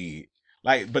hate to see it.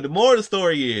 Like, but the moral of the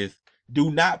story is,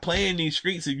 do not play in these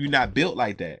streets if you're not built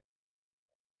like that.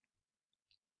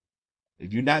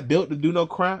 If you're not built to do no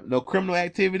crime, no criminal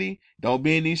activity, don't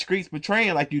be in these streets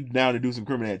portraying like you down to do some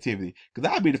criminal activity. Cause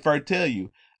I'll be the first to tell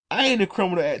you, I ain't a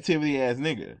criminal activity ass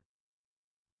nigga.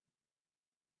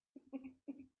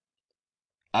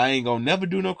 I ain't gonna never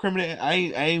do no criminal. I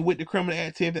ain't with the criminal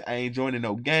activity. I ain't joining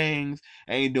no gangs.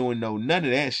 I ain't doing none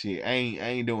of that shit. I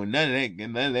ain't doing none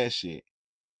of that shit.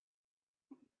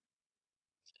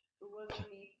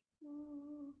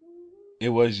 It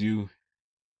was you.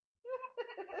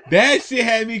 That shit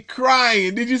had me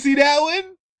crying. Did you see that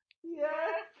one? Yeah.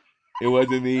 It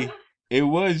wasn't me. It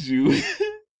was you.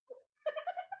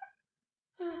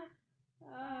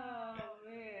 Oh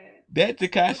man. That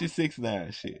Tekashi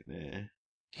 6ix9ine shit, man.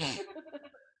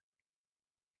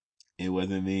 It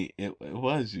wasn't me. It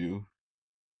was you.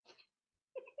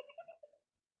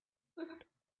 Oh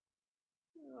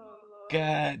Lord.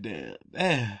 God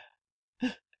damn.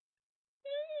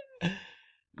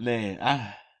 Man,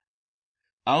 I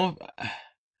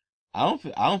don't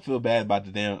feel bad about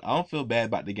I don't feel bad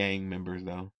about the gang members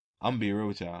though. I'm gonna be real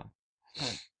with y'all.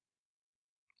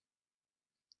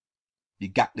 You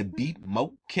got to be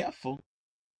more careful.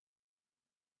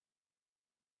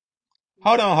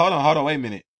 Hold on, wait a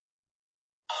minute.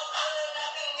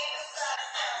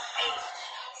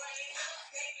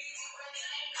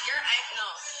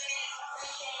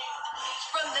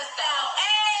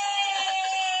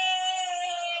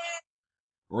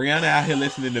 Rihanna out here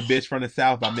listening to Bitch from the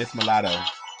South by Miss Mulatto.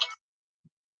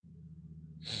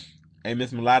 Hey,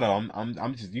 Miss Mulatto,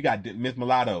 I'm just, you got Miss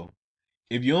Mulatto.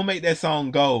 If you don't make that song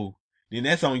go, then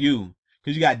that's on you.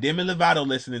 Cause you got Demi Lovato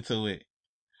listening to it.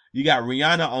 You got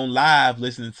Rihanna on live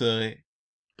listening to it.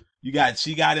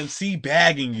 She got MC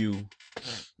bagging you.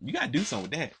 You gotta do something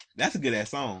with that. That's a good ass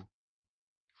song.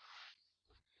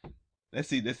 Let's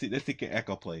see, can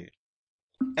Echo play it.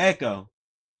 Echo,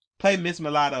 play Miss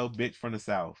Mulatto, Bitch from the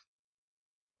South.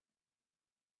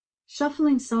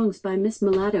 Shuffling songs by Miss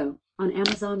Mulatto on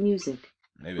Amazon Music.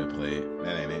 Maybe I'll play it.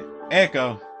 That ain't it.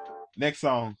 Echo, next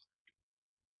song.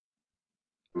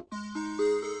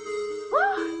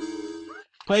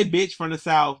 Play Bitch from the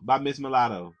South by Miss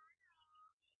Mulatto.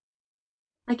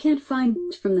 I can't find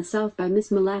from the South by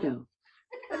Miss Mulatto.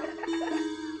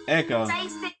 Echo,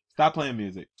 stop playing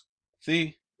music.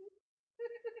 See?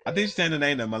 I think she's saying the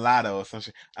name of Mulatto or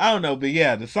something. I don't know, but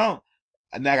yeah, the song.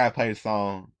 Now I gotta play the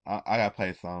song. I gotta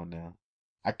play the song now.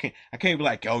 I can't be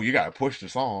like, oh, you gotta push the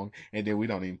song, and then we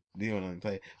don't even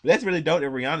play it. But that's really dope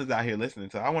that Rihanna's out here listening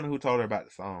to. I wonder who told her about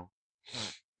the song.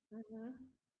 Mm-hmm.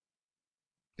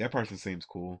 That person seems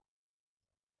cool.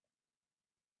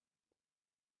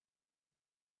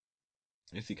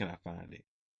 Let's see, can I find it?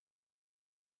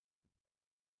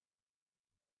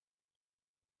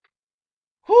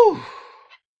 Whew.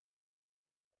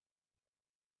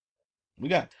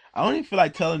 I don't even feel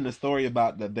like telling the story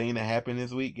about the thing that happened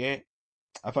this week yet.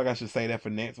 I feel like I should say that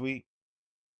for next week.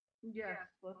 Yes,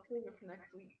 let's save it for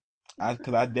next week.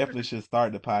 Because I definitely should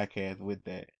start the podcast with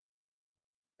that.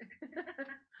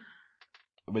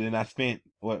 But then I spent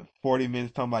 40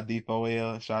 minutes talking about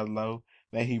D4L and Charlotte Lowe.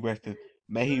 May he rest in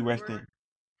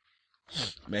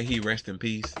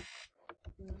peace.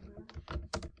 Mm-hmm.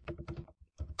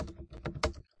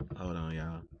 Hold on,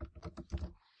 y'all.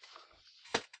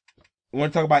 We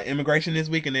want to talk about immigration this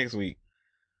week or next week?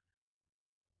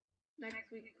 Next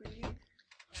week, please.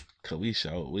 Cause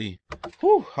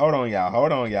Whew, hold on,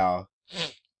 y'all.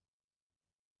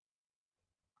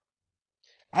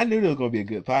 I knew there was gonna be a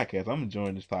good podcast. I'm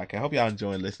enjoying this podcast. I hope y'all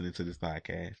enjoying listening to this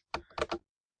podcast.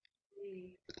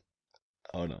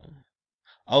 Hold on.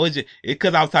 Oh, it's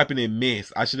because I was typing in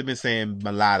Miss. I should have been saying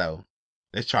Mulatto.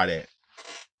 Let's try that.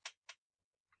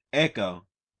 Echo,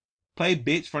 play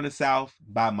Bitch from the South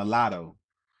by Mulatto.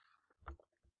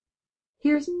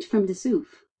 Here's From the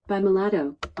South by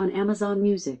Mulatto on Amazon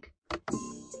Music.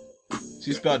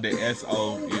 She spelled the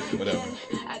S-O, whatever.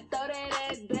 I throw that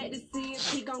ass back to see if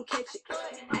she gon' gon' catch it.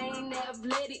 I ain't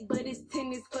athletic, but it's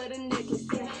tennis for the necklace.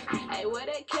 Hey, where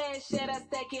that cash at? I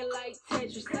stack it like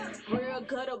Tetris. Real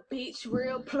gutter bitch,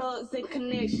 real plugs and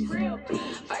connections.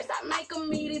 First I make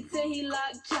him eat it till he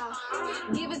locked jaw.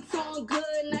 Give it to him good,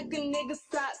 knock a nigga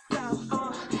socks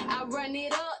off. I run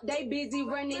it up, they busy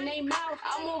running they mouth.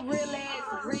 I'm a real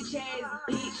ass, rich ass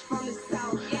bitch from the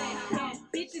south. Yeah.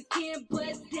 Bitches can't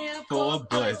bust down For a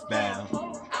bust down. I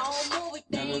don't move if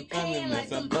they ain't paying like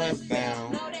some bust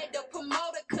down. Know that the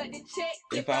promoter cut the check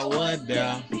If I was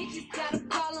down, bitches gotta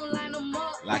call them, line them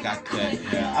up like I cut.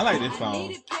 Yeah, I like this I song.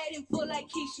 need it paid in full like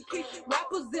Keisha.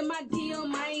 Rappers in my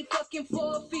DM, I ain't fucking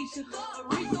for a feature.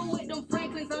 Aretha with them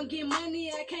Franklins, I'm getting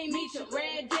money, I can't meet you.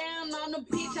 Ran down on the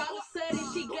bitch, all of a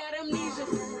sudden she got amnesia.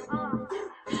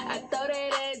 I throw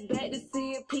that ass back to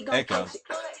see if he gon' Echo. catch it.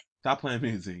 Stop playing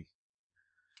music.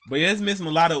 But yeah, it's Miss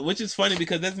Mulatto, which is funny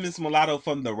because that's Miss Mulatto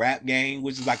from the Rap Game,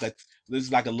 which is like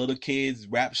a little kids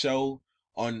rap show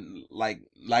on like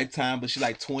Lifetime, but she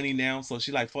like 20 now, so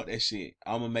she like fuck that shit.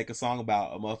 I'm gonna make a song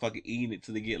about a motherfucker eating it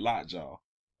till they get lockjaw.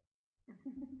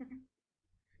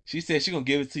 She said she gonna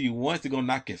give it to you once, it's gonna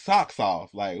knock your socks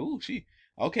off. Like, ooh, she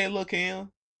okay, look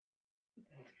Cam.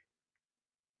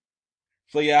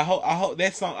 So yeah, I hope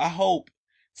that song.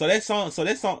 That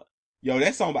song. Yo,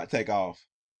 that song about to take off.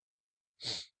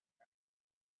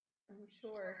 I'm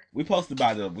sure. We posted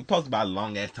about a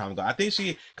long ass time ago. I think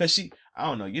I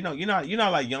don't know, you know,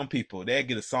 like young people, they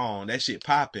get a song, that shit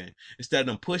popping. Instead of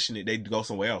them pushing it, they go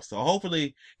somewhere else. So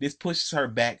hopefully this pushes her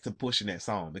back to pushing that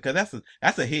song because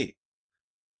that's a hit.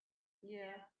 Yeah.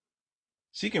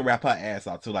 She can rap her ass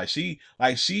off too. She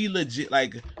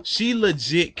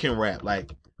legit can rap.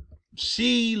 Like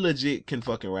she legit can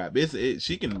fucking rap.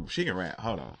 She can rap.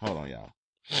 Hold on, y'all.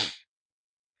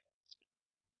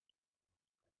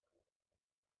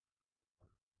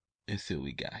 Let's see what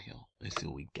we got here.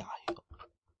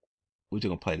 We're just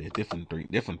gonna play this different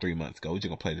 3 months ago. We're just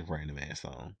gonna play this random ass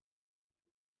song.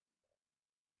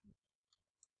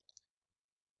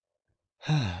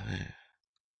 Man.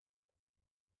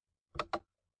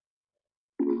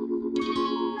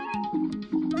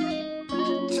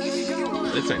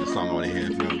 Let's take the song on the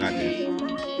hands. No,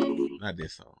 not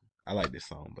this song. I like this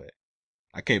song, but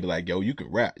I can't be like, yo, you can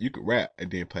rap,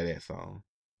 and then play that song.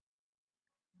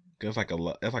 That's like a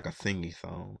singy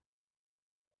song.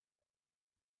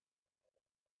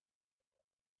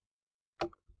 All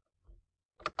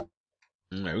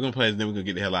right, we're gonna play this, then we're gonna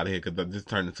get the hell out of here because this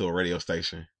turned into a radio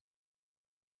station.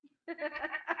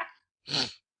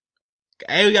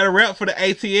 Hey, we got a rep for the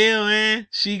ATL, man.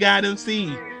 She got MC.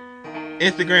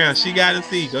 Instagram, She Got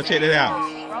MC. Go check that out.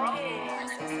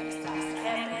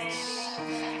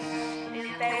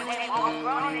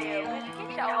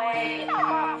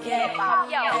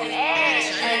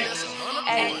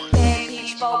 Hey, bad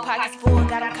bitch, 4 pockets full,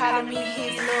 got him calling me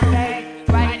his little baby.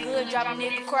 Riding good, dropping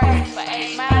nigga crazy. For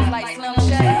 8 miles like Slim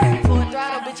Shady. Full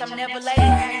throttle, bitch, I'm never late.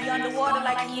 He underwater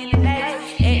like he in the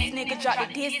Navy. Ex nigga drop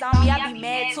the diss on me, I be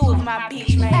mad too if my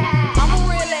bitch made it. I'm a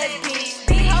real ass bitch.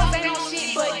 These hoes ain't no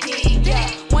shit but dick. Yeah,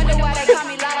 wonder why they call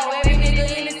me Lotto. Every nigga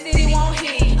in the city won't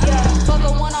hit. Yeah, fuck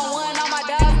a one-on-one, all my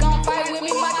dogs gon' fight with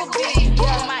me, Michael Vick.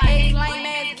 Yeah, my ex lame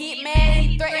ass get mad,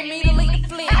 he threatened me to leak the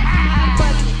flick.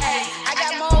 I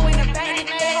got more in the bank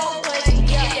than they whole pussy.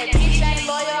 Yeah, that bitch ain't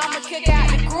loyal, I'ma kick out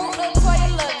the group, look for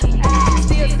you lucky.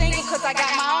 Still single cause I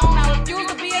got my own, I refuse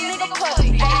to be a nigga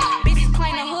pussy. Bitches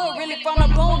claim the hood, really from the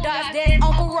boondocks, that's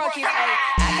Uncle Ruckus.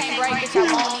 I can't break it, I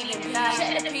won't even be.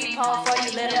 Check the peephole before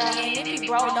you let him in. If he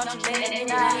broke, don't you let him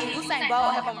in. You ain't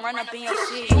bold, have him run up in your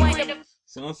shit. You ain't the...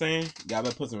 See what I'm saying? Y'all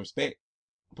better put some respect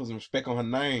on her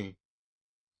name.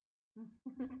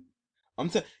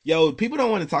 Yo, people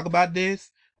don't want to talk about this,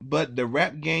 but the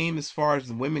rap game, as far as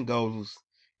the women goes,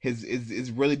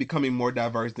 is really becoming more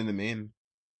diverse than the men.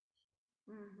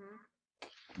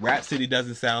 Mm-hmm. Rap City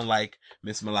doesn't sound like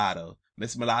Miss Mulatto.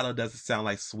 Miss Mulatto doesn't sound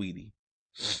like Sweetie.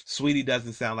 Sweetie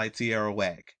doesn't sound like Tierra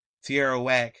Whack. Tierra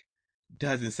Whack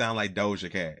doesn't sound like Doja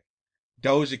Cat.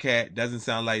 Doja Cat doesn't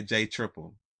sound like J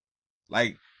Triple.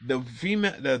 Like the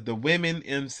women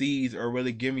MCs are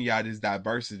really giving y'all this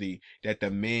diversity that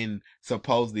the men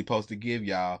supposedly supposed to give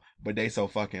y'all, but they so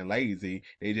fucking lazy.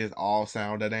 They just all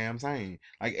sound the damn same.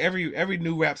 Like every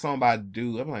new rap song by a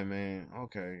dude, I'm like, man,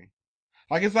 okay.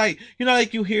 Like it's like, you know,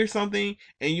 like you hear something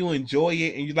and you enjoy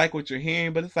it and you like what you're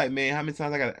hearing, but it's like, man, how many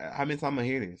times I'm gonna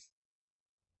hear this?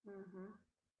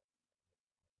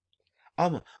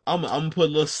 I'm gonna put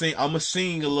a little sing. I'm gonna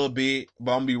sing a little bit,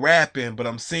 but I'm gonna be rapping, but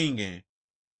I'm singing.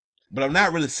 But I'm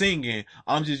not really singing.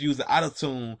 I'm just using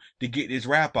autotune to get this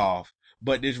rap off.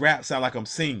 But this rap sound like I'm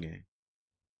singing.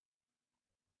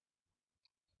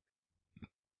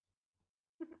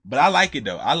 But I like it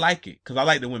though. I like it because I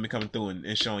like the women coming through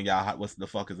and showing y'all what's the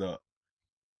fuck is up.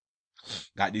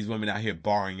 Got these women out here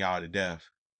barring y'all to death.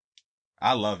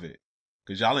 I love it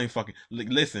because y'all ain't fucking.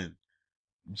 Listen,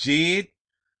 Jid,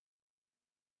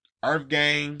 Earth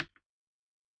Gang,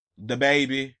 The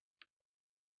Baby,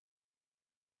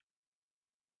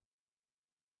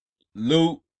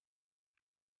 Luke,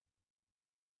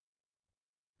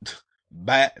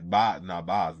 Boz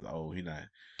is old. He not.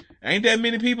 Ain't that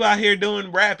many people out here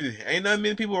doing rapping. Ain't that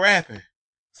many people rapping.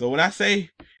 So when I say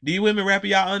these women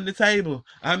rapping y'all under the table,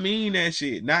 I mean that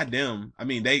shit. Not them. I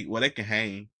mean they can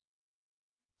hang.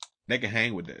 They can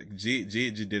hang with that. Jid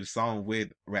did a song with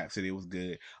Rhapsody. It was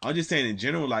good. I'm just saying in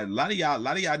general, like a lot of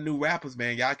y'all new rappers,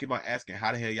 man, y'all keep on asking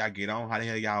how the hell y'all get on, how the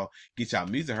hell y'all get y'all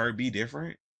music heard, be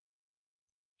different.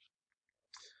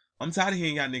 I'm tired of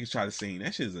hearing y'all niggas try to sing.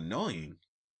 That shit is annoying.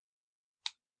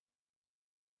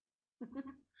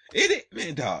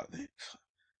 Man, dog.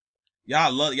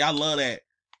 Y'all love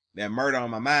that Murder on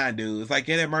My Mind, dude. It's like,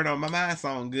 yeah, that Murder on My Mind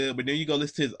song good, but then you go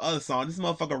listen to his other song. This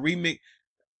motherfucker remix.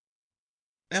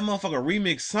 That motherfucker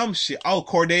remix some shit. Oh,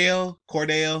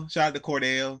 Cordell. Shout out to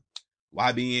Cordell.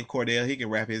 YBN Cordell. He can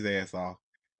rap his ass off.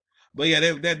 But yeah,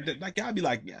 that like y'all be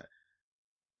like, yeah.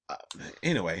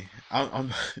 Anyway,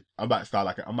 I'm about to sound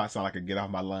like a get off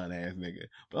my lawn ass nigga.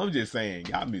 But I'm just saying,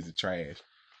 y'all music trash.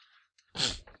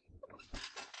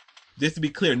 Just to be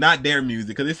clear, not their music,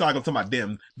 because it's like I'm talking about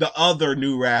them, the other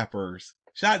new rappers.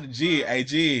 Shout out to Jid. Hey,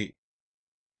 Jid.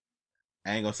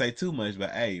 I ain't gonna say too much,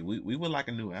 but hey, we would like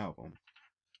a new album.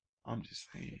 I'm just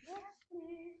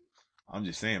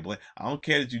saying, boy. I don't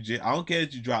care that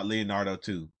you dropped Leonardo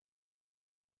too.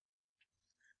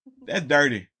 That's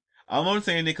dirty. I'm only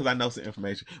saying it because I know some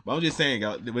information. But I'm just saying,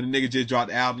 yo, when the nigga just dropped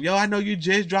the album, yo, I know you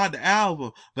just dropped the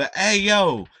album, but hey,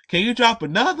 yo, can you drop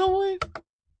another one?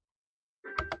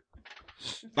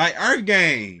 Like Earth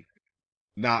Gang.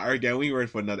 Nah, Earth Gang, we ain't ready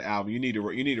for another album. You need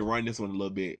to run this one a little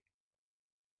bit.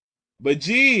 But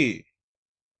G,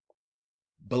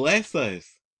 bless us.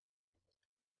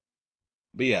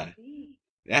 But yeah,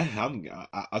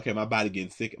 okay. My body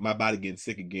getting sick. My body getting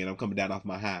sick again. I'm coming down off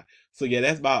my high. So yeah,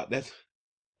 that's about it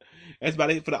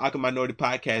for the Awkward Minority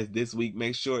Podcast this week.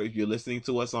 Make sure if you're listening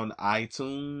to us on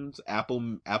iTunes,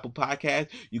 Apple Podcast,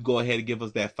 you go ahead and give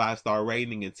us that 5-star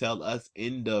rating and tell us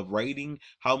in the rating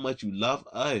how much you love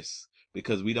us,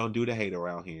 because we don't do the hate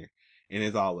around here. And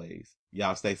as always,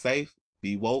 y'all stay safe,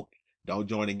 be woke, don't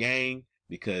join the gang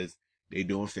because they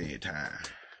doing Fed time.